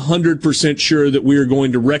I'm not 100% sure that we are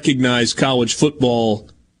going to recognize college football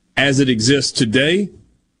as it exists today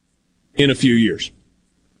in a few years.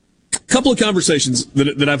 A couple of conversations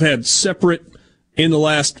that I've had separate in the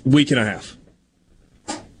last week and a half.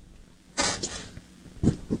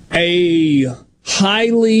 A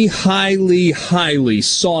highly, highly, highly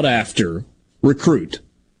sought-after recruit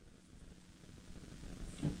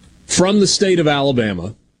from the state of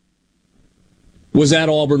Alabama was at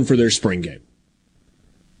Auburn for their spring game.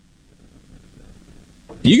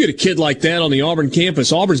 You get a kid like that on the Auburn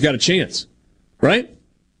campus, Auburn's got a chance, right?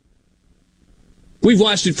 We've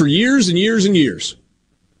watched it for years and years and years.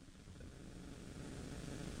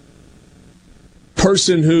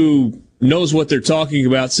 Person who knows what they're talking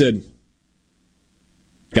about said,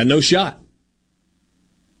 got no shot.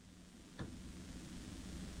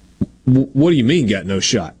 What do you mean, got no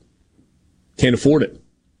shot? Can't afford it.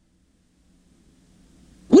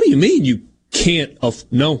 What do you mean you can't?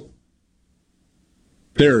 No.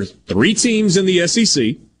 There are 3 teams in the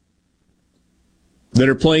SEC that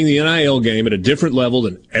are playing the NIL game at a different level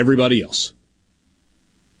than everybody else.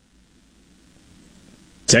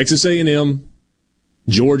 Texas A&M,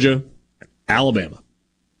 Georgia, Alabama.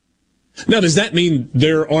 Now, does that mean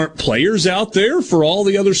there aren't players out there for all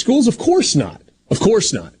the other schools? Of course not. Of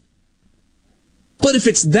course not. But if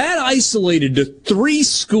it's that isolated to 3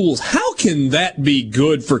 schools, how can that be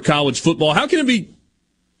good for college football? How can it be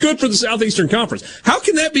good for the Southeastern Conference? How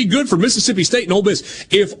can that be good for Mississippi State and Ole Miss?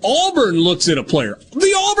 If Auburn looks at a player,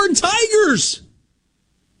 the Auburn Tigers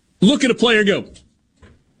look at a player and go,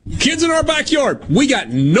 kids in our backyard, we got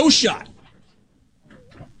no shot.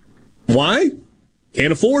 Why?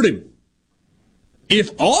 Can't afford him.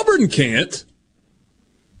 If Auburn can't,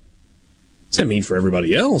 what's that mean for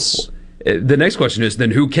everybody else? The next question is,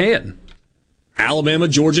 then who can? Alabama,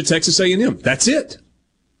 Georgia, Texas A&M. That's it.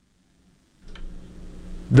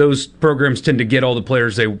 Those programs tend to get all the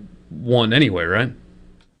players they want anyway, right?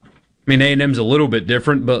 I mean, A&M's a little bit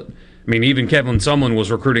different, but I mean, even Kevin Sumlin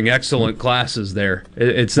was recruiting excellent classes there.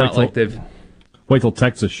 It's not like they've... Wait till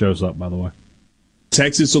Texas shows up, by the way.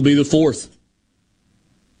 Texas will be the 4th.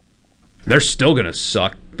 They're still going to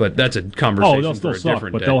suck, but that's a conversation they'll still for a suck,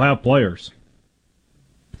 different but day. they'll have players.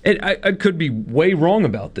 And I could be way wrong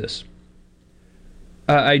about this.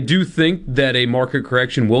 I do think that a market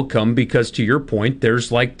correction will come because, to your point,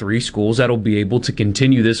 there's like 3 schools that'll be able to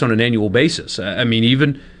continue this on an annual basis. I mean,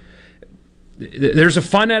 even there's a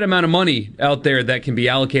finite amount of money out there that can be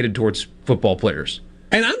allocated towards football players.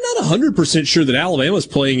 And I'm not 100% sure that Alabama's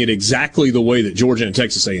playing it exactly the way that Georgia and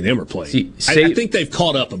Texas A&M are playing. I think they've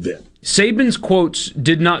caught up a bit. Saban's quotes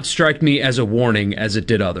did not strike me as a warning as it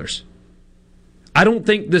did others. I don't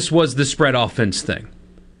think this was the spread offense thing.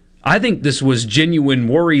 I think this was genuine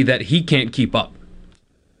worry that he can't keep up.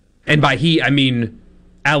 And by he, I mean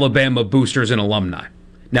Alabama boosters and alumni.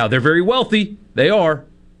 Now, they're very wealthy. They are.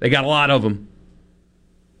 They got a lot of them.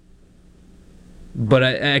 But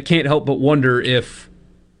I can't help but wonder if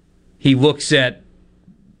he looks at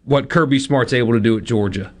what Kirby Smart's able to do at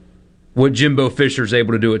Georgia, what Jimbo Fisher's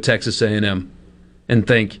able to do at Texas A&M, and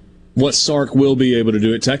think, what Sark will be able to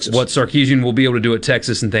do at Texas. What Sarkisian will be able to do at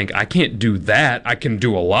Texas, and think, I can't do that. I can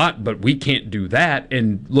do a lot, but we can't do that.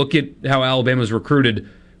 And look at how Alabama's recruited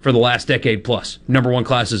for the last decade plus. Number 1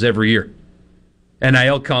 classes every year.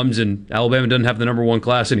 NIL comes, and Alabama doesn't have the number 1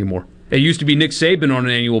 class anymore. It used to be Nick Saban on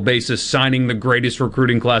an annual basis signing the greatest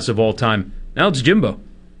recruiting class of all time. Now it's Jimbo.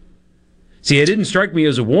 See, it didn't strike me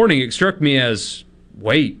as a warning. It struck me as,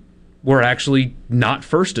 wait, we're actually not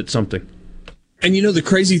first at something. And you know, the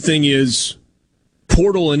crazy thing is,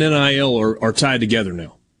 portal and NIL are tied together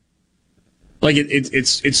now. Like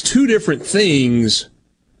it's 2 different things,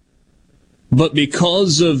 but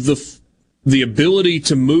because of the ability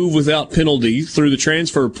to move without penalty through the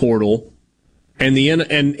transfer portal and the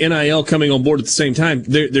NIL coming on board at the same time,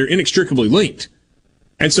 they're inextricably linked.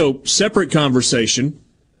 And so, separate conversation.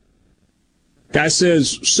 Guy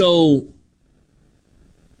says, so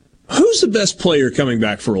who's the best player coming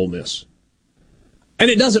back for Ole Miss? And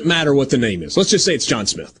it doesn't matter what the name is. Let's just say it's John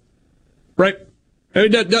Smith, right?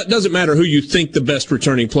 It doesn't matter who you think the best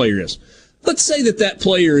returning player is. Let's say that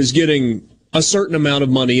player is getting a certain amount of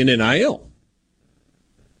money in NIL.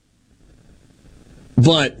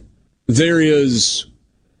 But there is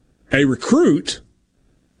a recruit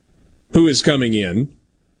who is coming in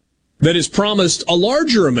that is promised a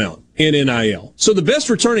larger amount in NIL. So the best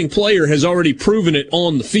returning player has already proven it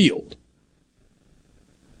on the field.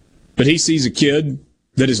 But he sees a kid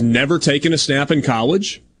that has never taken a snap in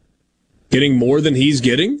college getting more than he's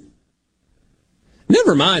getting.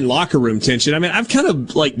 Never mind locker room tension. I mean, I've kind of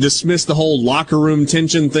dismissed the whole locker room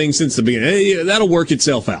tension thing since the beginning. Hey, that'll work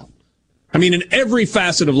itself out. I mean, in every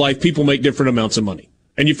facet of life, people make different amounts of money,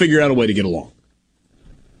 and you figure out a way to get along.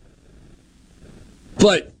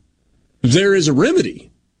 But there is a remedy,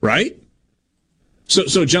 right?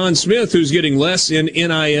 So John Smith, who's getting less in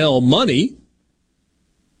NIL money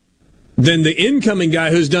than the incoming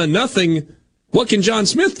guy who's done nothing, what can John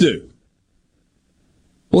Smith do?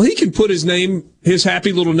 Well, he can put his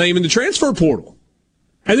happy little name in the transfer portal.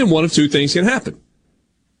 And then one of 2 things can happen.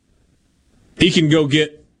 He can go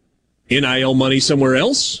get NIL money somewhere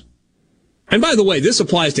else. And by the way, this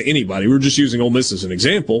applies to anybody. We're just using Ole Miss as an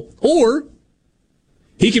example. Or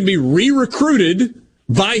he can be re-recruited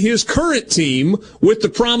by his current team with the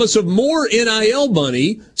promise of more NIL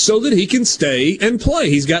money so that he can stay and play.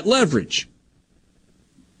 He's got leverage.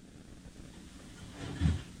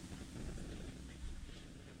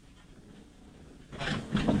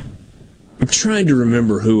 I'm trying to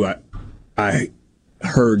remember who I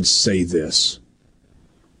heard say this.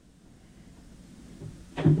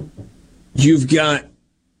 You've got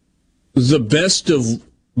the best of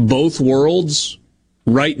both worlds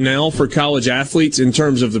right now for college athletes in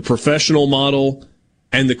terms of the professional model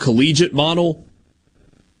and the collegiate model.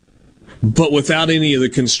 but without any of the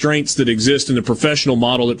constraints that exist in the professional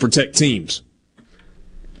model that protect teams.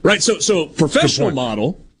 Right? So professional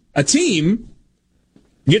model, a team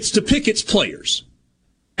gets to pick its players,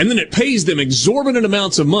 and then it pays them exorbitant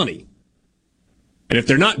amounts of money. And if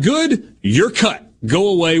they're not good, you're cut. Go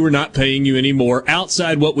away, we're not paying you anymore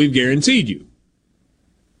outside what we've guaranteed you.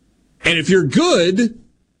 And if you're good,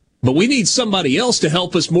 but we need somebody else to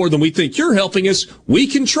help us more than we think you're helping us, we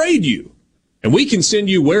can trade you. And we can send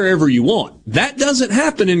you wherever you want. That doesn't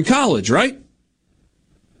happen in college, right?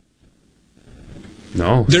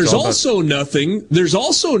 No. There's also nothing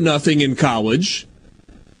in college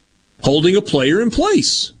holding a player in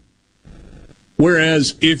place.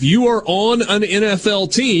 Whereas if you are on an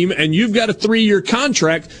NFL team and you've got a 3-year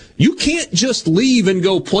contract, you can't just leave and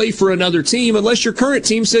go play for another team unless your current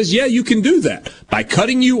team says, yeah, you can do that by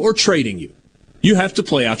cutting you or trading you. You have to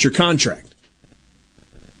play out your contract.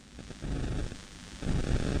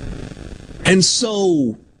 And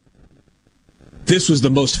so this was the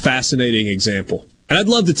most fascinating example. And I'd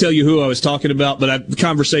love to tell you who I was talking about, but the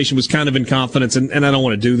conversation was kind of in confidence, and I don't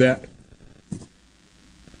want to do that.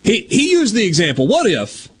 He used the example, what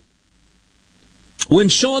if, when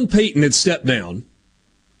Sean Payton had stepped down,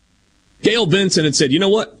 Gail Benson had said, you know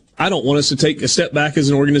what, I don't want us to take a step back as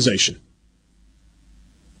an organization.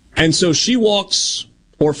 And so she walks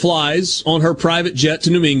or flies on her private jet to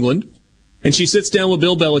New England, and she sits down with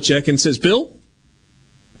Bill Belichick and says, Bill,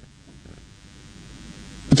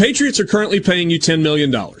 the Patriots are currently paying you $10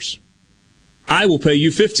 million. I will pay you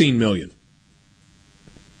 $15 million.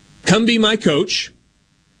 Come be my coach.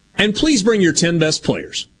 And please bring your 10 best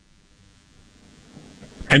players.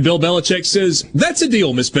 And Bill Belichick says, that's a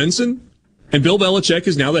deal, Miss Benson. And Bill Belichick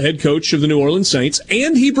is now the head coach of the New Orleans Saints,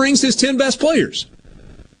 and he brings his 10 best players.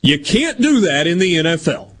 You can't do that in the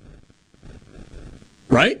NFL.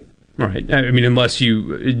 Right? Right. I mean, unless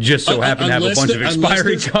you just so happen to have a bunch of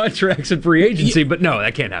expiring contracts and free agency, but no,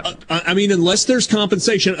 that can't happen. I mean, unless there's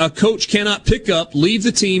compensation, a coach cannot pick up, leave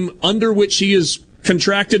the team under which he is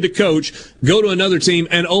contracted to coach, go to another team,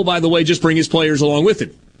 and oh, by the way, just bring his players along with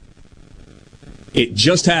him. It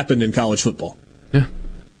just happened in college football. Yeah.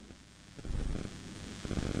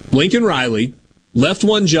 Lincoln Riley left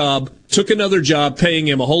one job, took another job, paying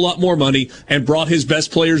him a whole lot more money, and brought his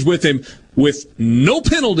best players with him with no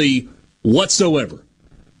penalty whatsoever.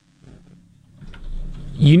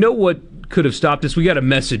 You know what could have stopped this? We got a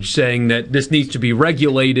message saying that this needs to be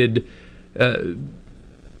regulated.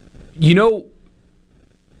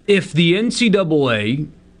 If the NCAA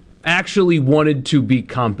actually wanted to be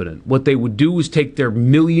competent, what they would do is take their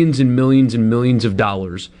millions and millions and millions of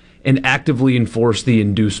dollars and actively enforce the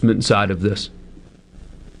inducement side of this.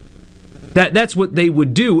 That's what they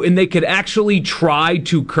would do, and they could actually try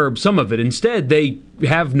to curb some of it. Instead, they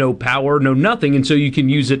have no power, no nothing, and so you can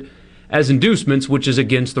use it as inducements, which is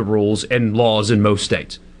against the rules and laws in most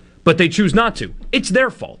states. But they choose not to. It's their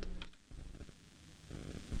fault.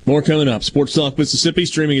 More coming up. Sports Talk Mississippi,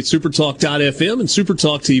 streaming at supertalk.fm and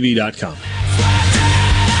supertalktv.com.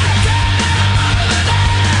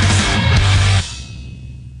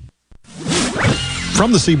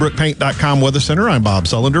 From the SeabrookPaint.com Weather Center, I'm Bob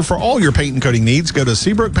Sullender. For all your paint and coating needs, go to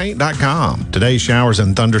SeabrookPaint.com. Today, showers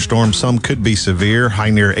and thunderstorms. Some could be severe, high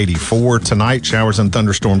near 84. Tonight, showers and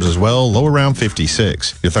thunderstorms as well, low around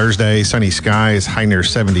 56. Your Thursday, sunny skies, high near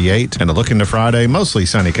 78. And a look into Friday, mostly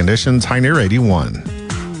sunny conditions, high near 81.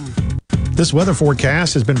 This weather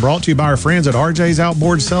forecast has been brought to you by our friends at RJ's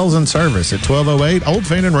Outboard Sales and Service at 1208 Old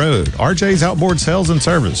Fannin Road. RJ's Outboard Sales and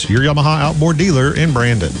Service, your Yamaha outboard dealer in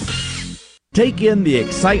Brandon. Take in the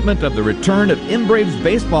excitement of the return of M-Braves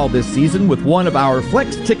baseball this season with one of our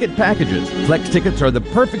Flex Ticket packages. Flex Tickets are the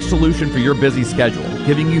perfect solution for your busy schedule,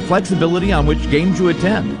 giving you flexibility on which games you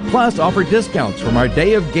attend. Plus, offer discounts from our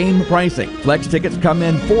day of game pricing. Flex Tickets come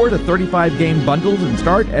in 4 to 35 game bundles and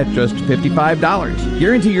start at just $55.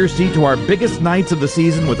 Guarantee your seat to our biggest nights of the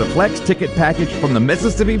season with a Flex Ticket package from the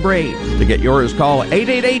Mississippi Braves. To get yours, call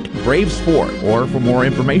 888-BRAVES-4, or for more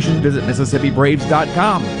information, visit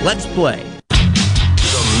MississippiBraves.com. Let's play.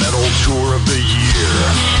 Tour of the year.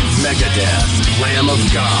 Megadeth, Lamb of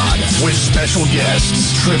God, with special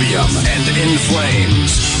guests Trivium and In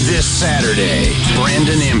Flames. This Saturday,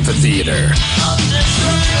 Brandon Amphitheater.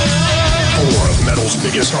 4 of metal's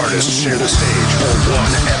biggest artists share the stage for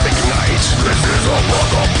one epic night.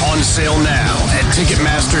 On sale now at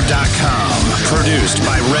Ticketmaster.com. Produced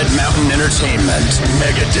by Red Mountain Entertainment.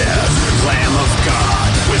 Megadeth, Lamb of God,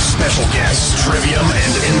 with special guests Trivium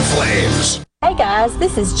and In Flames. Hey guys,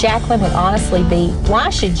 this is Jacqueline with Honestly Beef.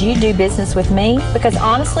 Why should you do business with me? Because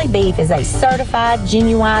Honestly Beef is a certified,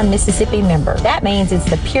 genuine Mississippi member. That means it's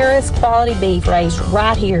the purest quality beef raised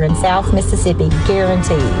right here in South Mississippi,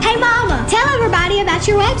 guaranteed. Hey Mama, tell everybody about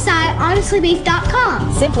your website,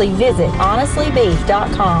 honestlybeef.com. Simply visit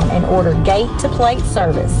honestlybeef.com and order gate-to-plate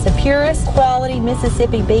service. The purest quality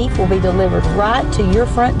Mississippi beef will be delivered right to your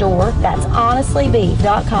front door. That's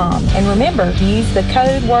honestlybeef.com. And remember, use the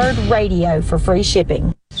code word radio for free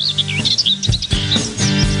shipping.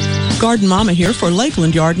 Garden Mama here for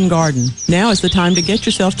Lakeland Yard and Garden. Now is the time to get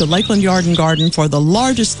yourself to Lakeland Yard and Garden for the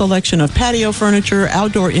largest selection of patio furniture,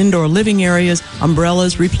 outdoor-indoor living areas,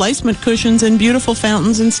 umbrellas, replacement cushions, and beautiful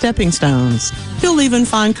fountains and stepping stones. You'll even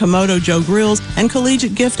find Komodo Joe grills and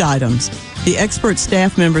collegiate gift items. The expert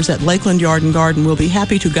staff members at Lakeland Yard and Garden will be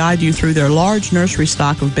happy to guide you through their large nursery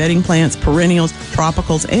stock of bedding plants, perennials,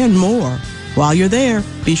 tropicals, and more. While you're there,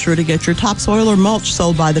 be sure to get your topsoil or mulch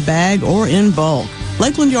sold by the bag or in bulk.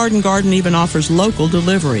 Lakeland Yard and Garden even offers local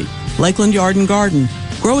delivery. Lakeland Yard and Garden,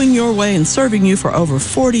 growing your way and serving you for over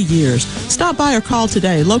 40 years. Stop by or call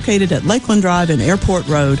today, located at Lakeland Drive and Airport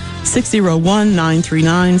Road,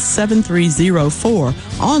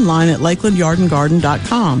 601-939-7304, online at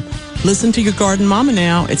lakelandyardandgarden.com. Listen to your Garden Mama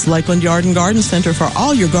now. It's Lakeland Yard and Garden Center for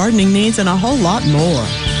all your gardening needs and a whole lot more.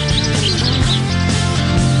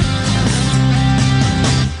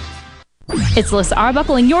 It's Alyssa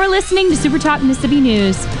Arbuckle, and you're listening to Super Talk Mississippi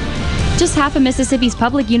News. Just half of Mississippi's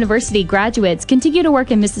public university graduates continue to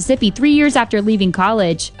work in Mississippi 3 years after leaving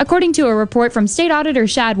college, according to a report from State Auditor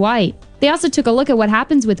Shad White. They also took a look at what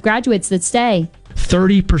happens with graduates that stay.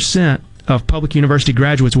 30% of public university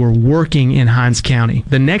graduates were working in Hinds County.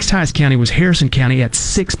 The next highest county was Harrison County at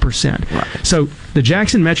 6%. Right. So the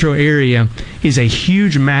Jackson metro area is a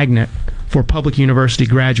huge magnet for public university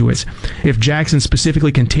graduates. If Jackson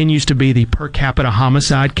specifically continues to be the per capita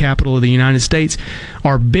homicide capital of the United States,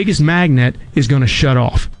 our biggest magnet is going to shut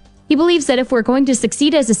off. He believes that if we're going to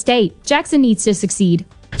succeed as a state, Jackson needs to succeed.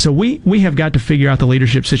 So we have got to figure out the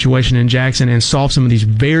leadership situation in Jackson and solve some of these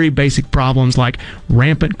very basic problems like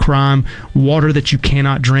rampant crime, water that you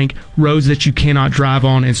cannot drink, roads that you cannot drive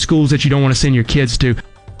on, and schools that you don't want to send your kids to.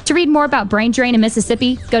 To read more about brain drain in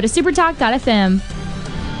Mississippi, go to supertalk.fm.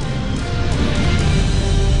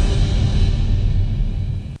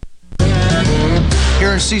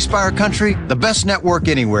 Here in C Spire country, the best network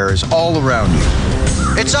anywhere is all around you.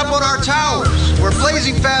 It's up on our towers, where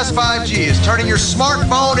blazing fast 5G is turning your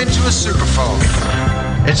smartphone into a superphone.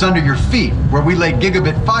 It's under your feet, where we lay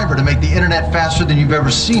gigabit fiber to make the internet faster than you've ever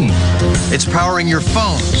seen. It's powering your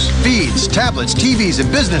phones, feeds, tablets, TVs,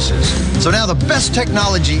 and businesses. So now the best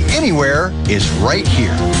technology anywhere is right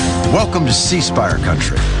here. Welcome to C Spire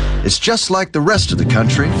country. It's just like the rest of the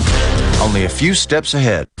country, only a few steps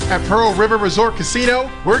ahead. At Pearl River Resort Casino,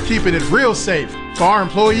 we're keeping it real safe for our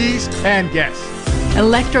employees and guests.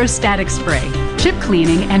 Electrostatic spray, chip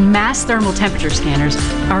cleaning, and mass thermal temperature scanners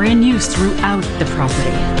are in use throughout the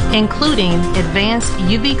property, including advanced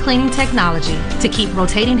UV cleaning technology to keep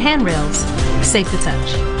rotating handrails safe to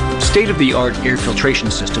touch. State-of-the-art air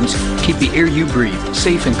filtration systems keep the air you breathe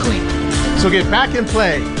safe and clean. So get back and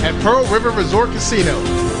play at Pearl River Resort Casino.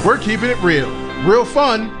 We're keeping it real. Real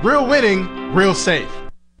fun, real winning, real safe.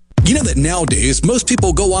 You know that nowadays, most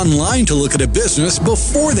people go online to look at a business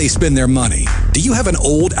before they spend their money. Do you have an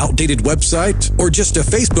old, outdated website or just a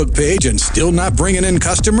Facebook page and still not bringing in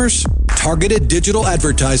customers? Targeted digital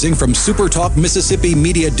advertising from SuperTalk Mississippi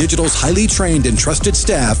Media Digital's highly trained and trusted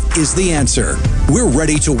staff is the answer. We're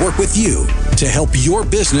ready to work with you to help your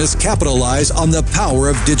business capitalize on the power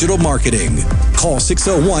of digital marketing. Call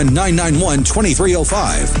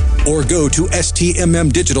 601-991-2305 or go to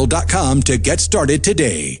stmmdigital.com to get started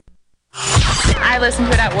today. I listen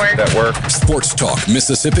to it at work. Sports Talk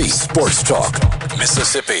Mississippi. Sports Talk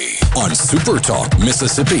Mississippi on Super Talk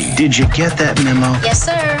Mississippi. Did you get that memo? Yes,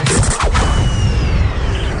 sir.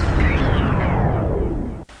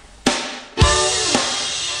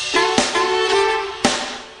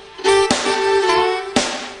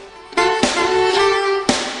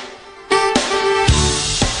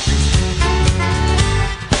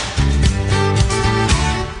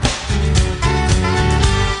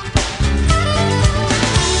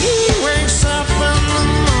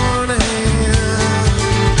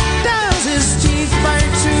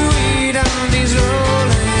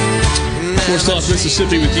 Talk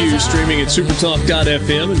Mississippi with you, streaming at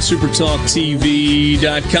supertalk.fm and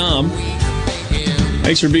supertalktv.com.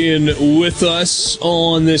 Thanks for being with us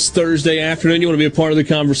on this Thursday afternoon. You want to be a part of the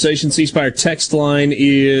conversation? C Spire text line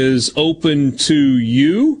is open to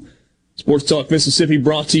you. Sports Talk Mississippi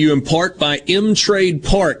brought to you in part by M-Trade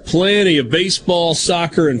Park. Plenty of baseball,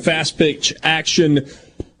 soccer, and fast pitch action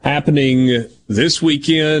happening this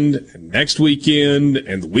weekend, and next weekend,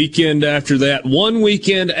 and the weekend after that. One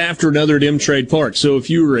weekend after another at M-Trade Park. So if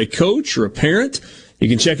you are a coach or a parent, you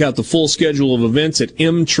can check out the full schedule of events at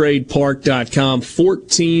mtradepark.com.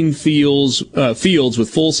 14 fields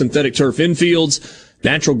with full synthetic turf infields,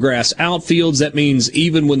 natural grass outfields. That means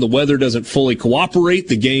even when the weather doesn't fully cooperate,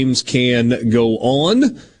 the games can go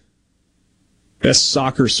on. Best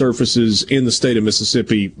soccer surfaces in the state of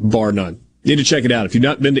Mississippi, bar none. You need to check it out. If you've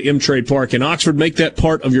not been to M-Trade Park in Oxford, make that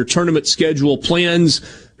part of your tournament schedule plans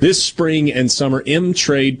this spring and summer.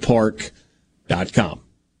 mtradepark.com.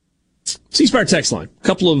 C Spire text line. A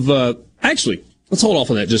couple of, actually, let's hold off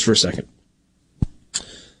on that just for a second.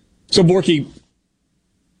 So, Borky,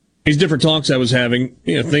 these different talks I was having,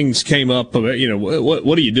 things came up about,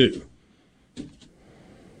 what do you do?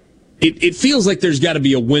 It feels like there's got to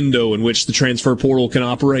be a window in which the transfer portal can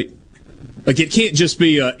operate. Like, it can't just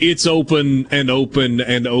be it's open and open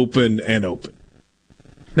and open and open.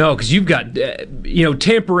 No, because you've got,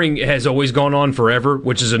 tampering has always gone on forever,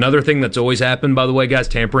 which is another thing that's always happened, by the way, guys.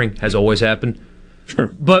 Tampering has always happened. Sure.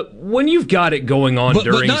 But when you've got it going on during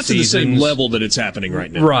seasons... But not to the same level that it's happening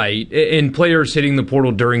right now. Right. And players hitting the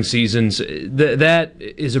portal during seasons, that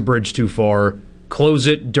is a bridge too far. Close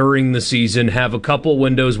it during the season. Have a couple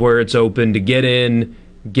windows where it's open to get in,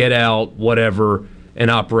 get out, whatever, and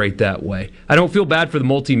operate that way. I don't feel bad for the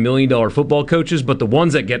multi-million-dollar football coaches, but the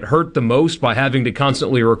ones that get hurt the most by having to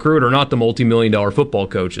constantly recruit are not the multi-million-dollar football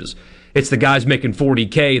coaches. It's the guys making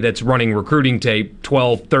 $40K that's running recruiting tape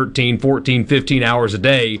 12, 13, 14, 15 hours a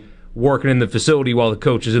day, working in the facility while the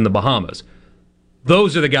coach is in the Bahamas.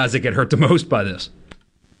 Those are the guys that get hurt the most by this.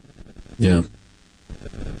 Yeah.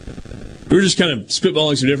 We were just kind of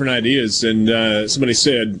spitballing some different ideas, and somebody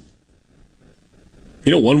said,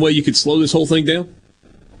 one way you could slow this whole thing down?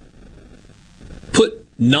 Put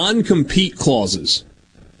non-compete clauses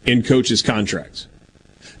in coaches' contracts.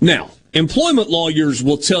 Now, employment lawyers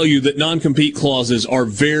will tell you that non-compete clauses are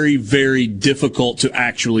very, very difficult to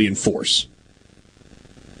actually enforce.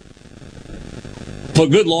 But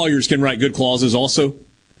good lawyers can write good clauses also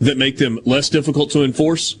that make them less difficult to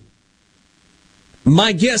enforce.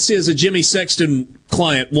 My guess is a Jimmy Sexton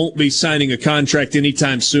client won't be signing a contract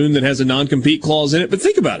anytime soon that has a non-compete clause in it. But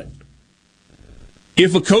think about it.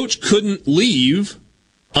 If a coach couldn't leave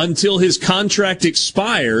until his contract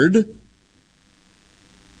expired,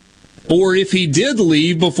 or if he did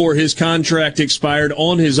leave before his contract expired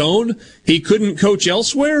on his own, he couldn't coach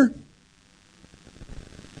elsewhere?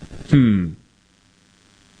 That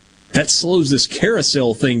slows this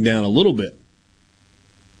carousel thing down a little bit.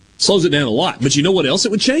 Slows it down a lot. But you know what else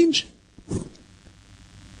it would change?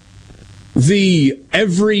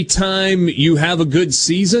 Every time you have a good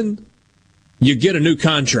season, you get a new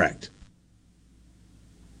contract.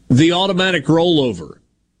 The automatic rollover.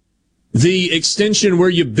 The extension where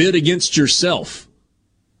you bid against yourself.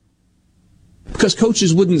 Because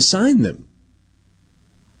coaches wouldn't sign them.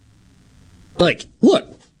 Like,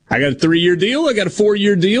 look, I got a 3-year deal, I got a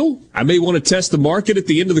 4-year deal. I may want to test the market at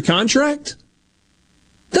the end of the contract.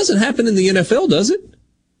 Doesn't happen in the NFL, does it?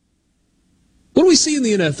 What do we see in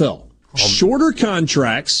the NFL? Shorter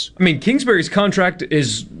contracts. I mean, Kingsbury's contract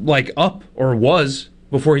is up or was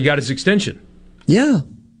before he got his extension. Yeah.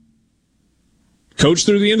 Coach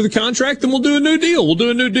through the end of the contract, then we'll do a new deal. We'll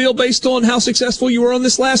do a new deal based on how successful you were on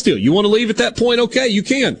this last deal. You want to leave at that point? Okay, you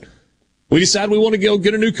can. We decide we want to go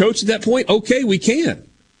get a new coach at that point? Okay, we can.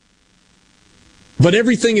 But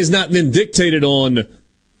everything has not been dictated on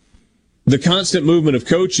the constant movement of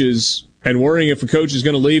coaches and worrying if a coach is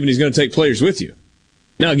going to leave and he's going to take players with you.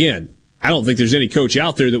 Now, again, I don't think there's any coach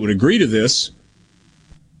out there that would agree to this.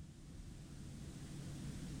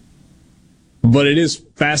 But it is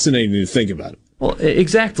fascinating to think about it. Well,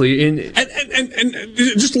 exactly. And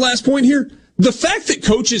just the last point here, the fact that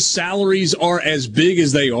coaches' salaries are as big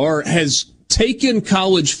as they are has taken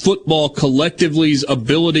college football collectively's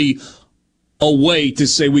ability away to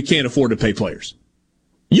say we can't afford to pay players.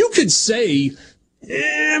 You could say,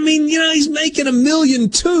 he's making $1 million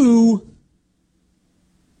too.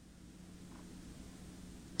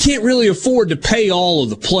 Can't really afford to pay all of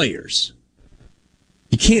the players.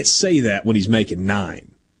 You can't say that when he's making $9 million.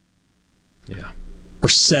 Yeah. Or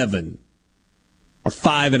 $7 million. Or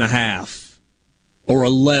 $5.5 million. Or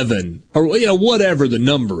 $11 million. Or whatever the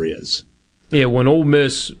number is. Yeah, when Ole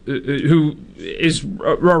Miss, who is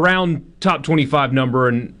around top 25 number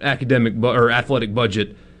in academic or athletic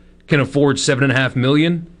budget, can afford $7.5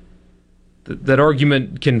 million, that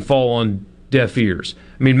argument can fall on deaf ears.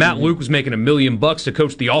 I mean, Matt Luke was making $1 million to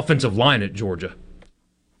coach the offensive line at Georgia.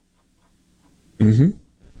 Mm-hmm.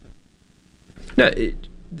 Now,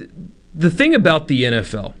 the thing about the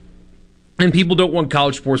NFL, and people don't want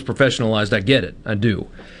college sports professionalized, I get it, I do.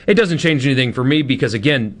 It doesn't change anything for me because,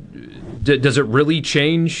 again, does it really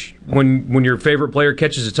change when your favorite player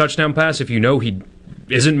catches a touchdown pass if you know he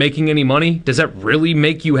isn't making any money? Does that really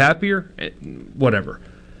make you happier? Whatever.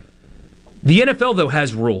 The NFL, though,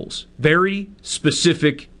 has rules. Very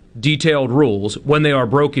specific, detailed rules. When they are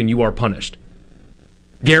broken, you are punished.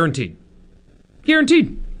 Guaranteed.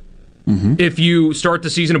 Guaranteed. Mm-hmm. If you start the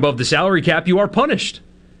season above the salary cap, you are punished.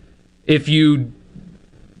 If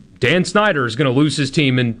Dan Snyder is going to lose his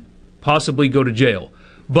team and possibly go to jail.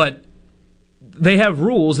 But they have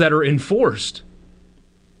rules that are enforced.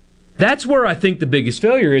 That's where I think the biggest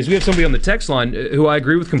failure is. We have somebody on the text line who I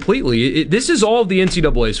agree with completely. This is all the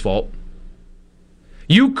NCAA's fault.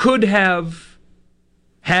 You could have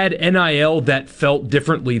had NIL that felt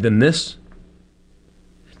differently than this.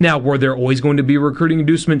 Now, were there always going to be recruiting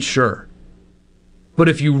inducements? Sure. But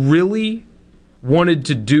if you really wanted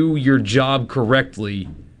to do your job correctly,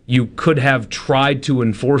 you could have tried to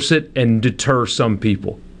enforce it and deter some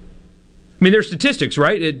people. I mean, there's statistics,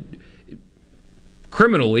 right?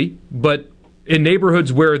 Criminally, but in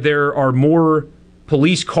neighborhoods where there are more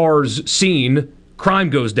police cars seen, crime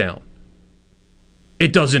goes down.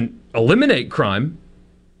 It doesn't eliminate crime,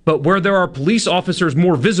 but where there are police officers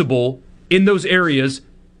more visible in those areas,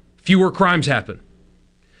 fewer crimes happen.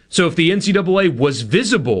 So if the NCAA was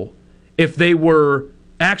visible, if they were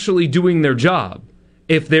actually doing their job,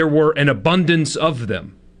 if there were an abundance of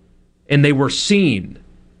them, and they were seen,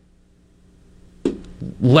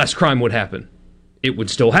 less crime would happen. It would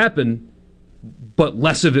still happen, but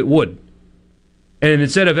less of it would. And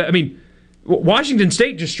instead of, Washington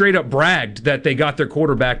State just straight up bragged that they got their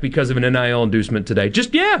quarterback because of an NIL inducement today.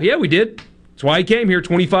 Just, yeah, we did. That's why he came here,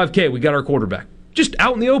 $25K. We got our quarterback. Just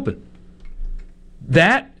out in the open.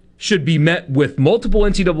 That should be met with multiple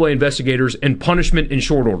NCAA investigators and punishment in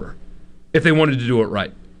short order if they wanted to do it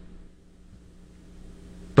right.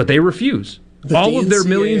 But they refuse. But all of their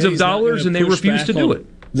millions of dollars, and they refuse to do it.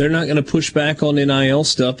 They're not going to push back on NIL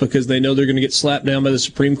stuff because they know they're going to get slapped down by the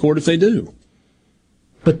Supreme Court if they do.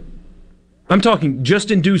 But I'm talking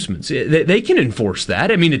just inducements. They can enforce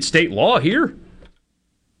that. I mean, it's state law here.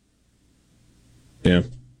 Yeah.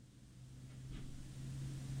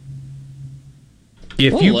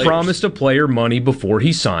 If you promised a player money before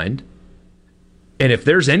he signed, and if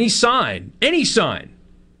there's any sign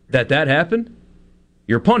that happened,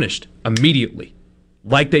 you're punished immediately,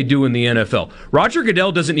 like they do in the NFL. Roger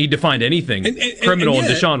Goodell doesn't need to find anything criminal in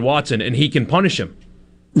Deshaun Watson, and he can punish him.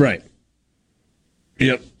 Right.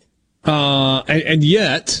 Yep. And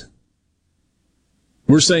yet,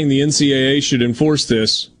 we're saying the NCAA should enforce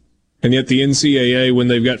this, and yet the NCAA, when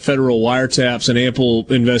they've got federal wiretaps and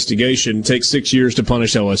ample investigation, takes 6 years to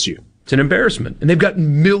punish LSU. It's an embarrassment. And they've got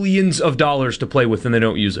millions of dollars to play with, and they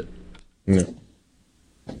don't use it. No.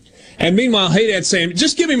 And meanwhile, Haydad's saying,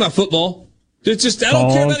 just give me my football. I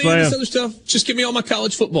don't care about any of this other stuff. Just give me all my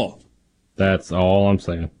college football. That's all I'm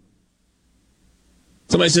saying.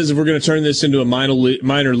 Somebody says if we're going to turn this into a minor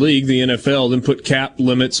league, the NFL, then put cap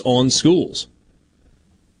limits on schools.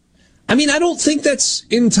 I mean, I don't think that's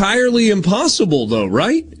entirely impossible, though,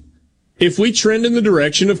 right? If we trend in the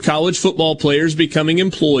direction of college football players becoming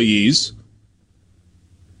employees,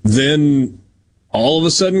 then all of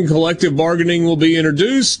a sudden collective bargaining will be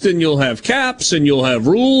introduced, and you'll have caps, and you'll have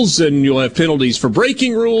rules, and you'll have penalties for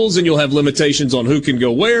breaking rules, and you'll have limitations on who can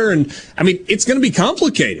go where. And I mean, it's going to be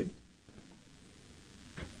complicated.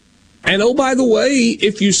 And oh, by the way,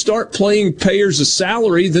 if you start paying payers a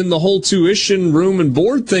salary, then the whole tuition, room, and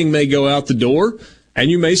board thing may go out the door, and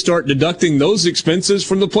you may start deducting those expenses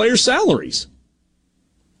from the players' salaries.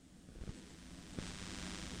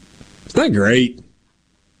 It's not great.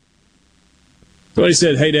 Somebody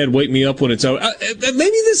said, "Hey, Dad, wake me up when it's over."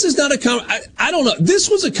 Maybe this is not I don't know. This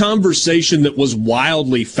was a conversation that was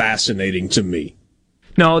wildly fascinating to me.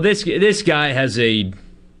 No, this guy has a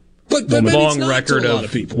long record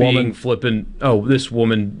of being flippant. Oh, this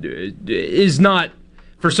woman is not,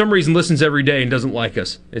 for some reason, listens every day and doesn't like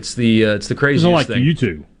us. It's the craziest thing. She doesn't like you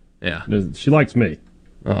two. Yeah, she likes me.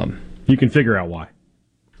 You can figure out why.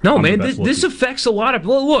 No, man, this affects a lot of.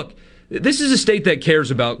 Look, this is a state that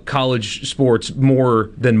cares about college sports more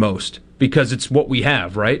than most because it's what we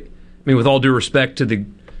have, right? I mean, with all due respect to the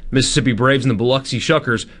Mississippi Braves and the Biloxi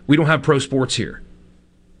Shuckers, we don't have pro sports here.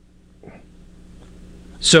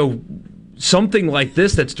 So something like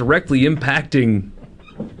this that's directly impacting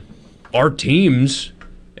our teams,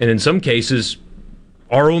 and in some cases,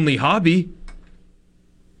 our only hobby,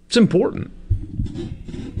 It's important.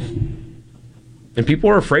 And people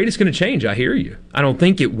are afraid it's going to change. I hear you. I don't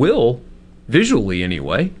think it will, visually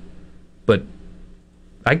anyway. But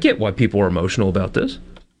I get why people are emotional about this.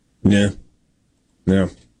 Yeah.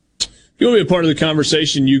 If you want to be a part of the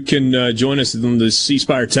conversation, you can join us on the C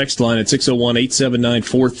Spire text line at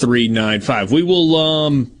 601-879-4395.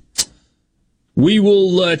 We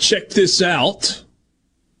will check this out.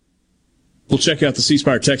 We'll check out the C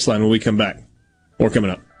Spire text line when we come back. More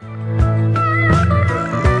coming up.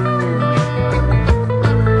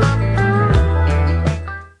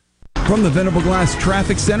 From the Venable Glass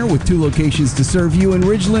Traffic Center with 2 locations to serve you in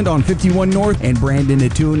Ridgeland on 51 North and Brandon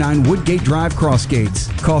at 209 Woodgate Drive, Crossgates.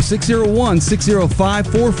 Call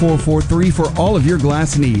 601-605-4443 for all of your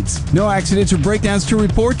glass needs. No accidents or breakdowns to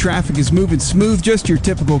report. Traffic is moving smooth, just your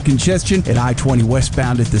typical congestion at I-20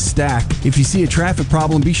 westbound at the Stack. If you see a traffic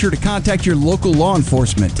problem, be sure to contact your local law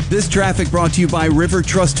enforcement. This traffic brought to you by River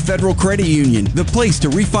Trust Federal Credit Union, the place to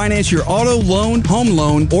refinance your auto loan, home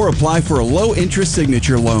loan, or apply for a low-interest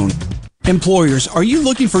signature loan. Employers, are you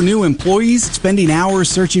looking for new employees, spending hours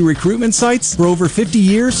searching recruitment sites? For over 50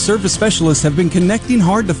 years, service specialists have been connecting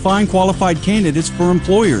hard to find qualified candidates for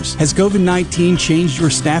employers. Has COVID-19 changed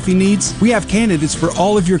your staffing needs? We have candidates for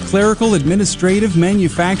all of your clerical, administrative,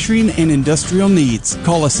 manufacturing, and industrial needs.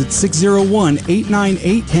 Call us at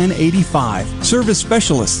 601-898-1085. Service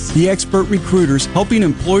Specialists, the expert recruiters helping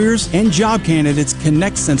employers and job candidates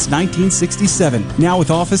connect since 1967. Now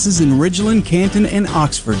with offices in Ridgeland, Canton, and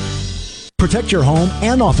Oxford. Protect your home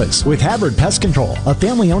and office with Havard Pest Control, a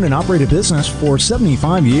family-owned and operated business for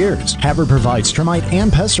 75 years. Havard provides termite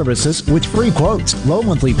and pest services with free quotes, low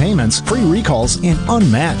monthly payments, free recalls, and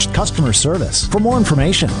unmatched customer service. For more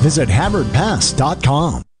information, visit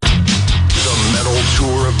HavardPest.com. The Metal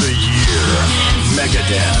Tour of the Year.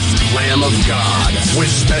 Megadeth, Lamb of God, with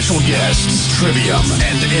special guests, Trivium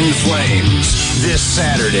and In Flames. This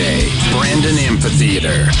Saturday, Brandon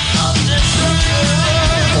Amphitheater.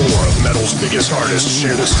 4 of metal's biggest artists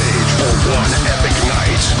share the stage for one epic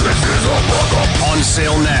night. This is a On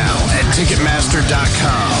sale now at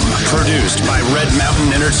Ticketmaster.com. Produced by Red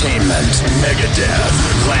Mountain Entertainment.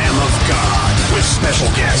 Megadeth, Lamb of God, with special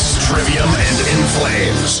guests, Trivium and In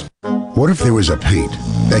Flames. What if there was a paint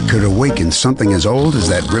that could awaken something as old as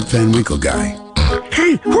that Rip Van Winkle guy?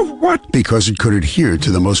 Hey, what? Because it could adhere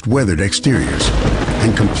to the most weathered exteriors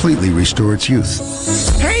and completely restore its youth.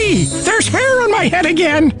 Hey, there's hair on my head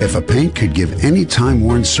again! If a paint could give any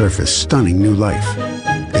time-worn surface stunning new life,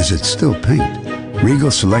 is it still paint? Regal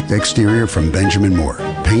Select Exterior from Benjamin Moore.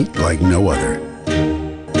 Paint like no other.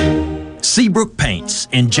 Seabrook Paints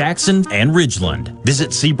in Jackson and Ridgeland.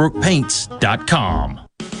 Visit SeabrookPaints.com.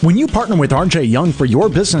 When you partner with RJ Young for your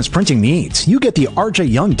business printing needs, you get the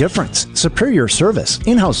RJ Young difference. Superior service,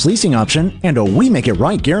 in-house leasing option, and a we make it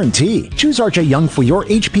right guarantee. Choose RJ Young for your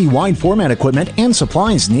HP wide format equipment and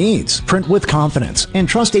supplies needs. Print with confidence and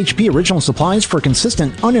trust HP Original Supplies for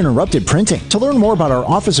consistent, uninterrupted printing. To learn more about our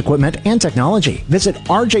office equipment and technology, visit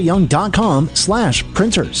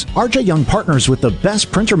rjyoung.com/printers. RJ Young partners with the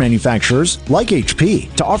best printer manufacturers like HP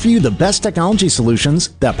to offer you the best technology solutions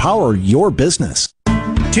that power your business.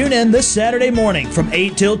 Tune in this Saturday morning from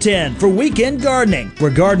 8 till 10 for Weekend Gardening, where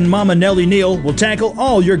Garden Mama Nellie Neal will tackle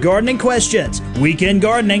all your gardening questions. Weekend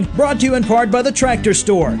Gardening, brought to you in part by The Tractor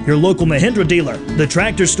Store, your local Mahindra dealer. The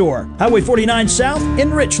Tractor Store, Highway 49 South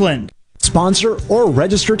in Richland. Sponsor or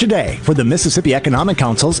register today for the Mississippi Economic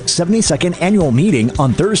Council's 72nd annual meeting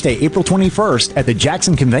on Thursday, April 21st at the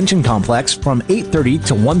Jackson Convention Complex from 8:30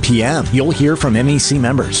 to 1 p.m. You'll hear from MEC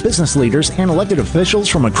members, business leaders, and elected officials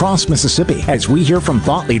from across Mississippi as we hear from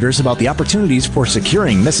thought leaders about the opportunities for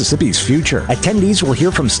securing Mississippi's future. Attendees will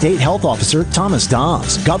hear from State Health Officer Thomas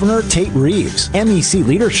Dobbs, Governor Tate Reeves, MEC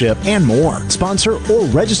leadership, and more. Sponsor or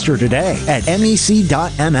register today at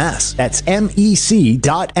mec.ms. That's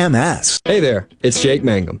mec.ms. Hey there, it's Jake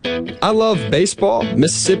Mangum. I love baseball,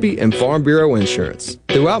 Mississippi, and Farm Bureau insurance.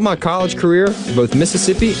 Throughout my college career, both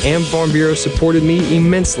Mississippi and Farm Bureau supported me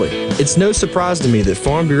immensely. It's no surprise to me that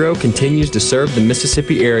Farm Bureau continues to serve the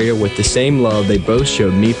Mississippi area with the same love they both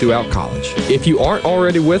showed me throughout college. If you aren't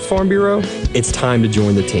already with Farm Bureau, it's time to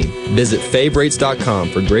join the team. Visit favrates.com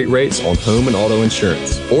for great rates on home and auto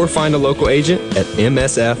insurance, or find a local agent at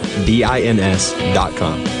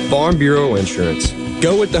msfbins.com. Farm Bureau Insurance.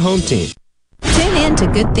 Go with the home team. Tune in to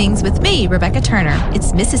Good Things with me, Rebecca Turner.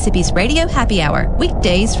 It's Mississippi's Radio Happy Hour,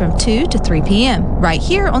 weekdays from 2 to 3 p.m., right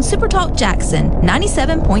here on Super Talk Jackson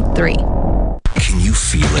 97.3. Can you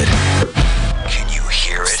feel it? Can you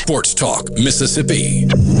hear it? Sports Talk Mississippi.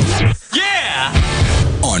 Yeah!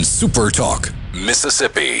 On Super Talk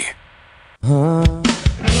Mississippi.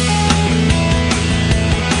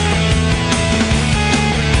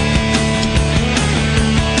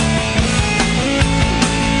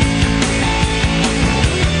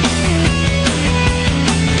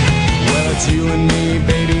 It's you and me,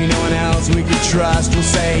 baby, no one else we could trust. We'll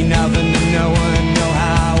say nothing to no one, no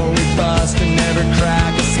how will we bust and never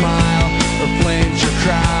crack a smile or flinch or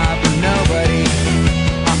cry for nobody.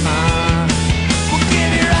 We'll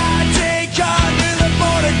give your eye, take on to the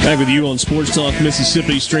border. Back with you on Sports Talk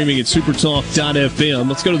Mississippi, streaming at supertalk.fm.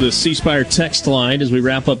 Let's go to the C Spire text line as we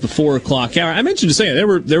wrap up the 4 o'clock hour. I mentioned to say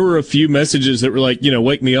there were a few messages that were like,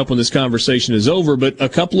 wake me up when this conversation is over, but a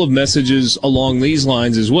couple of messages along these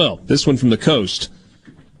lines as well. This one from the Coast.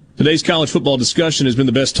 Today's college football discussion has been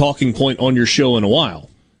the best talking point on your show in a while.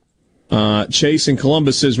 Chase in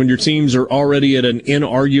Columbus says, when your teams are already at an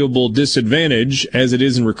inarguable disadvantage, as it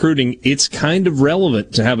is in recruiting, it's kind of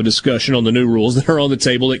relevant to have a discussion on the new rules that are on the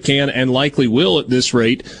table that can and likely will, at this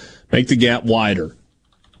rate, make the gap wider.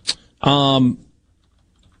 Some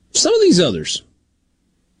of these others,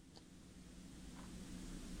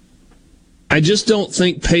 I just don't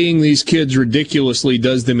think paying these kids ridiculously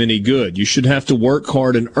does them any good. You should have to work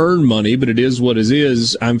hard and earn money, but it is what it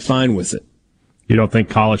is. I'm fine with it. You don't think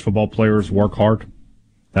college football players work hard?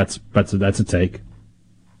 That's a take.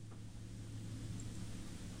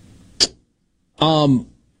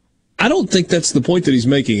 I don't think that's the point that he's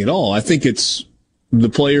making at all. I think it's the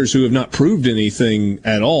players who have not proved anything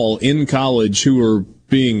at all in college who are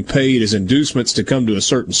being paid as inducements to come to a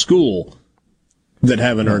certain school that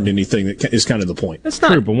haven't earned anything. That is kind of the point. That's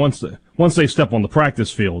not true, but once they step on the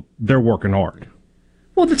practice field, they're working hard.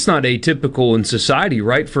 Well, that's not atypical in society,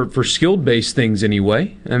 right? For skilled-based things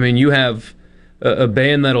anyway. I mean, you have a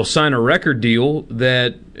band that'll sign a record deal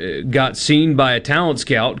that got seen by a talent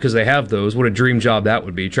scout, because they have those. What a dream job that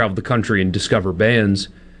would be, travel the country and discover bands.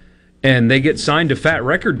 And they get signed to fat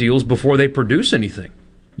record deals before they produce anything.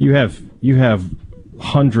 You have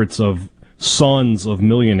hundreds of sons of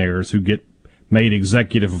millionaires who get made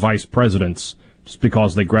executive vice presidents just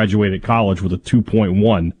because they graduated college with a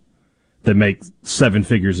 2.1 that make 7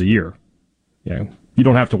 figures a year. You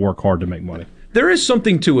don't have to work hard to make money. There is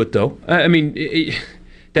something to it, though. I mean,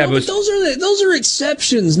 but those are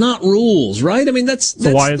exceptions, not rules, right? I mean, that's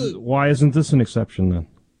why isn't this an exception then?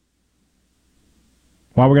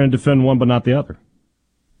 Why are we going to defend one but not the other?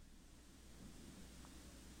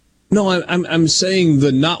 No, I'm saying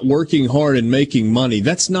the not working hard and making money,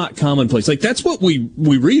 that's not commonplace. Like, that's what we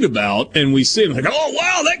read about and we see, like, oh,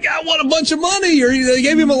 wow, that guy won a bunch of money, or they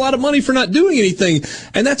gave him a lot of money for not doing anything.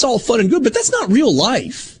 And that's all fun and good, but that's not real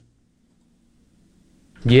life.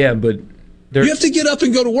 Yeah, but you have to get up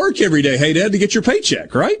and go to work every day, hey, Dad, to get your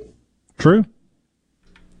paycheck, right? True.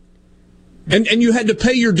 And you had to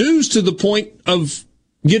pay your dues to the point of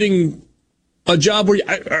getting a job where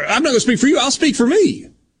I'm not going to speak for you, I'll speak for me.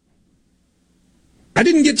 I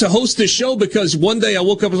didn't get to host this show because one day I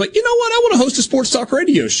woke up and was like, you know what? I want to host a sports talk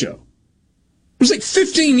radio show. It was like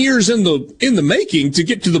 15 years in the making to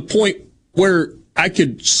get to the point where I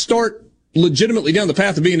could start legitimately down the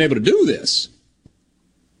path of being able to do this.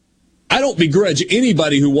 I don't begrudge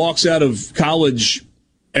anybody who walks out of college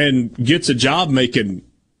and gets a job making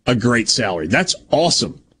a great salary. That's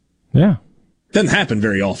awesome. Yeah. Doesn't happen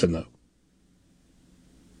very often, though.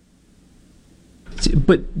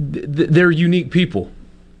 But they're unique people.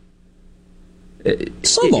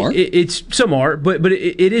 Some are. Some are, but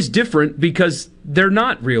it is different because they're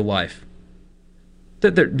not real life.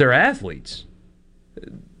 They're athletes.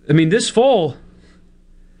 I mean, this fall,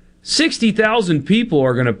 60,000 people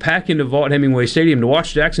are going to pack into Vaught-Hemingway Stadium to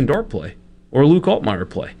watch Jackson Dart play or Luke Altmaier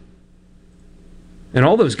play. And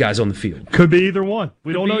all those guys on the field. Could be either one.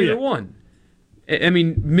 We don't know yet. Either one. I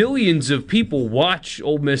mean, millions of people watch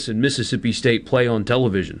Ole Miss and Mississippi State play on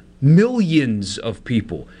television. Millions of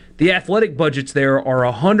people. The athletic budgets there are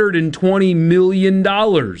 $120 million.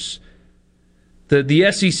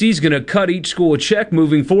 The SEC is going to cut each school a check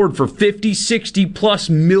moving forward for $50, $60+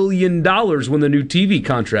 million when the new TV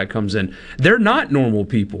contract comes in. They're not normal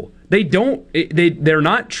people. They're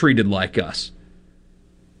not treated like us.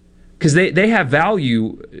 Because they have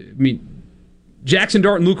value. I mean, Jackson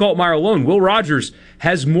Dart and Luke Altmaier alone, Will Rogers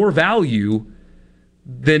has more value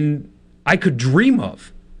than I could dream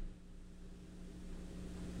of.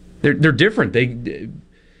 They're different.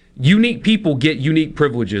 Unique people get unique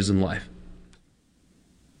privileges in life.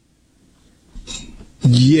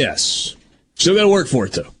 Yes. Still got to work for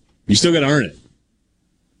it, though. You still got to earn it.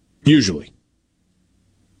 Usually.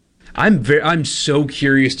 I'm so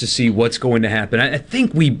curious to see what's going to happen. I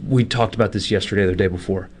think we talked about this yesterday or the day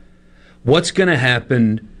before. What's going to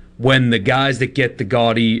happen when the guys that get the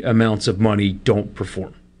gaudy amounts of money don't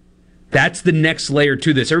perform? That's the next layer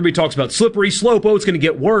to this. Everybody talks about slippery slope. Oh, it's going to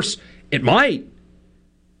get worse. It might.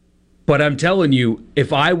 But I'm telling you,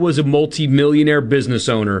 if I was a multi-millionaire business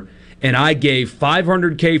owner and I gave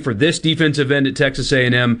 $500K for this defensive end at Texas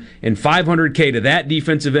A&M, and $500K to that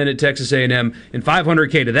defensive end at Texas A&M, and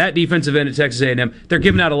 $500K to that defensive end at Texas A&M, they're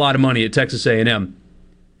giving out a lot of money at Texas A&M.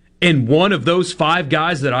 And one of those 5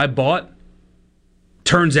 guys that I bought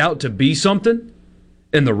turns out to be something,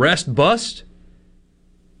 and the rest bust,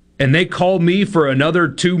 and they call me for another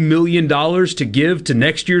 $2 million to give to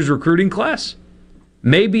next year's recruiting class.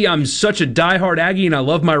 Maybe I'm such a diehard Aggie and I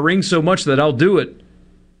love my ring so much that I'll do it.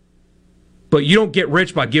 But you don't get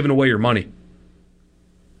rich by giving away your money.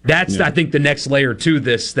 That's, I think, the next layer to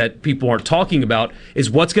this that people aren't talking about is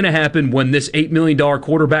what's going to happen when this $8 million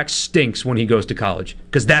quarterback stinks when he goes to college.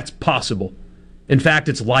 Because that's possible. In fact,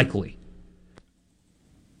 it's likely.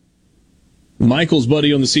 Michael's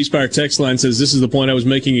buddy on the C Spire text line says, this is the point I was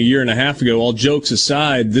making a year and a half ago. All jokes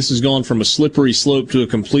aside, this has gone from a slippery slope to a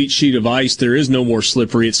complete sheet of ice. There is no more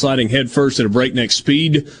slippery. It's sliding headfirst at a breakneck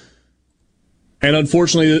speed. And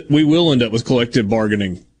unfortunately, we will end up with collective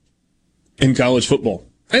bargaining in college football.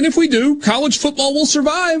 And if we do, college football will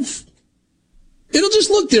survive. It'll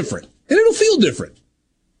just look different, and it'll feel different.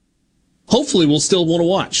 Hopefully, we'll still want to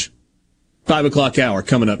watch. 5 o'clock hour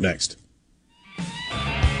coming up next.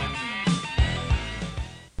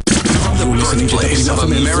 The birthplace of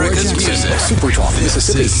America's music. Super Talk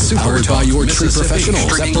Mississippi. Powered by your tree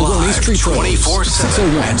professionals at Baroni's Tree Pros.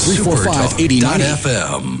 24/7 at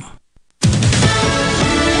 601-345-89FM.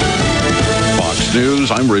 Fox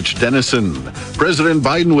News, I'm Rich Dennison. President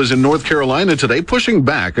Biden was in North Carolina today pushing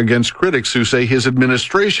back against critics who say his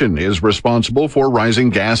administration is responsible for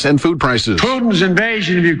rising gas and food prices. Putin's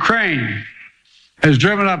invasion of Ukraine has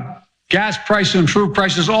driven up gas prices and food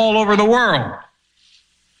prices all over the world.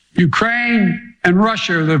 Ukraine and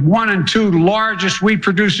Russia are the 1 and 2 largest wheat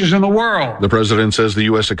producers in the world. The president says the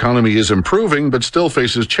U.S. economy is improving, but still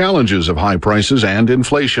faces challenges of high prices and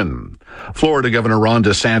inflation. Florida Governor Ron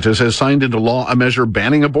DeSantis has signed into law a measure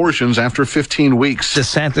banning abortions after 15 weeks.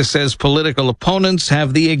 DeSantis says political opponents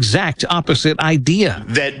have the exact opposite idea.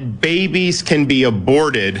 That babies can be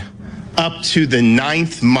aborted up to the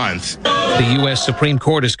 9th month. The U.S. Supreme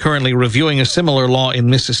Court is currently reviewing a similar law in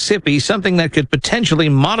Mississippi, something that could potentially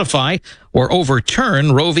modify or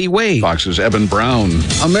overturn Roe v. Wade. Fox's Evan Brown.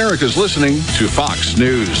 America's listening to Fox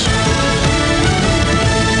News.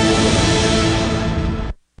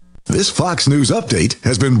 This Fox News update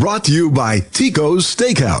has been brought to you by Tico's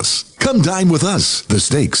Steakhouse. Come dine with us. The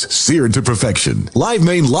steaks seared to perfection. Live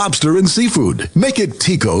Maine lobster and seafood. Make it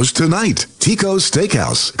Tico's tonight. Tico's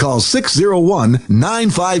Steakhouse. Call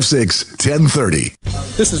 601-956-1030.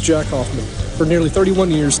 This is Jack Hoffman. For nearly 31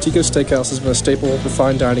 years, Tico's Steakhouse has been a staple of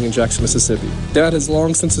fine dining in Jackson, Mississippi. Dad has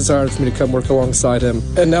long since desired for me to come work alongside him.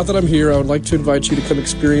 And now that I'm here, I would like to invite you to come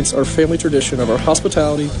experience our family tradition of our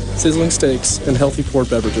hospitality, sizzling steaks, and healthy poured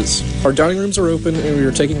beverages. Our dining rooms are open and we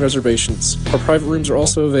are taking reservations. Our private rooms are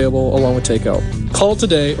also available along with takeout. Call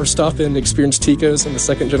today or stop in and experience Tico's in the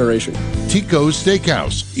second generation. Tico's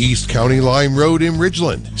Steakhouse, East County Lime Road in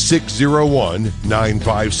Ridgeland,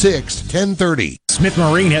 601-956-1030. Smith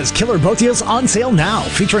Marine has killer boat deals on sale now,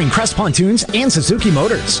 featuring Crest Pontoons and Suzuki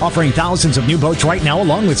Motors, offering thousands of new boats right now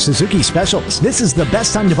along with Suzuki specials. This is the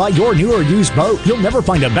best time to buy your new or used boat. You'll never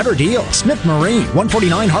find a better deal. Smith Marine,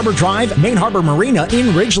 149 Harbor Drive, Main Harbor Marina in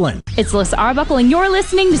Ridgeland. It's Alyssa Arbuckle, and you're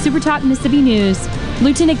listening to Super Talk Mississippi News.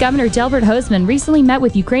 Lieutenant Governor Delbert Hosemann recently met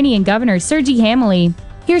with Ukrainian Governor Sergei Hamily.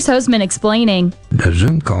 Here's Hosemann explaining. The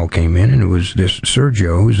Zoom call came in, and it was this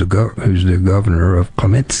Sergio, who's the governor of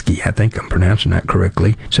Klemetsky. I think I'm pronouncing that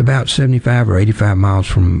correctly. It's about 75 or 85 miles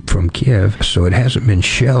from Kiev, so it hasn't been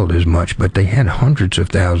shelled as much, but they had hundreds of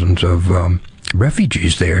thousands of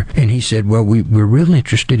refugees there. And he said, well, we're really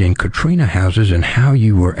interested in Katrina houses and how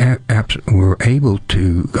you were able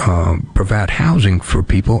to provide housing for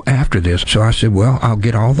people after this. So I said, well, I'll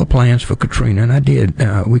get all the plans for Katrina, and I did.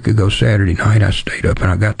 We could go Saturday night. I stayed up and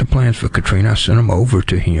I got the plans for Katrina. I sent them over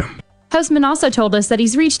to him. Hosemann also told us that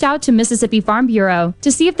he's reached out to Mississippi Farm Bureau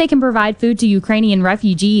to see if they can provide food to Ukrainian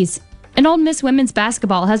refugees. And Ole Miss women's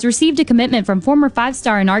basketball has received a commitment from former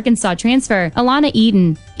 5-star and Arkansas transfer Alana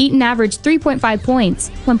Eaton. Eaton averaged 3.5 points,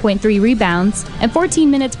 1.3 rebounds, and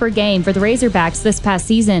 14 minutes per game for the Razorbacks this past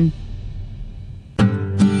season.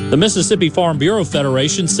 The Mississippi Farm Bureau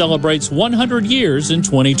Federation celebrates 100 years in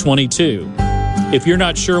 2022. If you're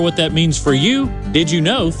not sure what that means for you, did you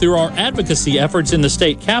know through our advocacy efforts in the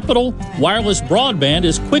state capitol, wireless broadband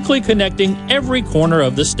is quickly connecting every corner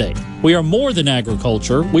of the state. We are more than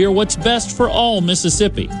agriculture. We are what's best for all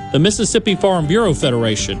Mississippi. The Mississippi Farm Bureau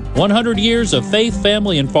Federation, 100 years of faith,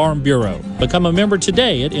 family, and Farm Bureau. Become a member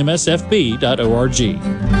today at msfb.org.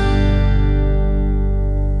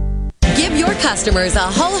 customers a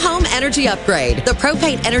whole home energy upgrade. The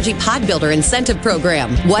Propane Energy Pod Builder Incentive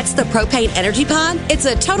Program. What's the Propane Energy Pod? It's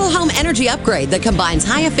a total home energy upgrade that combines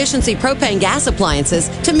high-efficiency propane gas appliances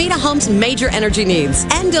to meet a home's major energy needs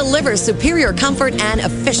and delivers superior comfort and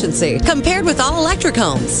efficiency compared with all-electric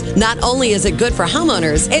homes. Not only is it good for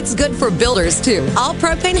homeowners, it's good for builders, too. All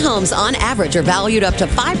propane homes, on average, are valued up to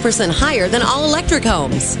 5% higher than all-electric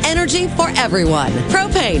homes. Energy for everyone.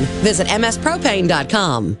 Propane. Visit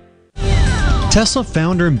mspropane.com. Tesla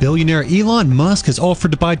founder and billionaire Elon Musk has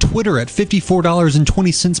offered to buy Twitter at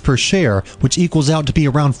 $54.20 per share, which equals out to be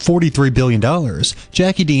around $43 billion.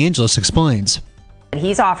 Jackie DeAngelis explains.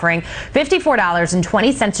 He's offering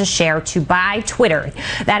 $54.20 a share to buy Twitter.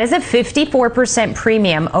 That is a 54%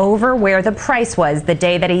 premium over where the price was the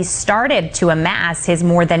day that he started to amass his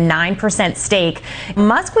more than 9% stake.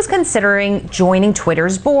 Musk was considering joining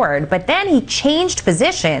Twitter's board, but then he changed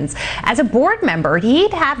positions. As a board member,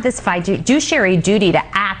 he'd have this fiduciary duty to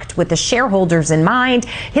act with the shareholders in mind.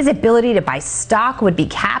 His ability to buy stock would be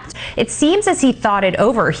capped. It seems as he thought it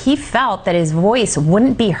over, he felt that his voice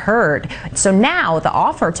wouldn't be heard. So now the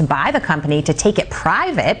offer to buy the company to take it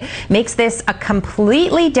private makes this a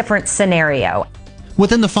completely different scenario.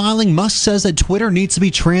 Within the filing, Musk says that Twitter needs to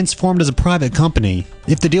be transformed as a private company.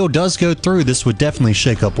 If the deal does go through, this would definitely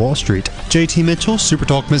shake up Wall Street. JT Mitchell,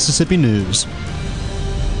 SuperTalk Mississippi News.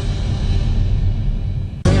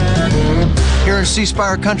 Here in C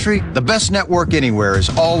Spire country, the best network anywhere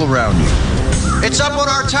is all around you. It's up on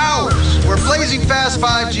our towers, where blazing fast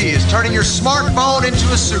 5G is turning your smartphone into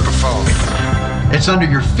a superphone. It's under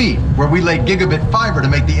your feet, where we lay gigabit fiber to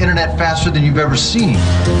make the internet faster than you've ever seen.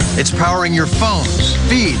 It's powering your phones,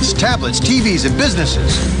 feeds, tablets, TVs, and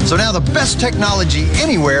businesses. So now the best technology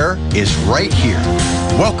anywhere is right here.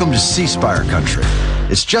 Welcome to C Spire country.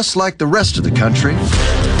 It's just like the rest of the country,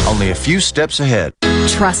 only a few steps ahead.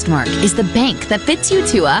 Trustmark is the bank that fits you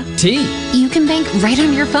to a T. You can bank right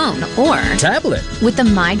on your phone or tablet with the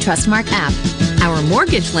My Trustmark app. Our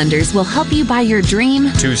mortgage lenders will help you buy your dream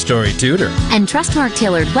 2-story tutor. And Trustmark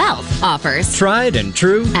Tailored Wealth offers tried and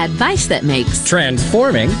true advice that makes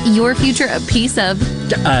transforming your future a piece of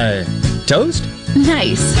toast.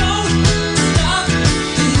 Nice.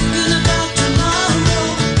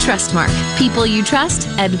 Trustmark. People you trust.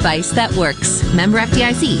 Advice that works. Member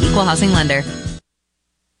FDIC. Equal housing lender.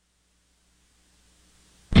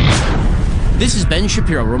 This is Ben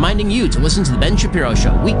Shapiro reminding you to listen to The Ben Shapiro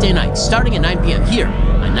Show weekday nights starting at 9 p.m. here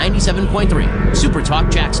on 97.3 Super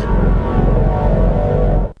Talk Jackson.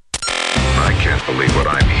 I can't believe what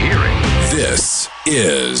I'm hearing. This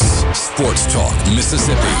is Sports Talk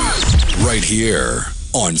Mississippi, right here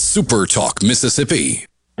on Super Talk Mississippi.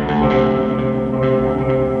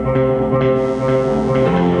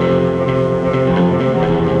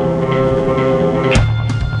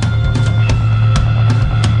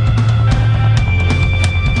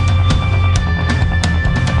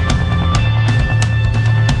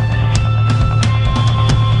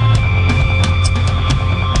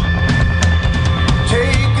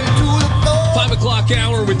 5 o'clock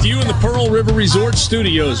hour with you in the Pearl River Resort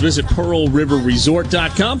Studios. Visit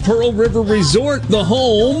PearlRiverResort.com. Pearl River Resort, the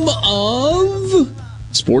home of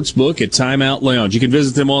Sportsbook at Timeout Lounge. You can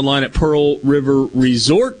visit them online at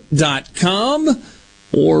PearlRiverResort.com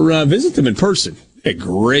or visit them in person. A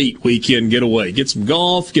great weekend getaway. Get some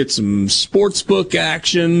golf, get some sportsbook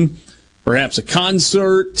action, perhaps a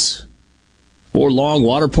concert. Fort Long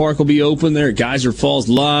Water Park will be open there at Geyser Falls.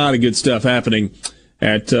 A lot of good stuff happening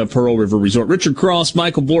at Pearl River Resort. Richard Cross,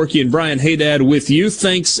 Michael Borky, and Brian Haydad with you.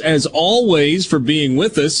 Thanks, as always, for being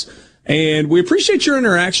with us. And we appreciate your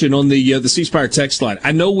interaction on the C Spire text line.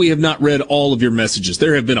 I know we have not read all of your messages.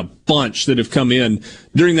 There have been a bunch that have come in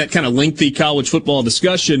during that kind of lengthy college football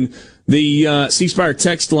discussion. The C Spire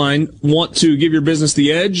text line, want to give your business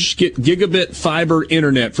the edge? Get gigabit fiber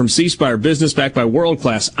internet from C Spire Business, backed by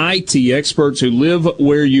world-class IT experts who live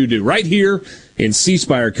where you do, right here in C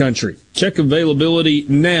Spire country. Check availability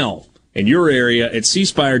now in your area at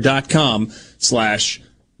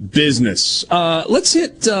cspire.com/business. Let's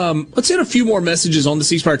hit a few more messages on the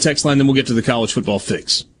C Spire text line, then we'll get to the college football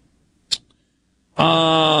fix.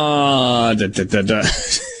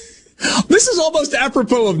 This is almost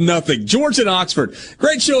apropos of nothing. George in Oxford.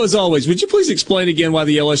 Great show as always. Would you please explain again why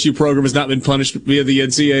the LSU program has not been punished via the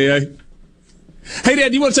NCAA? Hey, Dad,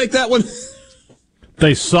 do you want to take that one?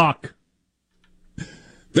 They suck.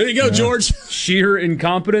 There you go, George. Sheer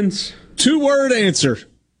incompetence. 2-word answer.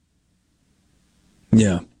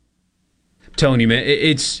 Yeah. I'm telling you, man,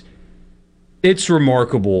 it's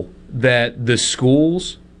remarkable that the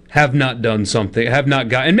schools have not done something, have not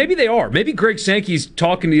got, and maybe they are. Maybe Greg Sankey's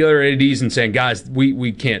talking to the other ADs and saying, guys,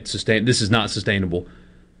 we can't sustain, this is not sustainable.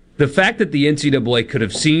 The fact that the NCAA could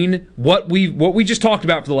have seen what we just talked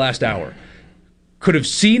about for the last hour, could have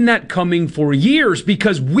seen that coming for years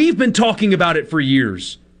because we've been talking about it for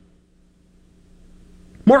years.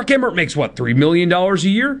 Mark Emmert makes, what, $3 million a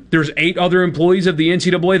year? There's 8 other employees of the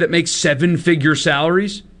NCAA that make 7-figure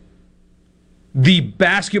salaries. The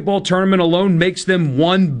basketball tournament alone makes them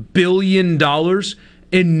 $1 billion,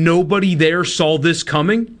 and nobody there saw this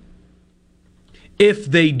coming. If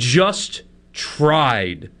they just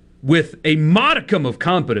tried with a modicum of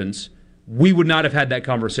competence, we would not have had that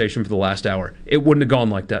conversation for the last hour. It wouldn't have gone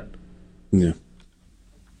like that. Yeah.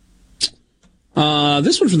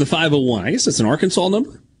 This one's from the 501. I guess that's an Arkansas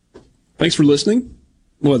number. Thanks for listening.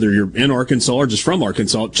 Whether you're in Arkansas or just from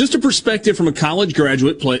Arkansas, just a perspective from a college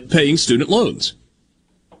graduate paying student loans.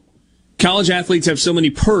 College athletes have so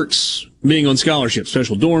many perks being on scholarship,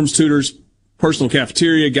 special dorms, tutors, personal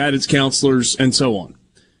cafeteria, guidance counselors, and so on.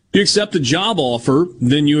 If you accept a job offer,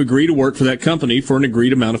 then you agree to work for that company for an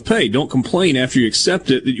agreed amount of pay. Don't complain after you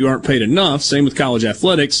accept it that you aren't paid enough. Same with college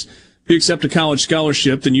athletics. If you accept a college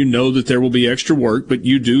scholarship, then you know that there will be extra work, but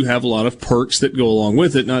you do have a lot of perks that go along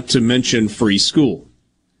with it, not to mention free school.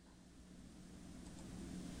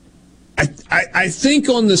 I think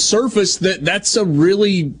on the surface that's a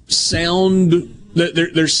really sound,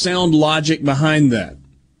 there's sound logic behind that.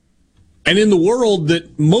 And in the world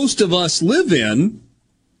that most of us live in,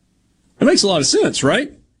 it makes a lot of sense,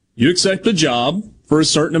 right? You accept a job for a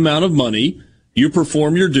certain amount of money, you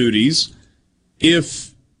perform your duties.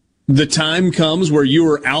 If the time comes where you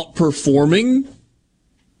are outperforming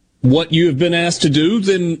what you have been asked to do,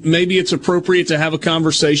 then maybe it's appropriate to have a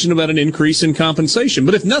conversation about an increase in compensation.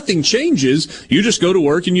 But if nothing changes, you just go to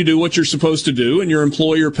work and you do what you're supposed to do, and your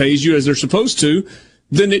employer pays you as they're supposed to,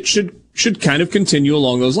 then it should kind of continue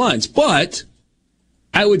along those lines. But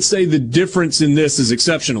I would say the difference in this is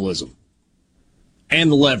exceptionalism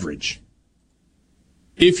and leverage.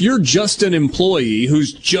 If you're just an employee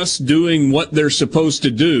who's just doing what they're supposed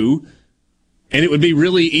to do, and it would be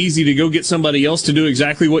really easy to go get somebody else to do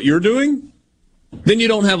exactly what you're doing, then you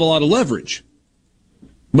don't have a lot of leverage.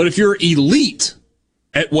 But if you're elite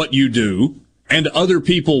at what you do and other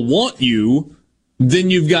people want you, then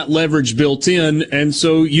you've got leverage built in, and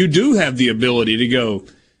so you do have the ability to go,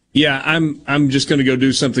 yeah, I'm just going to go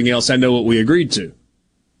do something else. I know what we agreed to.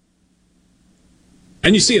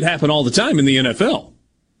 And you see it happen all the time in the NFL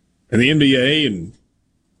and the NBA and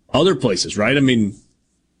other places, right? I mean,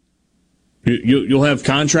 you'll have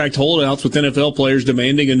contract holdouts with NFL players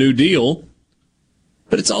demanding a new deal,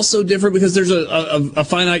 but it's also different because there's a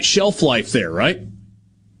finite shelf life there, right?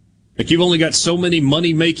 Like you've only got so many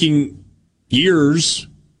money-making years,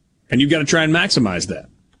 and you've got to try and maximize that.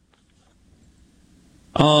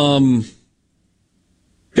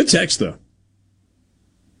 Good text, though.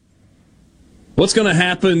 What's going to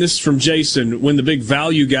happen, this is from Jason, when the big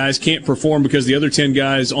value guys can't perform because the other 10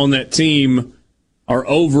 guys on that team are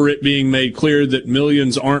over it being made clear that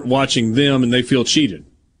millions aren't watching them and they feel cheated?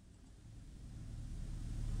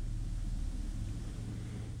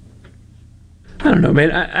 I don't know,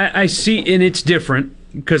 man. I see, and it's different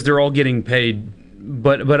because they're all getting paid,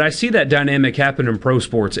 but I see that dynamic happen in pro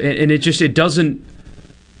sports, and it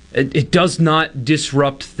does not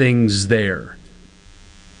disrupt things there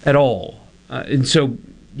at all. And so,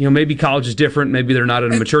 maybe college is different. Maybe they're not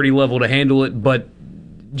at a maturity level to handle it, but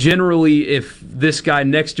generally, if this guy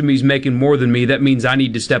next to me is making more than me, that means I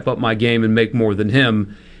need to step up my game and make more than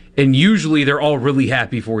him. And usually they're all really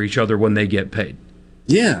happy for each other when they get paid.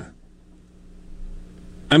 Yeah.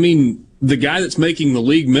 I mean, the guy that's making the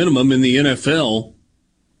league minimum in the NFL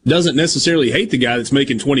doesn't necessarily hate the guy that's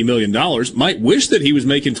making $20 million, might wish that he was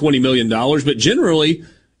making $20 million, but generally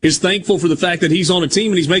is thankful for the fact that he's on a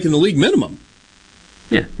team and he's making the league minimum.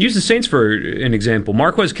 Yeah, use the Saints for an example.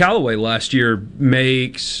 Marquez Callaway last year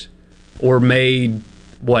made, 10,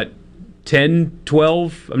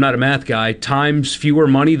 12, I'm not a math guy, times fewer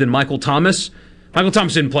money than Michael Thomas. Michael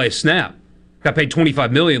Thomas didn't play a snap. Got paid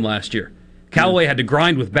 $25 million last year. Callaway had to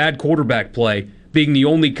grind with bad quarterback play, being the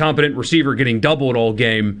only competent receiver getting doubled all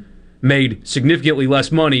game, made significantly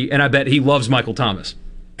less money, and I bet he loves Michael Thomas.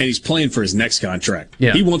 And he's playing for his next contract.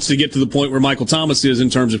 Yeah. He wants to get to the point where Michael Thomas is in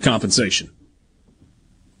terms of compensation.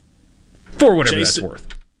 For whatever that's worth.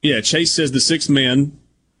 Yeah, Chase says the sixth man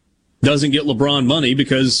doesn't get LeBron money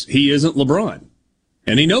because he isn't LeBron.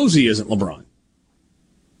 And he knows he isn't LeBron.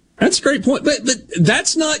 That's a great point. But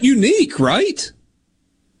that's not unique, right?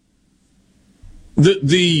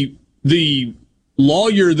 The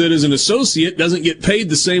lawyer that is an associate doesn't get paid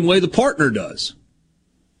the same way the partner does.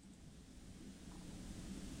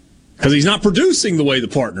 Because he's not producing the way the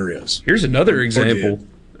partner is. Here's another example.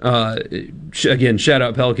 Again, shout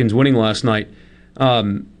out Pelicans winning last night.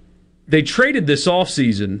 They traded this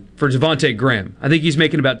offseason for Devontae Graham. I think he's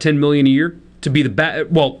making about $10 million a year to be the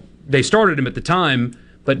well, they started him at the time,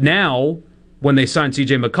 but now when they signed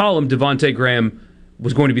CJ McCollum, Devontae Graham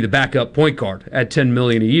was going to be the backup point guard at $10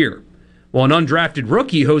 million a year. Well, an undrafted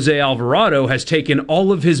rookie, Jose Alvarado, has taken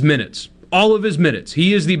all of his minutes. All of his minutes.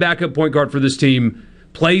 He is the backup point guard for this team,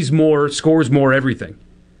 plays more, scores more, everything.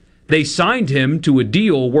 They signed him to a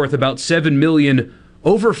deal worth about $7 million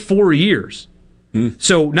over 4 years.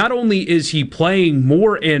 So not only is he playing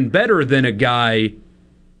more and better than a guy,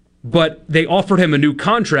 but they offered him a new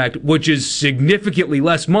contract, which is significantly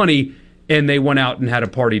less money, and they went out and had a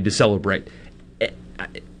party to celebrate.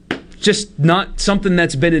 Just not something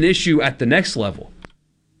that's been an issue at the next level.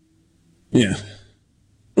 Yeah.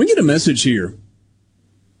 We get a message here.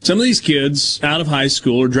 Some of these kids out of high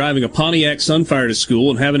school are driving a Pontiac Sunfire to school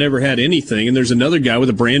and haven't ever had anything, and there's another guy with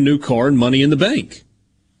a brand new car and money in the bank.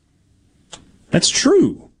 That's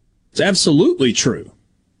true. It's absolutely true.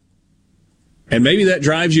 And maybe that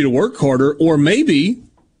drives you to work harder, or maybe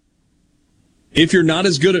if you're not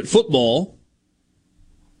as good at football,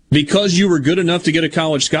 because you were good enough to get a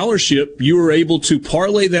college scholarship, you were able to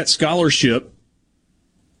parlay that scholarship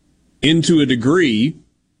into a degree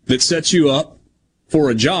that sets you up for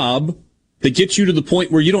a job that gets you to the point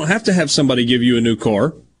where you don't have to have somebody give you a new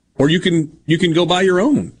car, or you can go buy your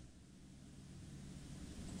own.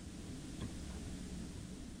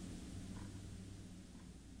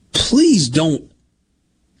 Please don't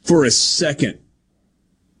for a second,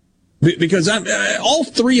 because all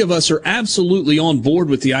three of us are absolutely on board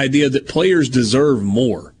with the idea that players deserve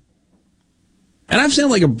more. And I've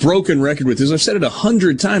sounded like a broken record with this. I've said it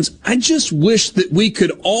 100 times. I just wish that we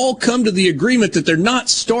could all come to the agreement that they're not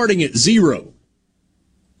starting at zero.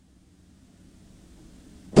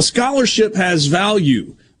 A scholarship has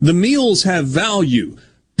value. The meals have value.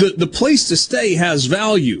 The place to stay has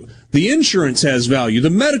value. The insurance has value. The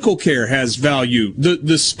medical care has value.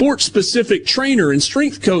 The sport-specific trainer and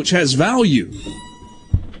strength coach has value.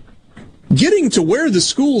 Getting to wear the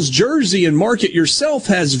school's jersey and market yourself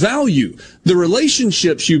has value. The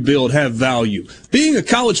relationships you build have value. Being a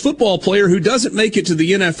college football player who doesn't make it to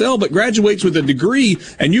the NFL but graduates with a degree,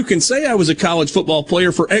 and you can say I was a college football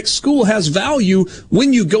player for X school, has value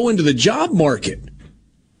when you go into the job market.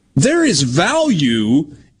 There is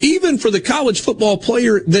value even for the college football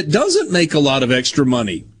player that doesn't make a lot of extra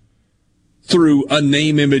money through a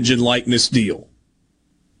name, image, and likeness deal.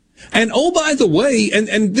 And oh, by the way,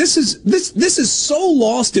 and this is so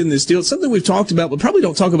lost in this deal. It's something we've talked about, but probably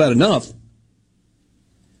don't talk about enough.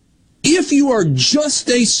 If you are just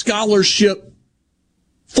a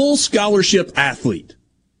full scholarship athlete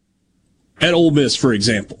at Ole Miss, for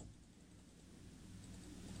example,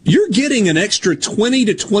 you're getting an extra $20,000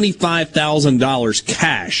 to $25,000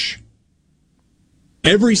 cash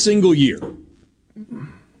every single year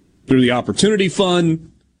through the Opportunity Fund,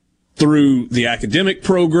 through the academic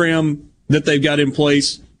program that they've got in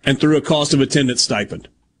place, and through a cost of attendance stipend.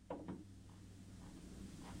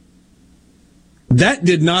 That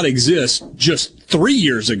did not exist just 3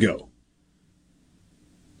 years ago.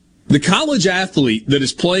 The college athlete that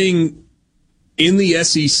is playing in the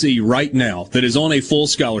SEC right now that is on a full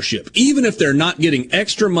scholarship, even if they're not getting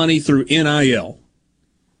extra money through NIL,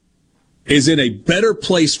 is in a better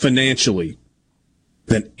place financially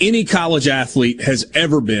than any college athlete has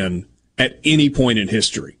ever been at any point in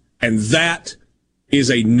history. And that is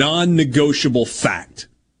a non-negotiable fact.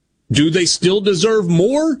 Do they still deserve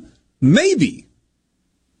more? Maybe.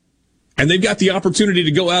 And they've got the opportunity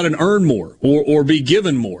to go out and earn more or be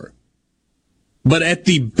given more. But at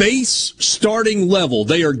the base starting level,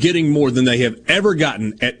 they are getting more than they have ever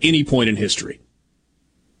gotten at any point in history.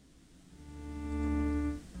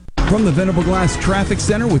 From the Venable Glass Traffic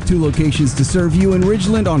Center with 2 locations to serve you in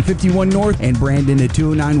Ridgeland on 51 North and Brandon at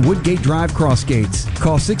 209 Woodgate Drive, Crossgates.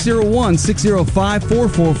 Call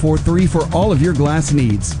 601-605-4443 for all of your glass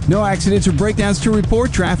needs. No accidents or breakdowns to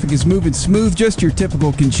report. Traffic is moving smooth, just your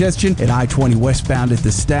typical congestion at I-20 westbound at the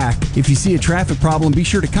Stack. If you see a traffic problem, be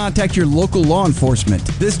sure to contact your local law enforcement.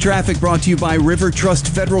 This traffic brought to you by River Trust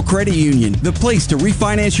Federal Credit Union, the place to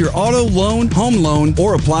refinance your auto loan, home loan,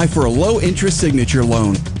 or apply for a low-interest signature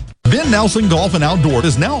loan. Ben Nelson Golf and Outdoor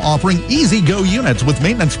is now offering easy-go units with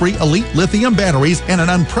maintenance-free elite lithium batteries and an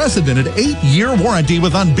unprecedented 8-year warranty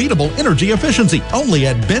with unbeatable energy efficiency. Only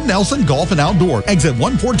at Ben Nelson Golf and Outdoor, exit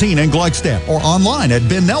 114 in Gluckstadt, or online at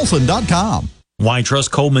bennelson.com. Why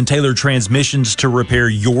trust Coleman Taylor Transmissions to repair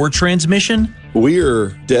your transmission? we are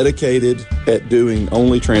dedicated at doing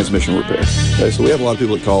only transmission repair. Okay, so we have a lot of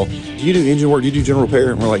people that call, do you do engine work? Do you do general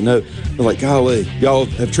repair? And we're like, no. They're like, golly, y'all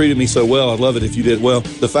have treated me so well. I'd love it if you did well.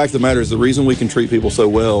 The fact of the matter is the reason we can treat people so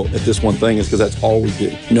well at this one thing is because that's all we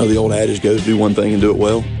do. You know, the old adage goes, do one thing and do it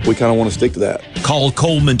well. We kind of want to stick to that. Call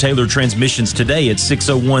Coleman Taylor Transmissions today at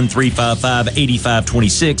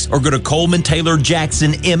 601-355-8526 or go to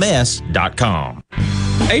ColemanTaylorJacksonMS.com.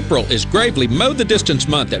 April is Gravely Mow the Distance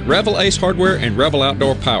month at Revel Ace Hardware and Revel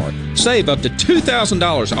Outdoor Power. Save up to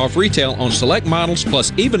 $2,000 off retail on select models,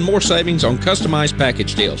 plus even more savings on customized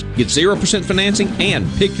package deals. Get 0% financing and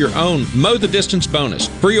pick your own Mow the Distance bonus.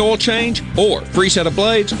 Free oil change, or free set of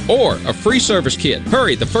blades, or a free service kit.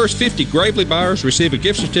 Hurry, the first 50 Gravely buyers receive a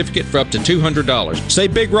gift certificate for up to $200.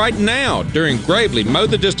 Save big right now during Gravely Mow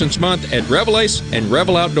the Distance month at Revel Ace and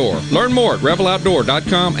Revel Outdoor. Learn more at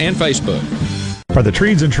RevelOutdoor.com and Facebook. Are the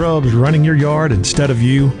trees and shrubs running your yard instead of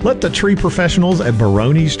you? Let the tree professionals at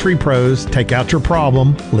Barone's Tree Pros take out your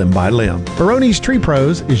problem limb by limb. Barone's Tree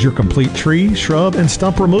Pros is your complete tree, shrub, and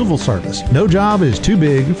stump removal service. No job is too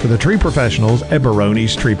big for the tree professionals at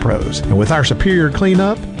Barone's Tree Pros. And with our superior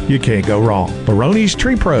cleanup, you can't go wrong. Barone's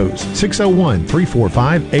Tree Pros,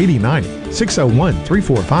 601-345-8090.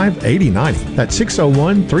 601-345-8090. That's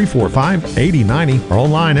 601-345-8090 or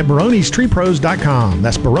online at baronestreepros.com.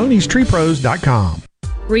 That's baronestreepros.com.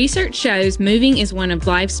 Research shows moving is one of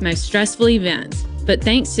life's most stressful events, but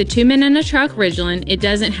thanks to Two Men and a Truck Ridgeland, it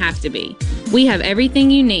doesn't have to be. We have everything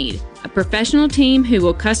you need. A professional team who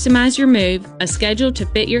will customize your move, a schedule to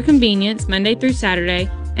fit your convenience Monday through Saturday,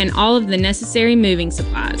 and all of the necessary moving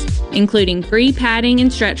supplies, including free padding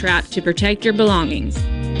and stretch wrap to protect your belongings.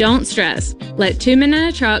 Don't stress. Let Two Men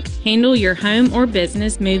and a Truck handle your home or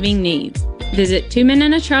business moving needs. Visit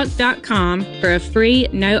twomenandatruck.com for a free,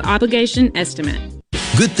 no-obligation estimate.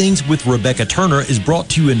 Good Things with Rebecca Turner is brought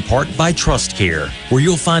to you in part by TrustCare, where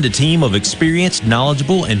you'll find a team of experienced,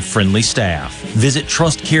 knowledgeable, and friendly staff. Visit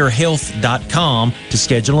TrustCareHealth.com to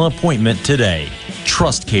schedule an appointment today.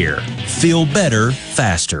 TrustCare. Feel better,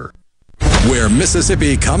 faster. Where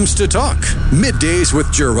Mississippi comes to talk. Middays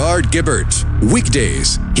with Gerard Gibbert.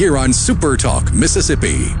 Weekdays here on Super Talk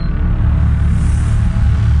Mississippi.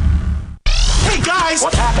 Hey guys,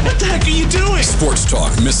 what's happening? What the heck are you doing? Sports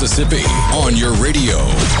Talk Mississippi on your radio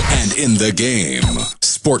and in the game.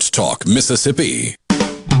 Sports Talk Mississippi.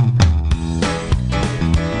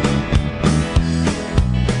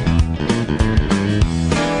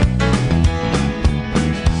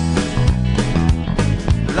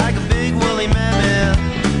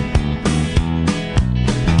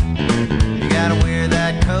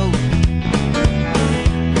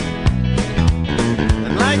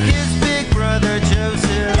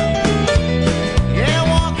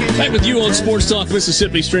 Back with you on Sports Talk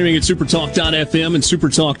Mississippi, streaming at supertalk.fm and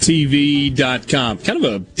supertalktv.com. Kind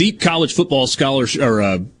of a deep college football college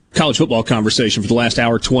football conversation for the last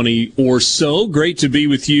hour 20 or so. Great to be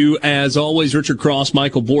with you as always, Richard Cross,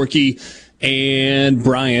 Michael Borky, and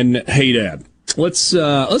Brian Haydad. Let's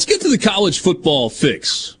get to the college football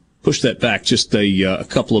fix. Push that back just a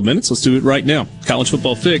couple of minutes. Let's do it right now. College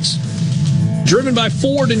football fix. Driven by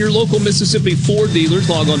Ford and your local Mississippi Ford dealers.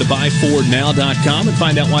 Log on to buyfordnow.com and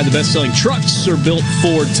find out why the best-selling trucks are built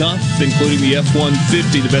Ford tough, including the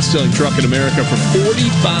F-150, the best-selling truck in America for 45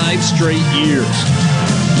 straight years.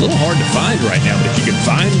 A little hard to find right now, but if you can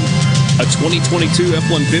find a 2022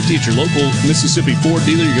 F-150 at your local Mississippi Ford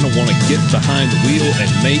dealer, you're going to want to get behind the wheel and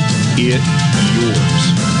make it yours.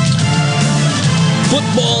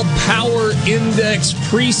 Football Power Index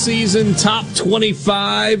preseason top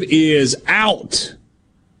 25 is out.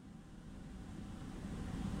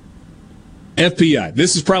 FPI.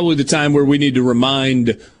 This is probably the time where we need to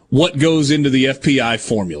remind what goes into the FPI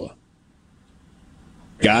formula.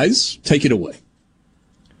 Guys, take it away.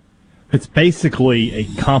 It's basically a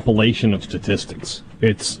compilation of statistics.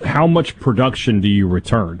 It's how much production do you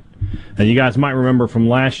return? And you guys might remember from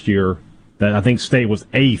last year that I think State was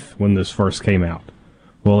 8th when this first came out.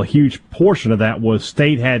 Well, a huge portion of that was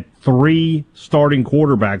State had 3 starting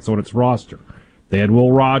quarterbacks on its roster. They had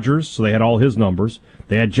Will Rogers, so they had all his numbers.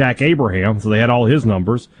 They had Jack Abraham, so they had all his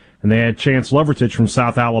numbers. And they had Chance Levertich from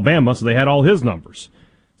South Alabama, so they had all his numbers.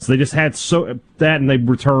 So they just had and they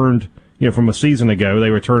returned, from a season ago,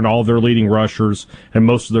 they returned all of their leading rushers and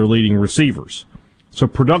most of their leading receivers. So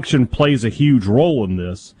production plays a huge role in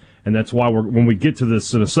this, and that's why when we get to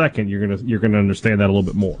this in a second, you're gonna understand that a little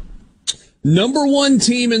bit more. Number 1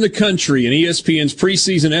 team in the country in ESPN's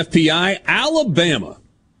preseason FPI, Alabama.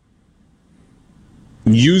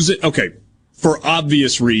 Use it. Okay, for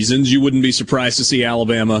obvious reasons, you wouldn't be surprised to see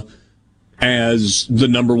Alabama as the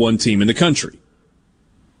number 1 team in the country.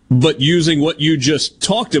 But using what you just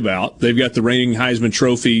talked about, they've got the reigning Heisman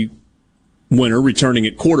Trophy winner returning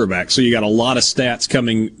at quarterback. So you got a lot of stats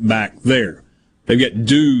coming back there. They've got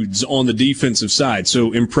dudes on the defensive side.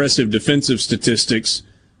 So impressive defensive statistics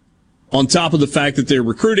on top of the fact that they're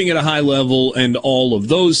recruiting at a high level and all of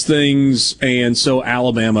those things. And so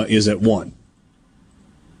Alabama is at 1.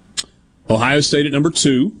 Ohio State at number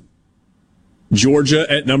 2.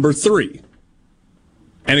 Georgia at number 3.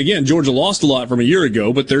 And again, Georgia lost a lot from a year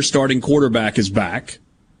ago, but their starting quarterback is back.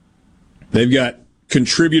 They've got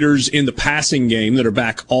contributors in the passing game that are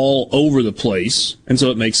back all over the place, and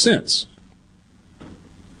so it makes sense.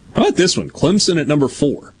 How about this one? Clemson at number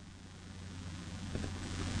 4.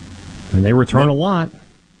 And they return a lot.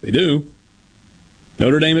 They do.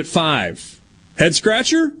 Notre Dame at 5. Head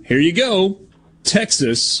scratcher? Here you go.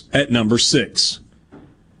 Texas at number 6.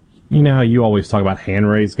 You know how you always talk about hand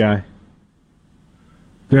raise guy?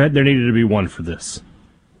 There needed to be one for this.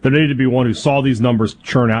 There needed to be one who saw these numbers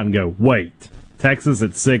churn out and go, wait, Texas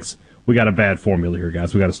at 6, we got a bad formula here,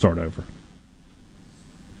 guys. We got to start over.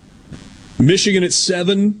 Michigan at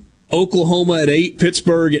 7, Oklahoma at 8,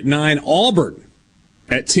 Pittsburgh at 9, Auburn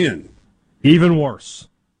at 10. Even worse.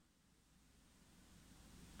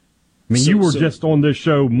 I mean, you were just on this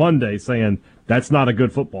show Monday saying that's not a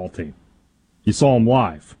good football team. You saw them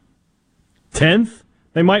live. 10th,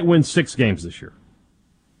 they might win 6 games this year.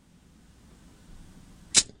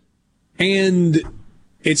 And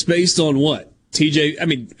it's based on what?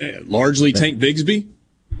 Largely Tank Bigsby?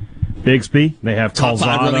 Bigsby. They have top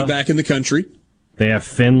Calzada. 5 running back in the country. They have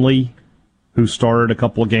Finley, who started a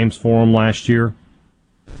couple of games for them last year.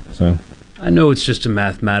 So I know it's just a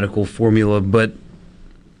mathematical formula, but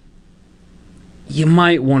you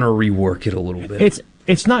might want to rework it a little bit.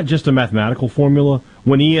 It's not just a mathematical formula.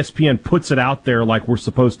 When ESPN puts it out there like we're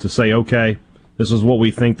supposed to say, okay, this is what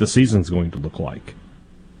we think the season's going to look like.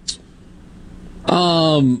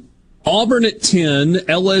 Auburn at 10,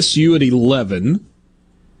 LSU at 11.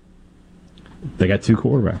 They got 2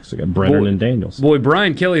 quarterbacks. They got Brennan and Daniels. Boy,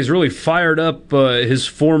 Brian Kelly has really fired up his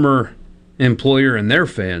former employer and their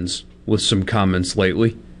fans with some comments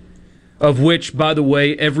lately, of which, by the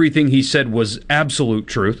way, everything he said was absolute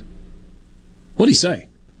truth. What did he say?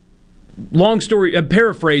 Long story, I'm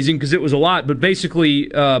paraphrasing because it was a lot, but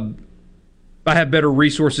basically, I have better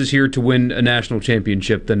resources here to win a national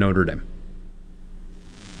championship than Notre Dame.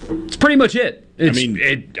 It's pretty much it.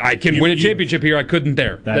 I can win a championship here. I couldn't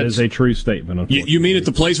there. That is a true statement. You mean at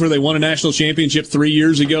the place where they won a national championship 3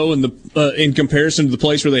 years ago, and in comparison to the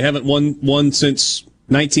place where they haven't won since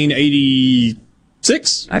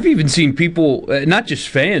 1986? I've even seen people, not just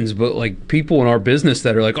fans, but like people in our business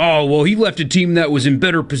that are like, "Oh, well, he left a team that was in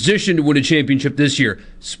better position to win a championship this year."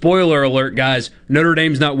 Spoiler alert, guys! Notre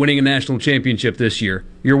Dame's not winning a national championship this year.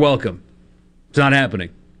 You're welcome. It's not happening.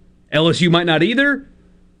 LSU might not either.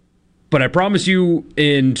 But I promise you,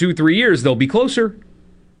 in 2-3 years, they'll be closer.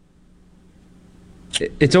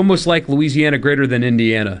 It's almost like Louisiana greater than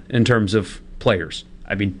Indiana in terms of players.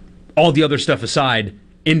 I mean, all the other stuff aside,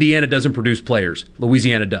 Indiana doesn't produce players.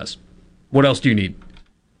 Louisiana does. What else do you need?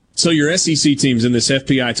 So your SEC teams in this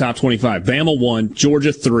FPI Top 25. Bama 1,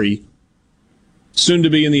 Georgia 3. Soon to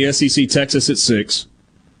be in the SEC, Texas at 6.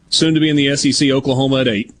 Soon to be in the SEC, Oklahoma at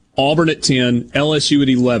 8. Auburn at 10. LSU at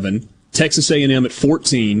 11. Texas A&M at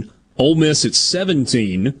 14. Ole Miss at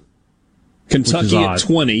 17, Kentucky at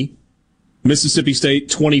 20, Mississippi State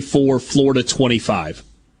 24, Florida 25.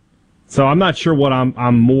 So I'm not sure what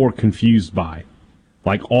I'm more confused by,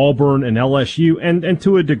 like Auburn and LSU, and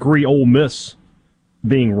to a degree Ole Miss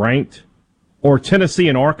being ranked, or Tennessee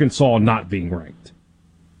and Arkansas not being ranked.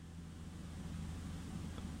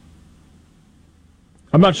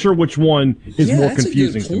 I'm not sure which one is more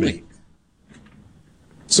confusing to me.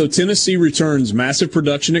 So Tennessee returns massive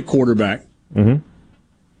production at quarterback.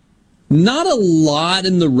 Mm-hmm. Not a lot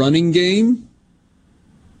in the running game.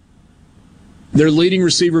 Their leading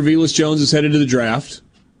receiver, Velus Jones, is headed to the draft.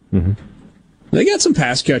 Mm-hmm. They got some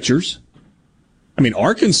pass catchers. I mean,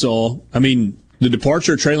 Arkansas, the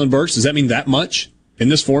departure of Traylon Burks, does that mean that much in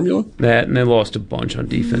this formula? That, and they lost a bunch on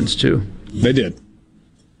defense, too. They did.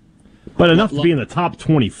 But enough to be in the top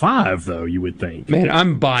 25, though, you would think. Man,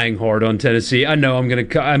 I'm buying hard on Tennessee. I know I'm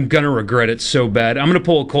gonna regret it so bad. I'm gonna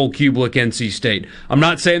pull a Cole Kubelik NC State. I'm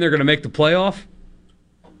not saying they're gonna make the playoff,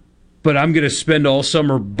 but I'm gonna spend all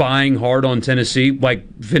summer buying hard on Tennessee, like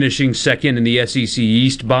finishing second in the SEC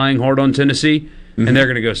East, buying hard on Tennessee, and they're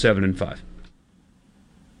gonna go 7-5,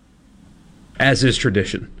 as is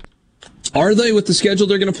tradition. Are they with the schedule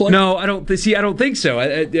they're gonna play? No, I don't think so.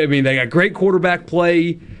 I mean, they got great quarterback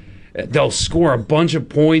play. They'll score a bunch of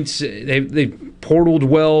points. They've portaled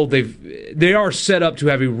well. They are set up to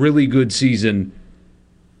have a really good season,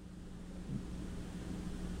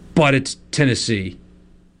 but it's Tennessee.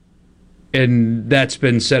 And that's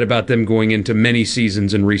been said about them going into many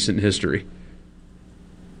seasons in recent history.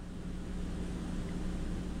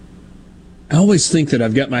 I always think that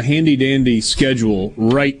I've got my handy-dandy schedule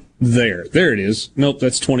right there. There it is. Nope,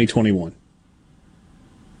 that's 2021. I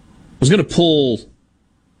was going to pull...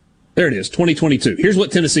 There it is, 2022. Here's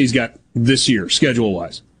what Tennessee's got this year,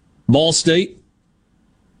 schedule-wise. Ball State,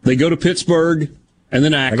 they go to Pittsburgh, and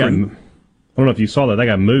then Akron. I don't know if you saw that. They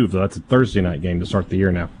got moved, though. That's a Thursday night game to start the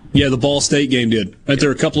year now. Yeah, the Ball State game did. But there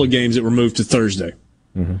are a couple of games that were moved to Thursday.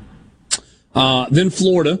 Mm-hmm. Then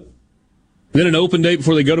Florida. Then an open date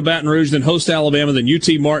before they go to Baton Rouge. Then host Alabama. Then UT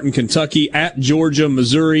Martin, Kentucky, at Georgia,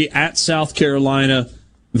 Missouri, at South Carolina,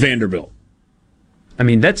 Vanderbilt. I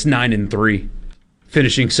mean, that's 9-3,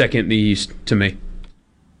 finishing second in the East to me.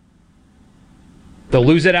 They'll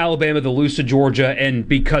lose at Alabama, they'll lose to Georgia, and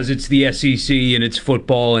because it's the SEC and it's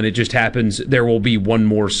football and it just happens, there will be one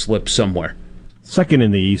more slip somewhere. Second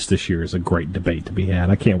in the East this year is a great debate to be had.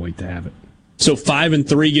 I can't wait to have it. So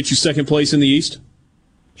 5-3 get you second place in the East?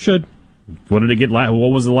 Should. What did it get? What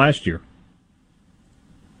was it last year?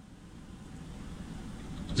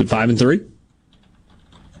 Is it 5-3?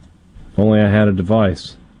 If only I had a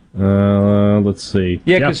device. Let's see.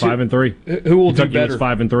 Yeah, 5-3. Who will Kentucky do better? was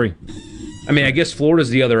 5-3. I mean, I guess Florida's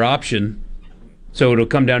the other option, so it'll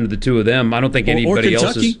come down to the two of them. I don't think anybody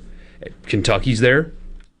else is. Kentucky's there.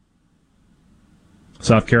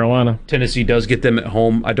 South Carolina. Tennessee does get them at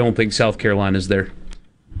home. I don't think South Carolina's there.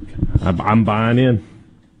 I'm buying in.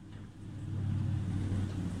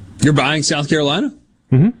 You're buying South Carolina?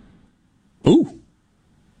 Mm-hmm. Ooh.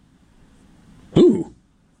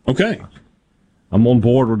 Okay. I'm on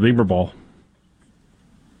board with Beaver Ball.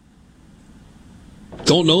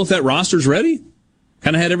 Don't know if that roster's ready.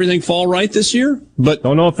 Kind of had everything fall right this year, but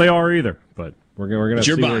don't know if they are either. But we're gonna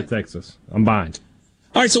see where it takes us. I'm buying.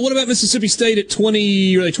 All right. So what about Mississippi State at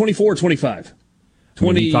 20? Are they 24 or 25?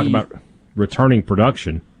 20. You talk about returning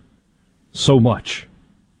production. So much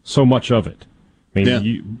of it. I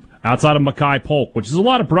mean, outside of Mekhi Polk, which is a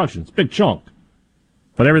lot of production, it's a big chunk,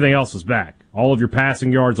 but everything else is back. All of your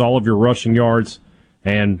passing yards, all of your rushing yards,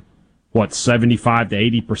 and 75 to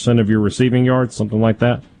 80% of your receiving yards, something like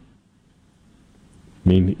that. I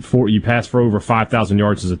mean, you pass for over 5,000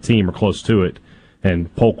 yards as a team or close to it,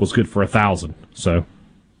 and Polk was good for 1,000. So,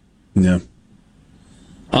 yeah.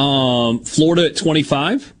 Florida at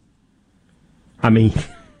 25. I mean,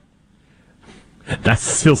 that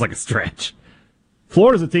feels like a stretch.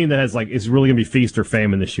 Florida's a team that is really going to be feast or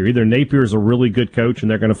famine this year. Either Napier's a really good coach and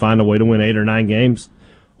they're going to find a way to win 8 or 9 games,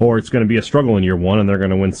 or it's going to be a struggle in year one and they're going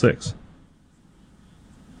to win 6.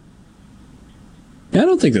 Yeah, I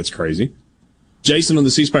don't think that's crazy. Jason on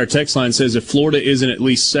the C Spire text line says if Florida isn't at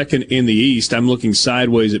least second in the East, I'm looking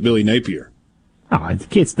sideways at Billy Napier. Oh,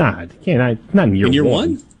 it's not. Not in year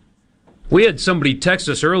one. We had somebody text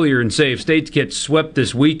us earlier and say if State gets swept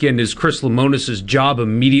this weekend, is Chris Lemonis' job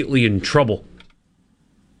immediately in trouble?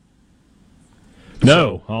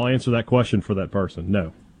 No, I'll answer that question for that person.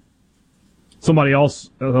 No. Somebody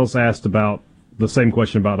else asked about the same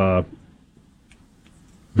question about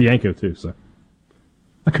Bianco too. So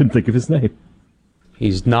I couldn't think of his name.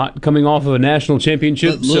 He's not coming off of a national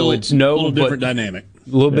championship, so it's no. A little different dynamic.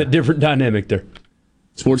 A little bit different dynamic there.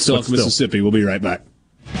 Sports Talk Mississippi. We'll be right back.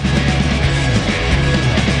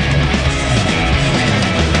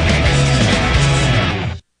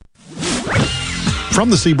 From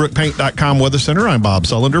the SeabrookPaint.com Weather Center, I'm Bob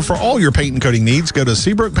Sullender. For all your paint and coating needs, go to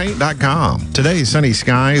SeabrookPaint.com. Today, sunny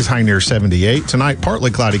skies, high near 78. Tonight, partly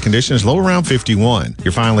cloudy conditions, low around 51.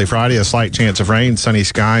 Your finally Friday, a slight chance of rain, sunny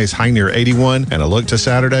skies, high near 81. And a look to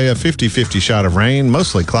Saturday, a 50-50 shot of rain,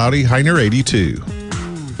 mostly cloudy, high near 82.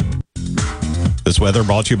 This weather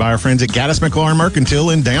brought to you by our friends at Gaddis McLaurin Mercantile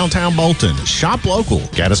in downtown Bolton. Shop local.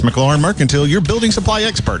 Gaddis McLaurin Mercantile, your building supply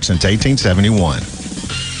expert since 1871.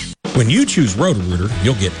 When you choose Roto-Rooter,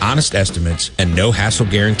 you'll get honest estimates and no hassle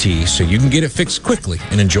guarantee so you can get it fixed quickly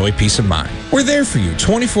and enjoy peace of mind. We're there for you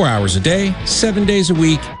 24 hours a day, 7 days a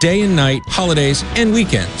week, day and night, holidays, and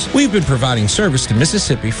weekends. We've been providing service to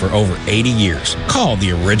Mississippi for over 80 years. Call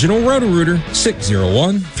the original Roto-Rooter,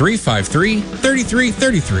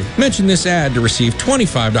 601-353-3333. Mention this ad to receive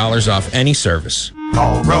 $25 off any service.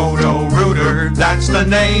 Call Roto-Rooter, that's the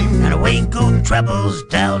name. And away go troubles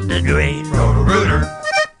down the drain. Roto-Rooter.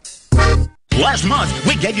 Last month,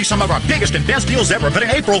 we gave you some of our biggest and best deals ever, but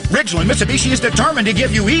in April, Ridgeland Mitsubishi is determined to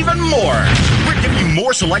give you even more. We're giving you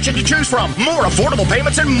more selection to choose from, more affordable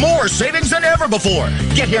payments, and more savings than ever before.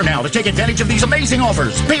 Get here now to take advantage of these amazing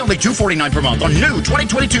offers. Pay only $249 per month on new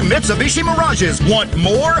 2022 Mitsubishi Mirages. Want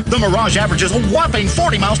more? The Mirage averages a whopping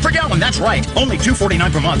 40 miles per gallon. That's right. Only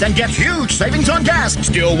 $249 per month and get huge savings on gas.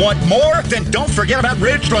 Still want more? Then don't forget about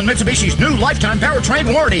Ridgeland Mitsubishi's new lifetime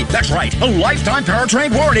powertrain warranty. That's right, a lifetime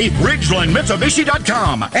powertrain warranty. RidgelandMitsubishi.com.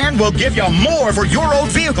 And we'll give you more for your old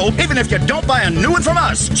vehicle, even if you don't buy a new one from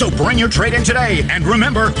us. So bring your trade-in today. And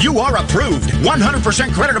remember, you are approved.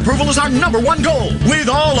 100% credit approval is our #1 goal. With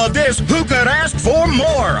all of this, who could ask for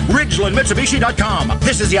more? RidgelandMitsubishi.com.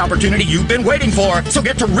 This is the opportunity you've been waiting for. So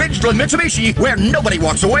get to Ridgeland Mitsubishi, where nobody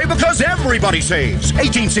walks away because everybody saves.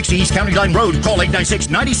 1860 East County Line Road. Call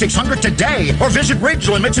 896-9600 today or visit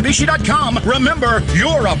RidgelandMitsubishi.com. Remember,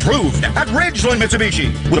 you're approved at Ridgeland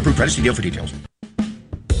Mitsubishi. With approved credit, see deal for details.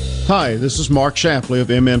 Hi, this is Mark Shapley of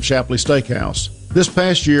M.M. Shapley Steakhouse. This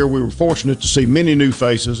past year, we were fortunate to see many new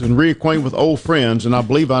faces and reacquaint with old friends, and I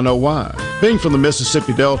believe I know why. Being from the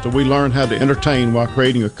Mississippi Delta, we learned how to entertain while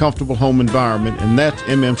creating a comfortable home environment, and that's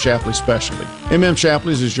M.M. Shapley's specialty. M.M.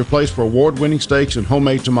 Shapley's is your place for award-winning steaks and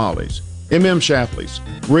homemade tamales. M.M. Shapley's,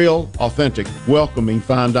 real, authentic, welcoming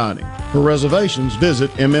fine dining. For reservations,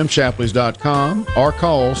 visit mmshapleys.com or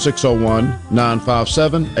call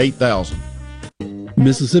 601-957-8000.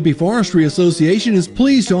 Mississippi Forestry Association is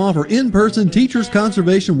pleased to offer in-person teachers'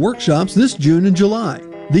 conservation workshops this June and July.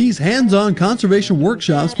 These hands-on conservation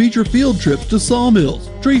workshops feature field trips to sawmills,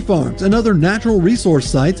 tree farms, and other natural resource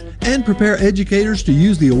sites and prepare educators to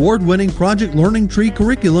use the award-winning Project Learning Tree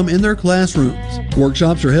curriculum in their classrooms.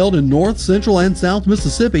 Workshops are held in North, Central, and South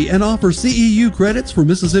Mississippi and offer CEU credits for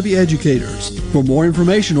Mississippi educators. For more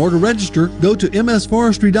information or to register, go to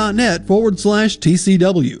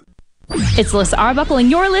msforestry.net/TCW. It's Alyssa Arbuckle,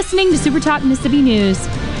 and you're listening to Super Talk Mississippi News.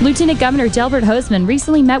 Lieutenant Governor Delbert Hosemann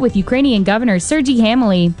recently met with Ukrainian Governor Sergei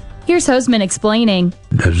Hamily. Here's Hosemann explaining.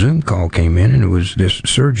 The Zoom call came in, and it was this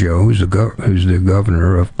Sergio, who's the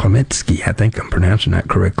governor of Klemetsky. I think I'm pronouncing that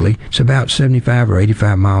correctly. It's about 75 or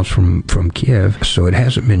 85 miles from Kiev, so it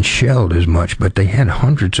hasn't been shelled as much, but they had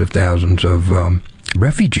hundreds of thousands of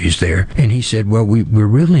refugees there, and he said, well, we're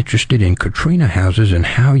really interested in Katrina houses and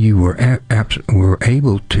how you were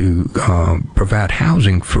able to provide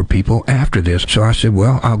housing for people after this. So I said,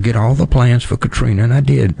 well, I'll get all the plans for Katrina, and I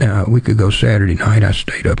did. A week ago Saturday night, I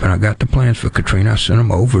stayed up and I got the plans for Katrina. I sent them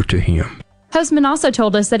over to him. Hosemann also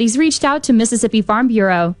told us that he's reached out to Mississippi Farm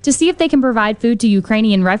Bureau to see if they can provide food to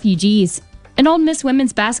Ukrainian refugees. And Ole Miss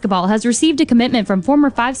women's basketball has received a commitment from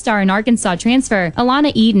former 5-star in Arkansas transfer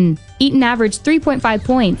Alana Eaton. Eaton averaged 3.5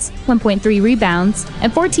 points, 1.3 rebounds,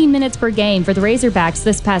 and 14 minutes per game for the Razorbacks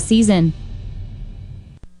this past season.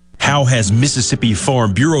 How has Mississippi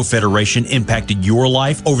Farm Bureau Federation impacted your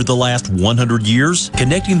life over the last 100 years?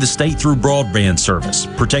 Connecting the state through broadband service,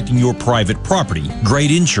 protecting your private property,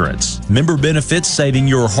 great insurance, member benefits saving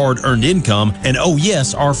your hard-earned income, and oh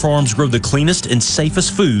yes, our farms grow the cleanest and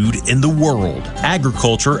safest food in the world.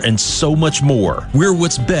 Agriculture and so much more. We're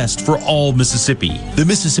what's best for all Mississippi. The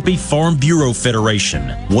Mississippi Farm Bureau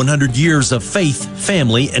Federation. 100 years of faith,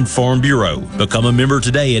 family, and Farm Bureau. Become a member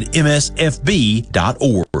today at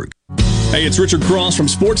msfb.org. Hey, it's Richard Cross from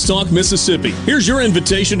Sports Talk Mississippi. Here's your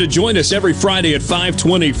invitation to join us every Friday at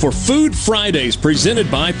 5:20 for Food Fridays presented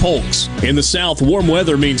by Polk's. In the South, warm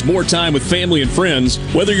weather means more time with family and friends.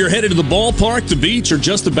 Whether you're headed to the ballpark, the beach, or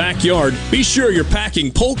just the backyard, be sure you're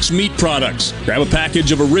packing Polk's meat products. Grab a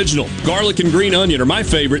package of original garlic and green onion, or my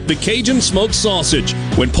favorite, the Cajun smoked sausage.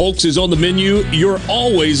 When Polk's is on the menu, you're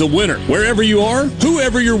always a winner. Wherever you are,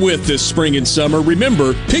 whoever you're with this spring and summer,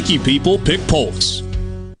 remember, picky people pick Polk's.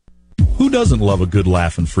 Who doesn't love a good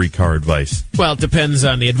laugh and free car advice? Well, it depends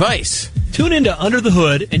on the advice. Tune into Under the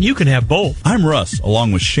Hood, and you can have both. I'm Russ,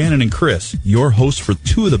 along with Shannon and Chris, your hosts for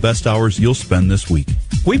 2 of the best hours you'll spend this week.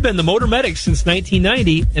 We've been the Motor Medics since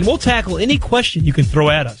 1990, and we'll tackle any question you can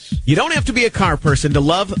throw at us. You don't have to be a car person to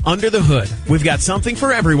love Under the Hood. We've got something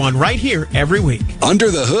for everyone right here every week.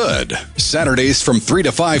 Under the Hood, Saturdays from 3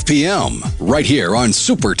 to 5 p.m., right here on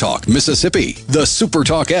Super Talk Mississippi, the Super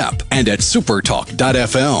Talk app, and at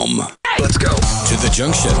supertalk.fm. Let's go to the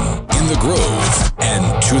junction, in the groove,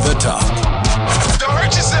 and to the top. Don't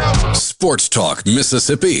hurt yourself. Sports Talk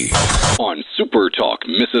Mississippi on Super Talk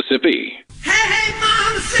Mississippi. Hey,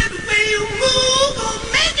 mama, said the way you move,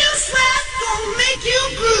 gonna make you sweat, gonna make you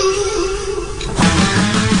groove.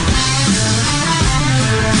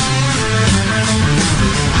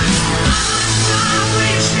 The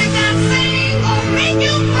way you shake that thing, gonna make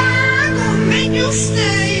you burn, gonna make you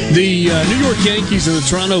stay. The New York Yankees and the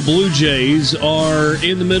Toronto Blue Jays are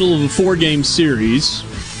in the middle of a 4-game series.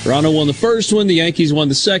 Toronto won the first one. The Yankees won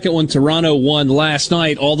the second one. Toronto won last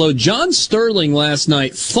night, although John Sterling last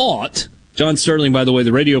night thought... John Sterling, by the way,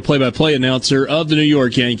 the radio play-by-play announcer of the New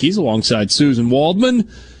York Yankees, alongside Susan Waldman,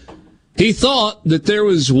 he thought that there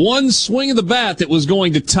was one swing of the bat that was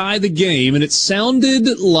going to tie the game, and it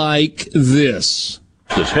sounded like this.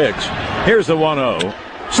 This is Hicks. Here's the 1-0.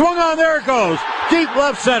 Swung on, there it goes. Deep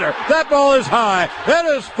left center. That ball is high.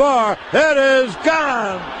 It is far. It is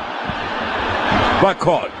gone. But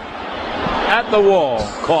caught. At the wall.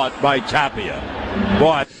 Caught by Tapia.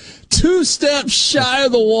 Boy. 2 steps shy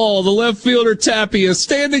of the wall. The left fielder Tapia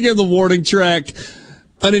standing in the warning track.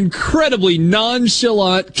 An incredibly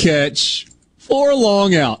nonchalant catch for a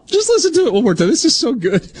long out. Just listen to it one more time. This is so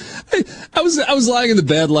good. I was lying in the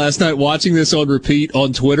bed last night watching this on repeat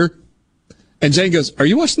on Twitter. And Jane goes, "Are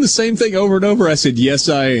you watching the same thing over and over?" I said, "Yes,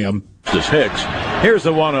 I am." This is Hicks. Here's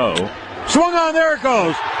the 1-0. Swung on, there it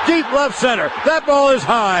goes. Deep left center. That ball is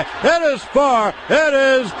high. It is far. It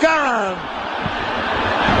is gone.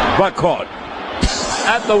 But caught.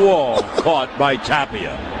 At the wall. Caught by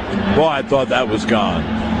Tapia. Boy, I thought that was gone.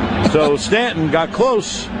 So Stanton got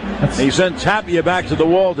close. He sent Tapia back to the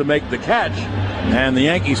wall to make the catch. And the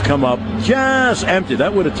Yankees come up just empty.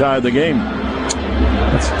 That would have tied the game.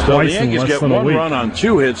 So the Yankees get 1 run on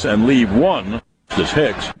 2 hits and leave 1. This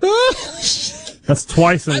Hicks. That's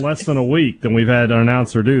twice in less than a week that we've had an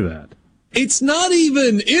announcer do that. It's not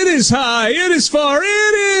even, it is high, it is far, it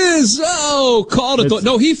is, called it.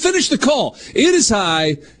 No, he finished the call. It is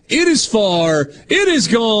high, it is far, it is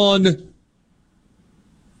gone.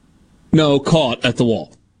 No, caught at the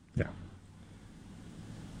wall. Yeah.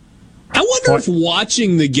 I wonder if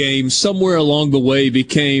watching the game somewhere along the way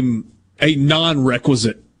became a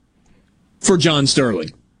non-requisite for John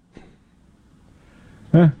Sterling.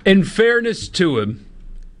 In fairness to him,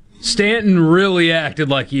 Stanton really acted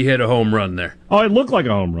like he hit a home run there. Oh, it looked like a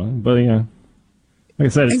home run, but yeah. Like I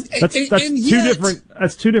said,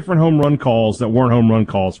 that's two different home run calls that weren't home run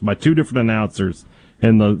calls by 2 different announcers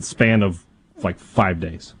in the span of like 5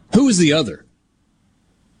 days. Who was the other?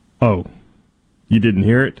 Oh, you didn't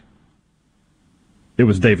hear it? It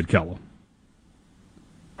was David Kellum.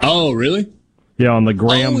 Oh, really? Yeah, on the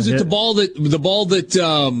Graham. Oh, was it hit? the ball that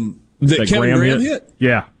Kevin Graham hit?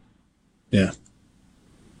 Yeah. Yeah.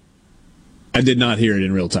 I did not hear it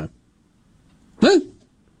in real time. It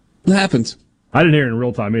happens. I didn't hear it in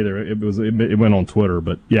real time either. It went on Twitter,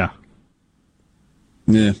 but yeah.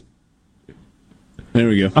 Yeah. There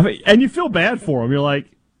we go. I mean, and you feel bad for him. You're like,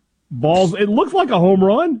 balls. It looks like a home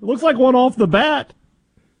run. It looks like one off the bat.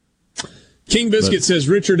 King Biscuit says,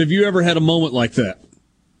 "Richard, have you ever had a moment like that?"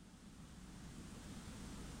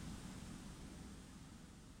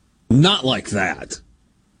 Not like that.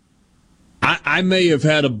 I may have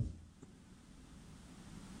had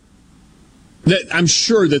I'm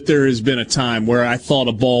sure that there has been a time where I thought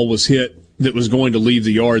a ball was hit that was going to leave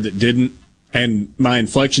the yard that didn't, and my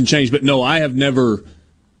inflection changed. But no, I have never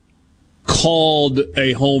called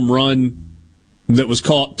a home run that was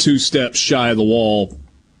caught 2 steps shy of the wall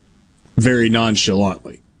very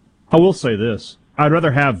nonchalantly. I will say this. I'd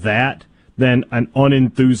rather have that than an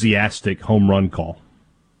unenthusiastic home run call.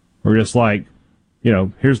 We're just like,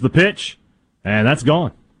 here's the pitch, and that's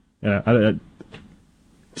gone. You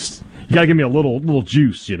got to give me a little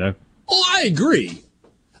juice, Oh, I agree.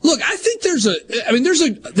 Look, I think there's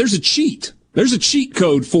a cheat. There's a cheat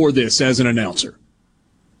code for this as an announcer.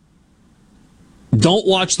 Don't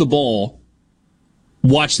watch the ball.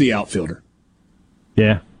 Watch the outfielder.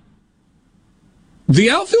 Yeah.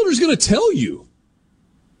 The outfielder's going to tell you.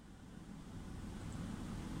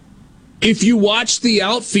 If you watch the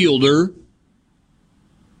outfielder,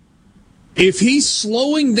 if he's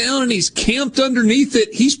slowing down and he's camped underneath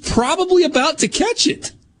it, he's probably about to catch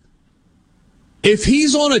it. If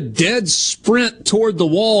he's on a dead sprint toward the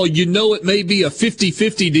wall, it may be a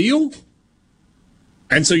 50-50 deal.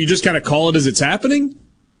 And so you just kind of call it as it's happening.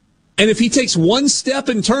 And if he takes 1 step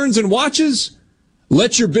and turns and watches,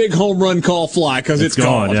 let your big home run call fly because it's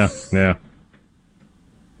gone. Yeah.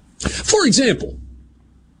 For example,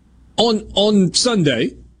 on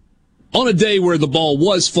Sunday, on a day where the ball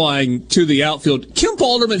was flying to the outfield, Kemp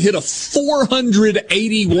Alderman hit a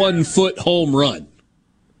 481-foot home run.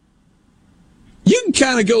 You can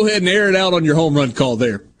kind of go ahead and air it out on your home run call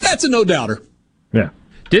there. That's a no-doubter. Yeah.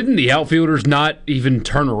 Didn't the outfielders not even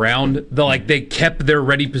turn around? They kept their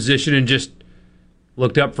ready position and just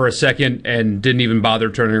looked up for a second and didn't even bother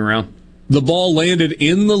turning around? The ball landed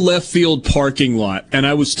in the left field parking lot, and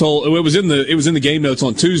I was told it was in the game notes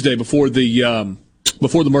on Tuesday before the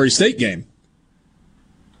Murray State game.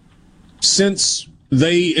 since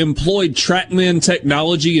they employed TrackMan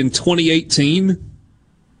technology in 2018,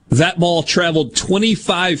 that ball traveled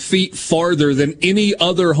 25 feet farther than any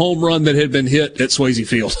other home run that had been hit at Swayze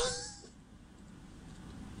Field.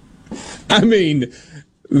 I mean,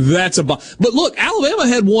 that's a ball. But look, Alabama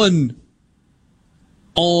had one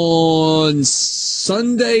on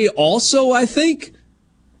Sunday also, I think,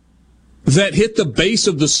 that hit the base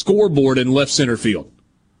of the scoreboard in left center field.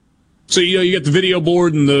 So, you got the video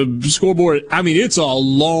board and the scoreboard. I mean, it's a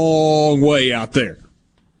long way out there.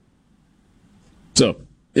 So,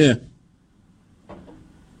 yeah.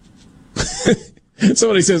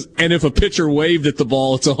 Somebody says, and if a pitcher waved at the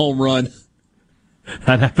ball, it's a home run.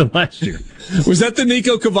 That happened last year. Was that the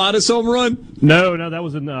Nico Cavadas home run? No, that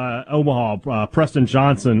was in Omaha. Preston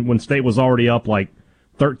Johnson, when State was already up like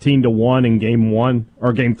 13-1 in game 1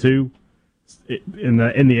 or game 2. In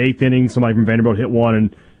the 8th inning, somebody from Vanderbilt hit one,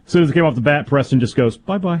 and as soon as it came off the bat, Preston just goes,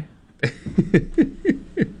 bye-bye.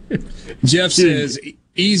 Jeff says,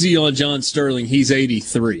 easy on John Sterling. He's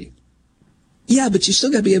 83. Yeah, but you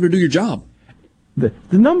still got to be able to do your job. The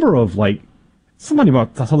number of, I saw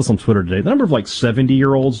this on Twitter today, the number of,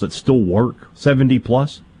 70-year-olds that still work, 70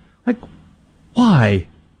 plus, why?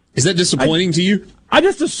 Is that disappointing to you? I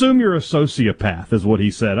just assume you're a sociopath, is what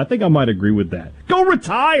he said. I think I might agree with that. Go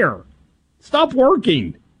retire! Stop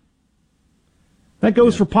working! That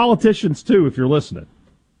goes for politicians, too, if you're listening.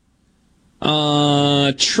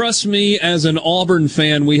 Trust me, as an Auburn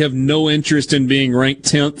fan, we have no interest in being ranked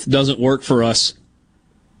 10th. Doesn't work for us.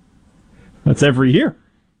 That's every year.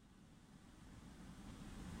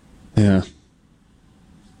 Yeah.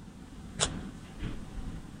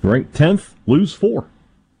 Ranked 10th, lose 4.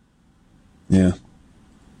 Yeah.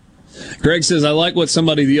 Greg says, I like what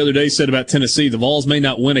somebody the other day said about Tennessee. The Vols may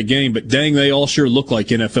not win a game, but dang, they all sure look like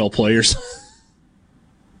NFL players.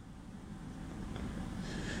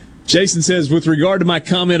 Jason says, with regard to my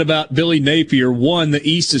comment about Billy Napier, 1, the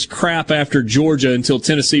East is crap after Georgia until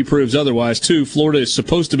Tennessee proves otherwise. 2, Florida is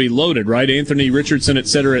supposed to be loaded, right? Anthony Richardson, et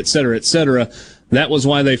cetera, et cetera, et cetera. That was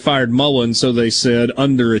why they fired Mullen, so they said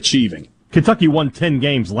underachieving. Kentucky won 10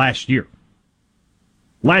 games last year.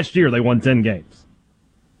 Last year they won 10 games.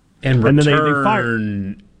 And then they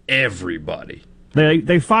fired everybody.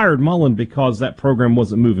 They fired Mullen because that program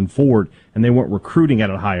wasn't moving forward and they weren't recruiting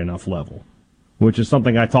at a high enough level, which is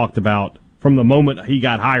something I talked about from the moment he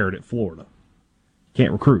got hired at Florida.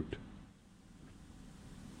 Can't recruit.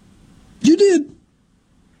 You did.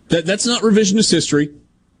 That's not revisionist history.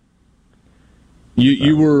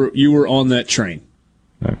 You were on that train.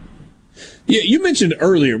 No. Yeah, you mentioned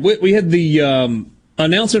earlier, we had the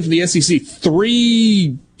announcement from the SEC.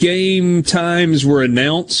 3 game times were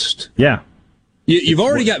announced. Yeah. You've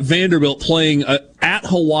already got Vanderbilt playing at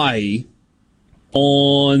Hawaii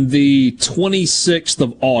on the 26th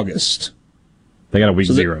of August. They got a week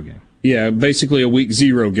 0 game. Yeah, basically a week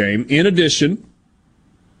 0 game. In addition,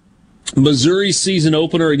 Missouri's season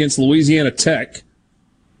opener against Louisiana Tech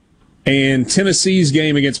and Tennessee's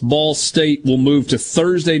game against Ball State will move to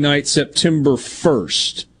Thursday night, September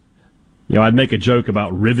 1st. I'd make a joke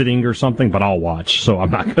about riveting or something, but I'll watch, so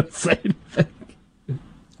I'm not going to say anything.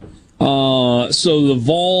 So the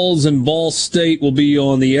Vols and Ball State will be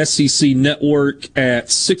on the SEC network at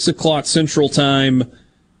 6 o'clock Central Time,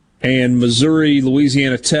 and Missouri,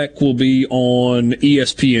 Louisiana Tech will be on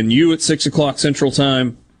ESPNU at 6 o'clock Central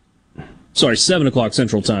Time. Sorry, 7 o'clock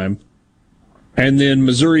Central Time. And then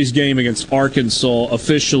Missouri's game against Arkansas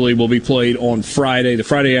officially will be played on Friday, the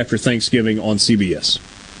Friday after Thanksgiving on CBS.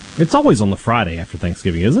 It's always on the Friday after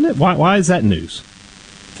Thanksgiving, isn't it? Why is that news?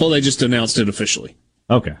 Well, they just announced it officially.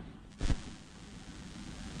 Okay.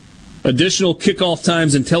 Additional kickoff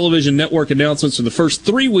times and television network announcements for the first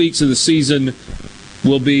 3 weeks of the season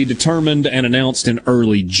will be determined and announced in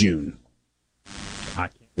early June. I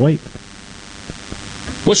can't wait.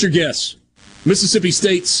 What's your guess? Mississippi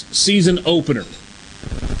State's season opener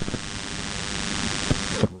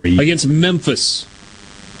 3 against Memphis.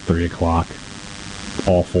 3 o'clock.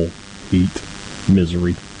 Awful heat,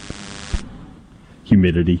 misery,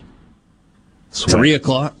 humidity, sweat. 3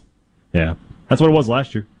 o'clock? Yeah, that's what it was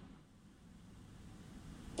last year.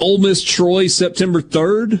 Ole Miss Troy, September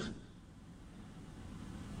 3rd?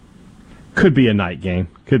 Could be a night game.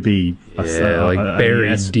 Could be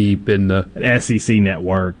buried deep in the SEC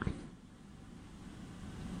network.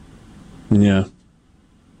 Yeah.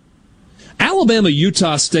 Alabama,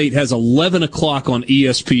 Utah State has 11 o'clock on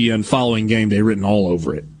ESPN following game day written all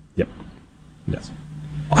over it. Yep. Yes.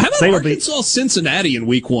 How about Arkansas, Cincinnati in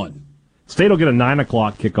week 1? State will get a 9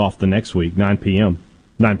 o'clock kickoff the next week, 9 p.m.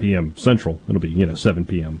 9 p.m. Central. It'll be, 7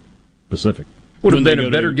 p.m. Pacific. Would have been a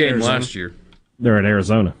better game last year. They're at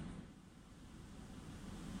Arizona.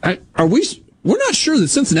 We're not sure that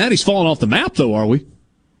Cincinnati's fallen off the map, though, are we?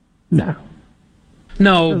 No.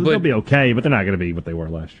 No, but they'll be okay, but they're not going to be what they were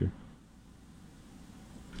last year.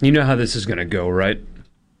 You know how this is going to go, right?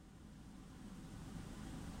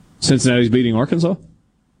 Cincinnati's beating Arkansas?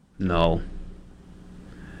 No.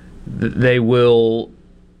 They will,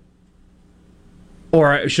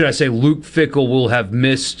 or should I say Luke Fickell will have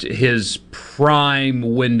missed his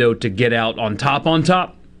prime window to get out on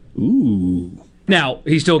top. Ooh. Now,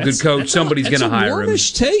 he's still a good coach. Somebody's going to hire him.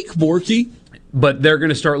 That's a warmish take, Borky. But they're going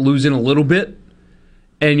to start losing a little bit,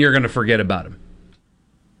 and you're going to forget about him.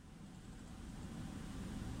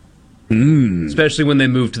 Especially when they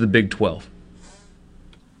move to the Big 12.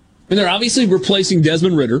 And they're obviously replacing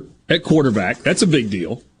Desmond Ridder at quarterback. That's a big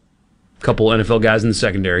deal. Couple NFL guys in the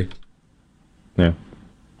secondary. Yeah.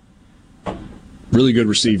 Really good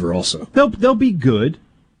receiver also. They'll be good,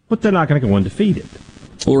 but they're not going to go undefeated.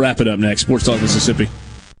 We'll wrap it up next. Sports Talk Mississippi.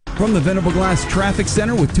 From the Venable Glass Traffic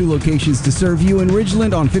Center with 2 locations to serve you in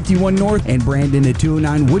Ridgeland on 51 North and Brandon at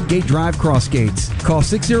 209 Woodgate Drive, Crossgates. Call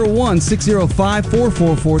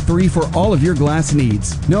 601-605-4443 for all of your glass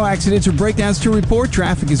needs. No accidents or breakdowns to report.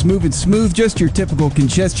 Traffic is moving smooth, just your typical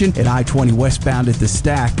congestion at I-20 westbound at the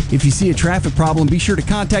Stack. If you see a traffic problem, be sure to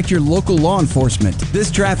contact your local law enforcement.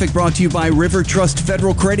 This traffic brought to you by River Trust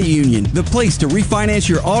Federal Credit Union, the place to refinance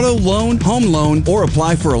your auto loan, home loan, or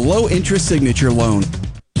apply for a low-interest signature loan.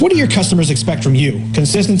 What do your customers expect from you?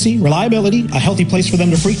 Consistency, reliability, a healthy place for them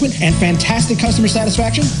to frequent, and fantastic customer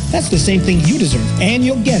satisfaction? That's the same thing you deserve, and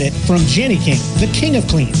you'll get it from Jenny King, the king of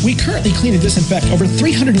clean. We currently clean and disinfect over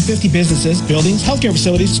 350 businesses, buildings, healthcare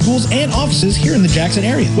facilities, schools, and offices here in the Jackson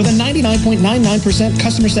area with a 99.99%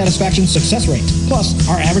 customer satisfaction success rate. Plus,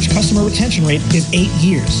 our average customer retention rate is 8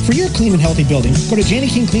 years. For your clean and healthy building, go to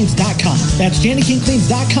JennyKingCleans.com. That's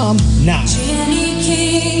JennyKingCleans.com now. Jenny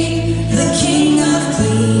King, the king of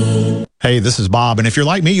clean. Hey, this is Bob, and if you're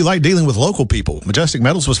like me, you like dealing with local people. Majestic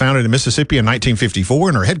Metals was founded in Mississippi in 1954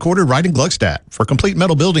 and are headquartered right in Gluckstadt. For complete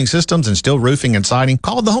metal building systems and steel roofing and siding,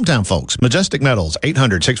 call the hometown folks. Majestic Metals,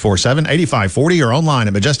 800-647-8540 or online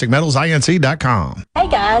at majesticmetalsinc.com. Hey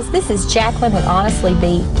guys, this is Jacqueline with Honestly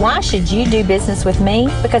Beef. Why should you do business with me?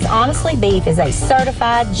 Because Honestly Beef is a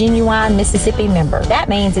certified, genuine Mississippi member. That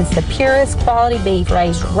means it's the purest quality beef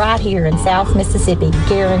raised right here in South Mississippi,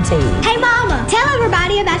 guaranteed. Hey Mama, tell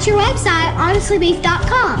everybody about your website,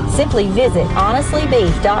 honestlybeef.com. Simply visit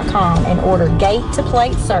honestlybeef.com and order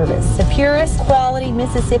gate-to-plate service. The purest quality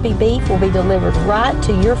Mississippi beef will be delivered right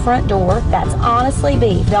to your front door. That's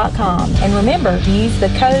honestlybeef.com. And remember, use the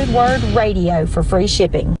code word radio for free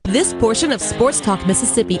shipping. This portion of Sports Talk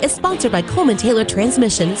Mississippi is sponsored by Coleman Taylor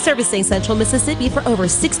Transmission, servicing Central Mississippi for over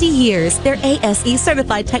 60 years. Their ASE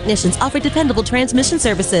certified technicians offer dependable transmission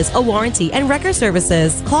services, a warranty, and wrecker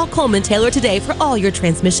services. Call Coleman Taylor today for all your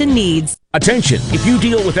transmission needs. Attention! If you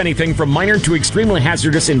deal with anything from minor to extremely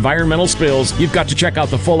hazardous environmental spills, you've got to check out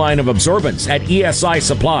the full line of absorbents at ESI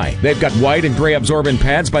Supply. They've got white and gray absorbent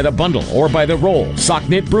pads by the bundle or by the roll, sock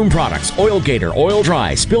knit broom products, oil gator, oil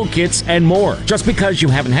dry, spill kits, and more. Just because you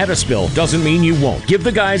haven't had a spill doesn't mean you won't. Give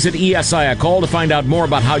the guys at ESI a call to find out more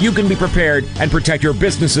about how you can be prepared and protect your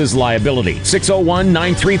business's liability.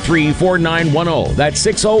 601-933-4910. That's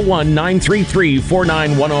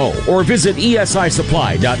 601-933-4910. Or visit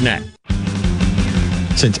esisupply.net.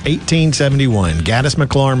 Since 1871, Gaddis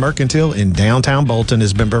McLaurin Mercantile in downtown Bolton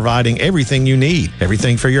has been providing everything you need.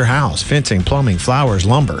 Everything for your house, fencing, plumbing, flowers,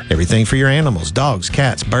 lumber. Everything for your animals, dogs,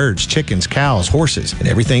 cats, birds, chickens, cows, horses, and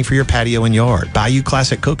everything for your patio and yard. Bayou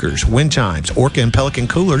Classic cookers, wind chimes, Orca and Pelican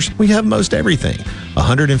coolers. We have most everything.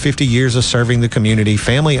 150 years of serving the community,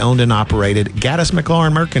 family owned and operated. Gaddis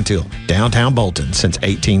McLaurin Mercantile, downtown Bolton since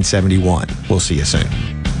 1871. We'll see you soon.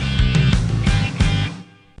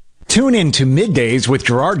 Tune in to Middays with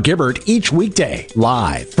Gerard Gibbert each weekday,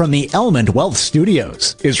 live from the Element Wealth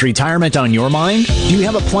Studios. Is retirement on your mind? Do you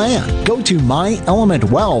have a plan? Go to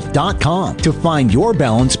myelementwealth.com to find your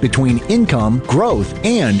balance between income, growth,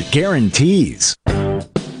 and guarantees.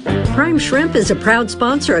 Prime Shrimp is a proud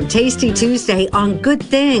sponsor of Tasty Tuesday on Good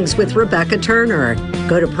Things with Rebecca Turner.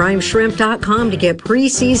 Go to primeshrimp.com to get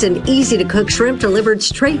pre-seasoned, easy-to-cook shrimp delivered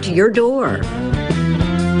straight to your door.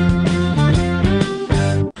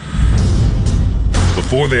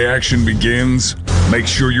 Before the action begins, make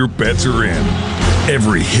sure your bets are in.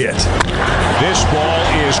 Every hit. This ball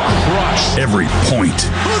is crushed. Every point.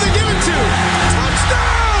 Who they give it to?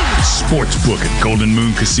 Touchdown! Sportsbook at Golden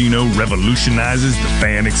Moon Casino revolutionizes the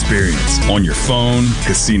fan experience. On your phone,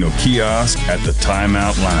 casino kiosk, at the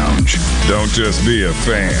Timeout Lounge. Don't just be a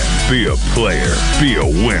fan. Be a player. Be a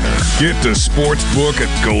winner. Get to Sportsbook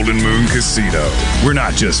at Golden Moon Casino. We're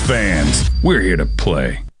not just fans. We're here to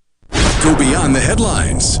play. Go beyond the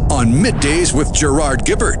headlines on Middays with Gerard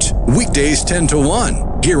Gibbert. Weekdays 10 to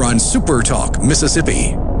 1 here on Super Talk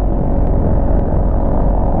Mississippi.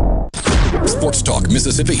 Sports Talk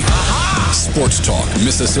Mississippi. Sports Talk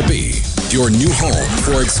Mississippi. Your new home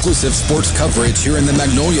for exclusive sports coverage here in the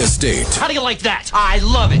Magnolia State. How do you like that? I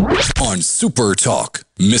love it. On Super Talk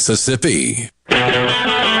Mississippi.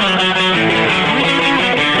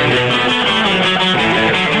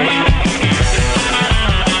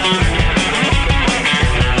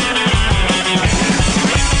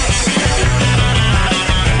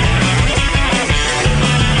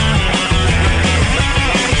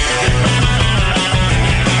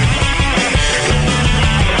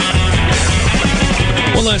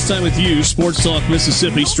 Last time with you, Sports Talk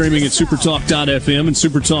Mississippi, streaming at supertalk.fm and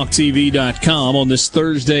supertalktv.com on this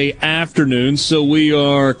Thursday afternoon. So we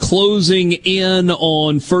are closing in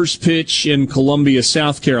on first pitch in Columbia,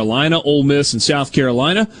 South Carolina. Ole Miss and South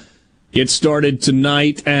Carolina. It started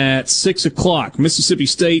tonight at 6 o'clock. Mississippi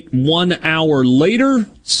State 1 hour later,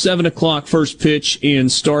 7 o'clock first pitch in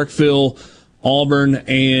Starkville, Auburn,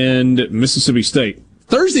 and Mississippi State.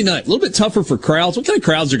 Thursday night, a little bit tougher for crowds. What kind of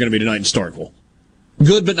crowds are going to be tonight in Starkville?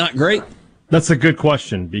 Good, but not great? That's a good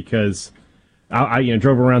question because I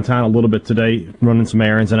drove around town a little bit today, running some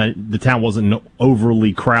errands, and the town wasn't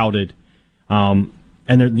overly crowded. And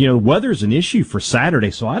the weather's an issue for Saturday,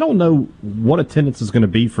 so I don't know what attendance is going to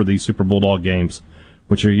be for these Super Bulldog games,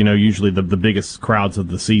 which are usually the biggest crowds of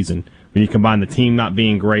the season. When you combine the team not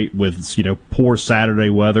being great with poor Saturday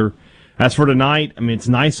weather. As for tonight, it's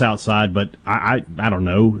nice outside, but I don't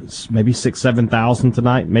know, maybe 6,000-7,000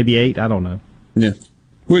 tonight, maybe 8. I don't know. Yeah.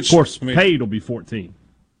 Which, of course, paid will be 14.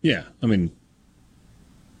 Yeah, 6,000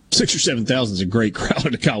 or 7,000 is a great crowd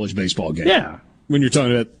at a college baseball game. Yeah. When you're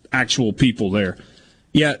talking about actual people there.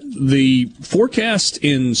 Yeah, the forecast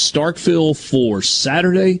in Starkville for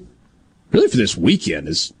Saturday, really for this weekend,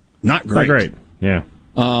 is not great. Not great, yeah.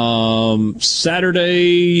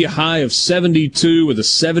 Saturday, high of 72 with a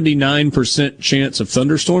 79% chance of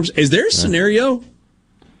thunderstorms. Is there a scenario?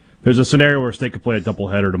 There's a scenario where State could play a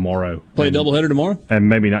doubleheader tomorrow. Play a doubleheader tomorrow, and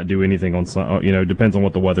maybe not do anything on. Depends on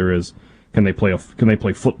what the weather is. Can they play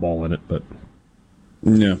football in it? But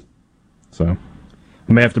no. So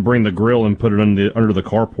I may have to bring the grill and put it under the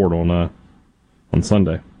carport on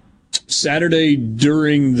Sunday. Saturday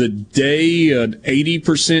during the day, an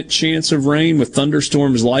 80% chance of rain with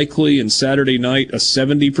thunderstorms likely, and Saturday night a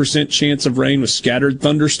 70% chance of rain with scattered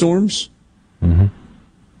thunderstorms. Mm-hmm.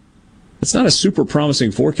 It's not a super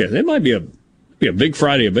promising forecast. It might be a big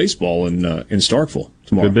Friday of baseball in Starkville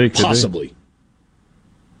tomorrow. Could be. Possibly.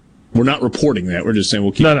 We're not reporting that. We're just saying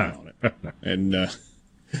we'll keep an eye on it.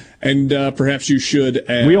 And perhaps you should.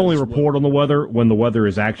 We only report on the weather when the weather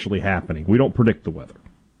is actually happening. We don't predict the weather.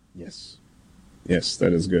 Yes,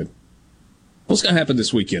 that is good. What's going to happen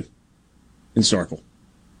this weekend in Starkville?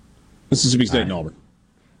 Mississippi State and Auburn.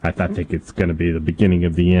 I think it's going to be the beginning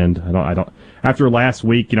of the end. I don't. After last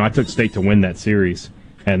week, I took State to win that series,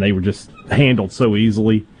 and they were just handled so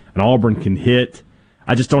easily. And Auburn can hit.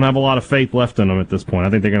 I just don't have a lot of faith left in them at this point. I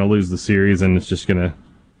think they're going to lose the series, and it's just going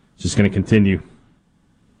to continue.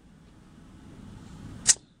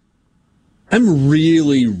 I'm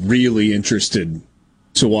really, really interested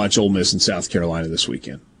to watch Ole Miss and South Carolina this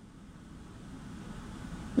weekend.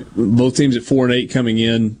 Both teams at 4-8 coming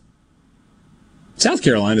in. South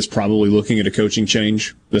Carolina is probably looking at a coaching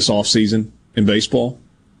change this offseason in baseball.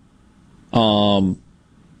 I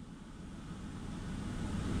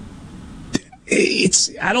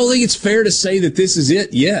don't think it's fair to say that this is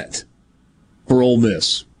it yet for Ole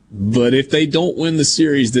Miss. But if they don't win the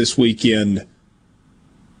series this weekend,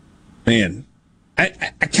 man, I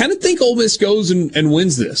kind of think Ole Miss goes and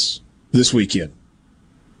wins this weekend.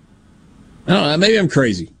 I don't know. Maybe I'm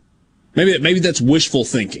crazy. Maybe that's wishful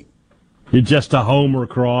thinking. You're just a homer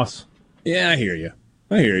across. Yeah, I hear you.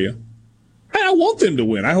 I want them to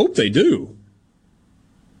win. I hope they do.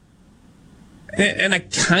 And I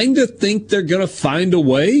kind of think they're going to find a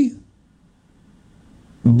way.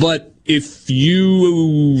 But if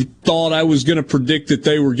you thought I was going to predict that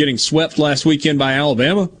they were getting swept last weekend by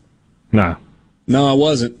Alabama, no, I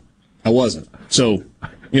wasn't. So,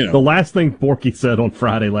 The last thing Borky said on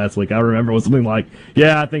Friday last week, I remember, was something like,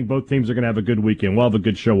 I think both teams are going to have a good weekend. We'll have a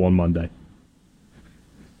good show on Monday.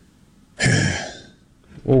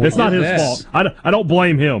 It's not his fault. I don't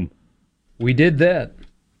blame him. We did that.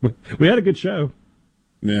 We had a good show.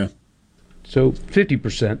 Yeah. So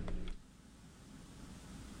 50%.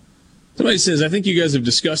 Somebody says, I think you guys have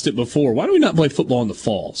discussed it before. Why do we not play football in the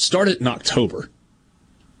fall? Start it in October.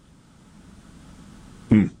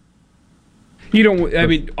 You don't. I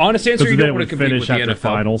mean, honest answer, you don't want to compete with the after NFL.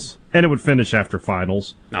 Finals, and it would finish after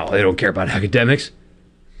finals. No, they don't care about academics.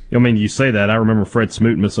 I mean, you say that. I remember Fred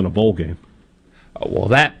Smoot missing a bowl game. Oh, well,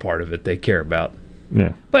 that part of it they care about.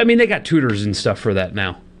 Yeah. But, I mean, they got tutors and stuff for that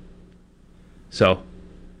now. So.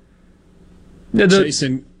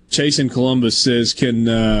 Chase in Columbus says, can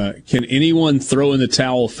anyone throw in the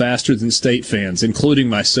towel faster than State fans, including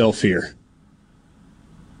myself here?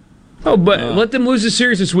 Oh, but let them lose the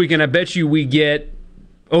series this weekend. I bet you we get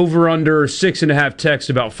over under 6.5 texts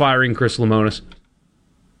about firing Chris Lemonis.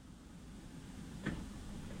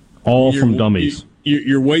 All from dummies.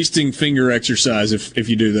 You're wasting finger exercise if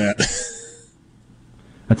you do that.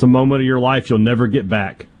 That's a moment of your life you'll never get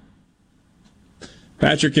back.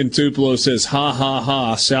 Patrick in Tupelo says, ha, ha,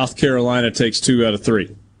 ha, South Carolina takes 2 out of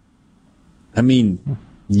 3. I mean,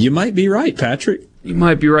 you might be right, Patrick. You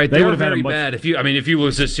might be right. They were had very bad. If you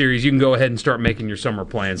lose this series, you can go ahead and start making your summer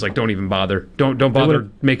plans. Like, don't even bother. Don't bother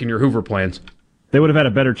making your Hoover plans. They would have had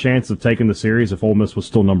a better chance of taking the series if Ole Miss was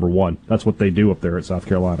still number 1. That's what they do up there at South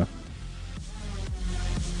Carolina.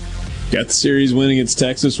 Got the series win against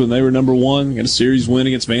Texas when they were number 1. Got a series win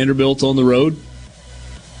against Vanderbilt on the road.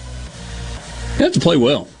 You have to play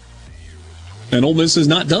well. And Ole Miss has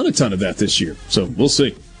not done a ton of that this year, so we'll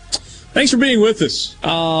see. Thanks for being with us.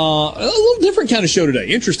 A little different kind of show today.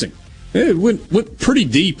 Interesting. It went pretty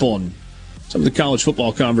deep on some of the college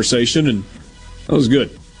football conversation, and that was good.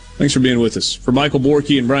 Thanks for being with us. For Michael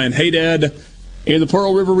Borky and Brian Haydad in the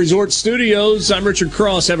Pearl River Resort Studios, I'm Richard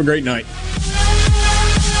Cross. Have a great night.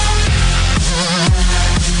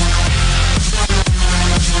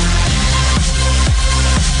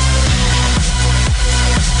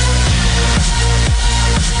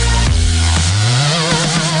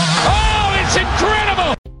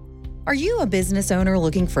 Are you a business owner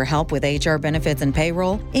looking for help with HR benefits and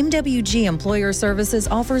payroll? MWG Employer Services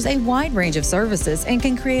offers a wide range of services and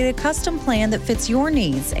can create a custom plan that fits your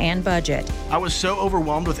needs and budget. I was so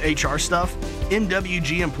overwhelmed with HR stuff.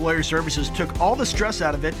 MWG Employer Services took all the stress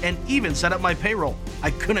out of it and even set up my payroll.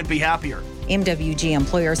 I couldn't be happier. MWG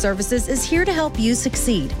Employer Services is here to help you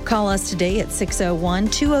succeed. Call us today at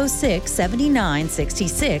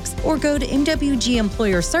 601-206-7966 or go to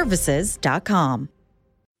MWGEmployerServices.com.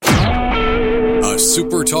 A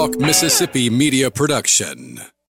SuperTalk Mississippi media production.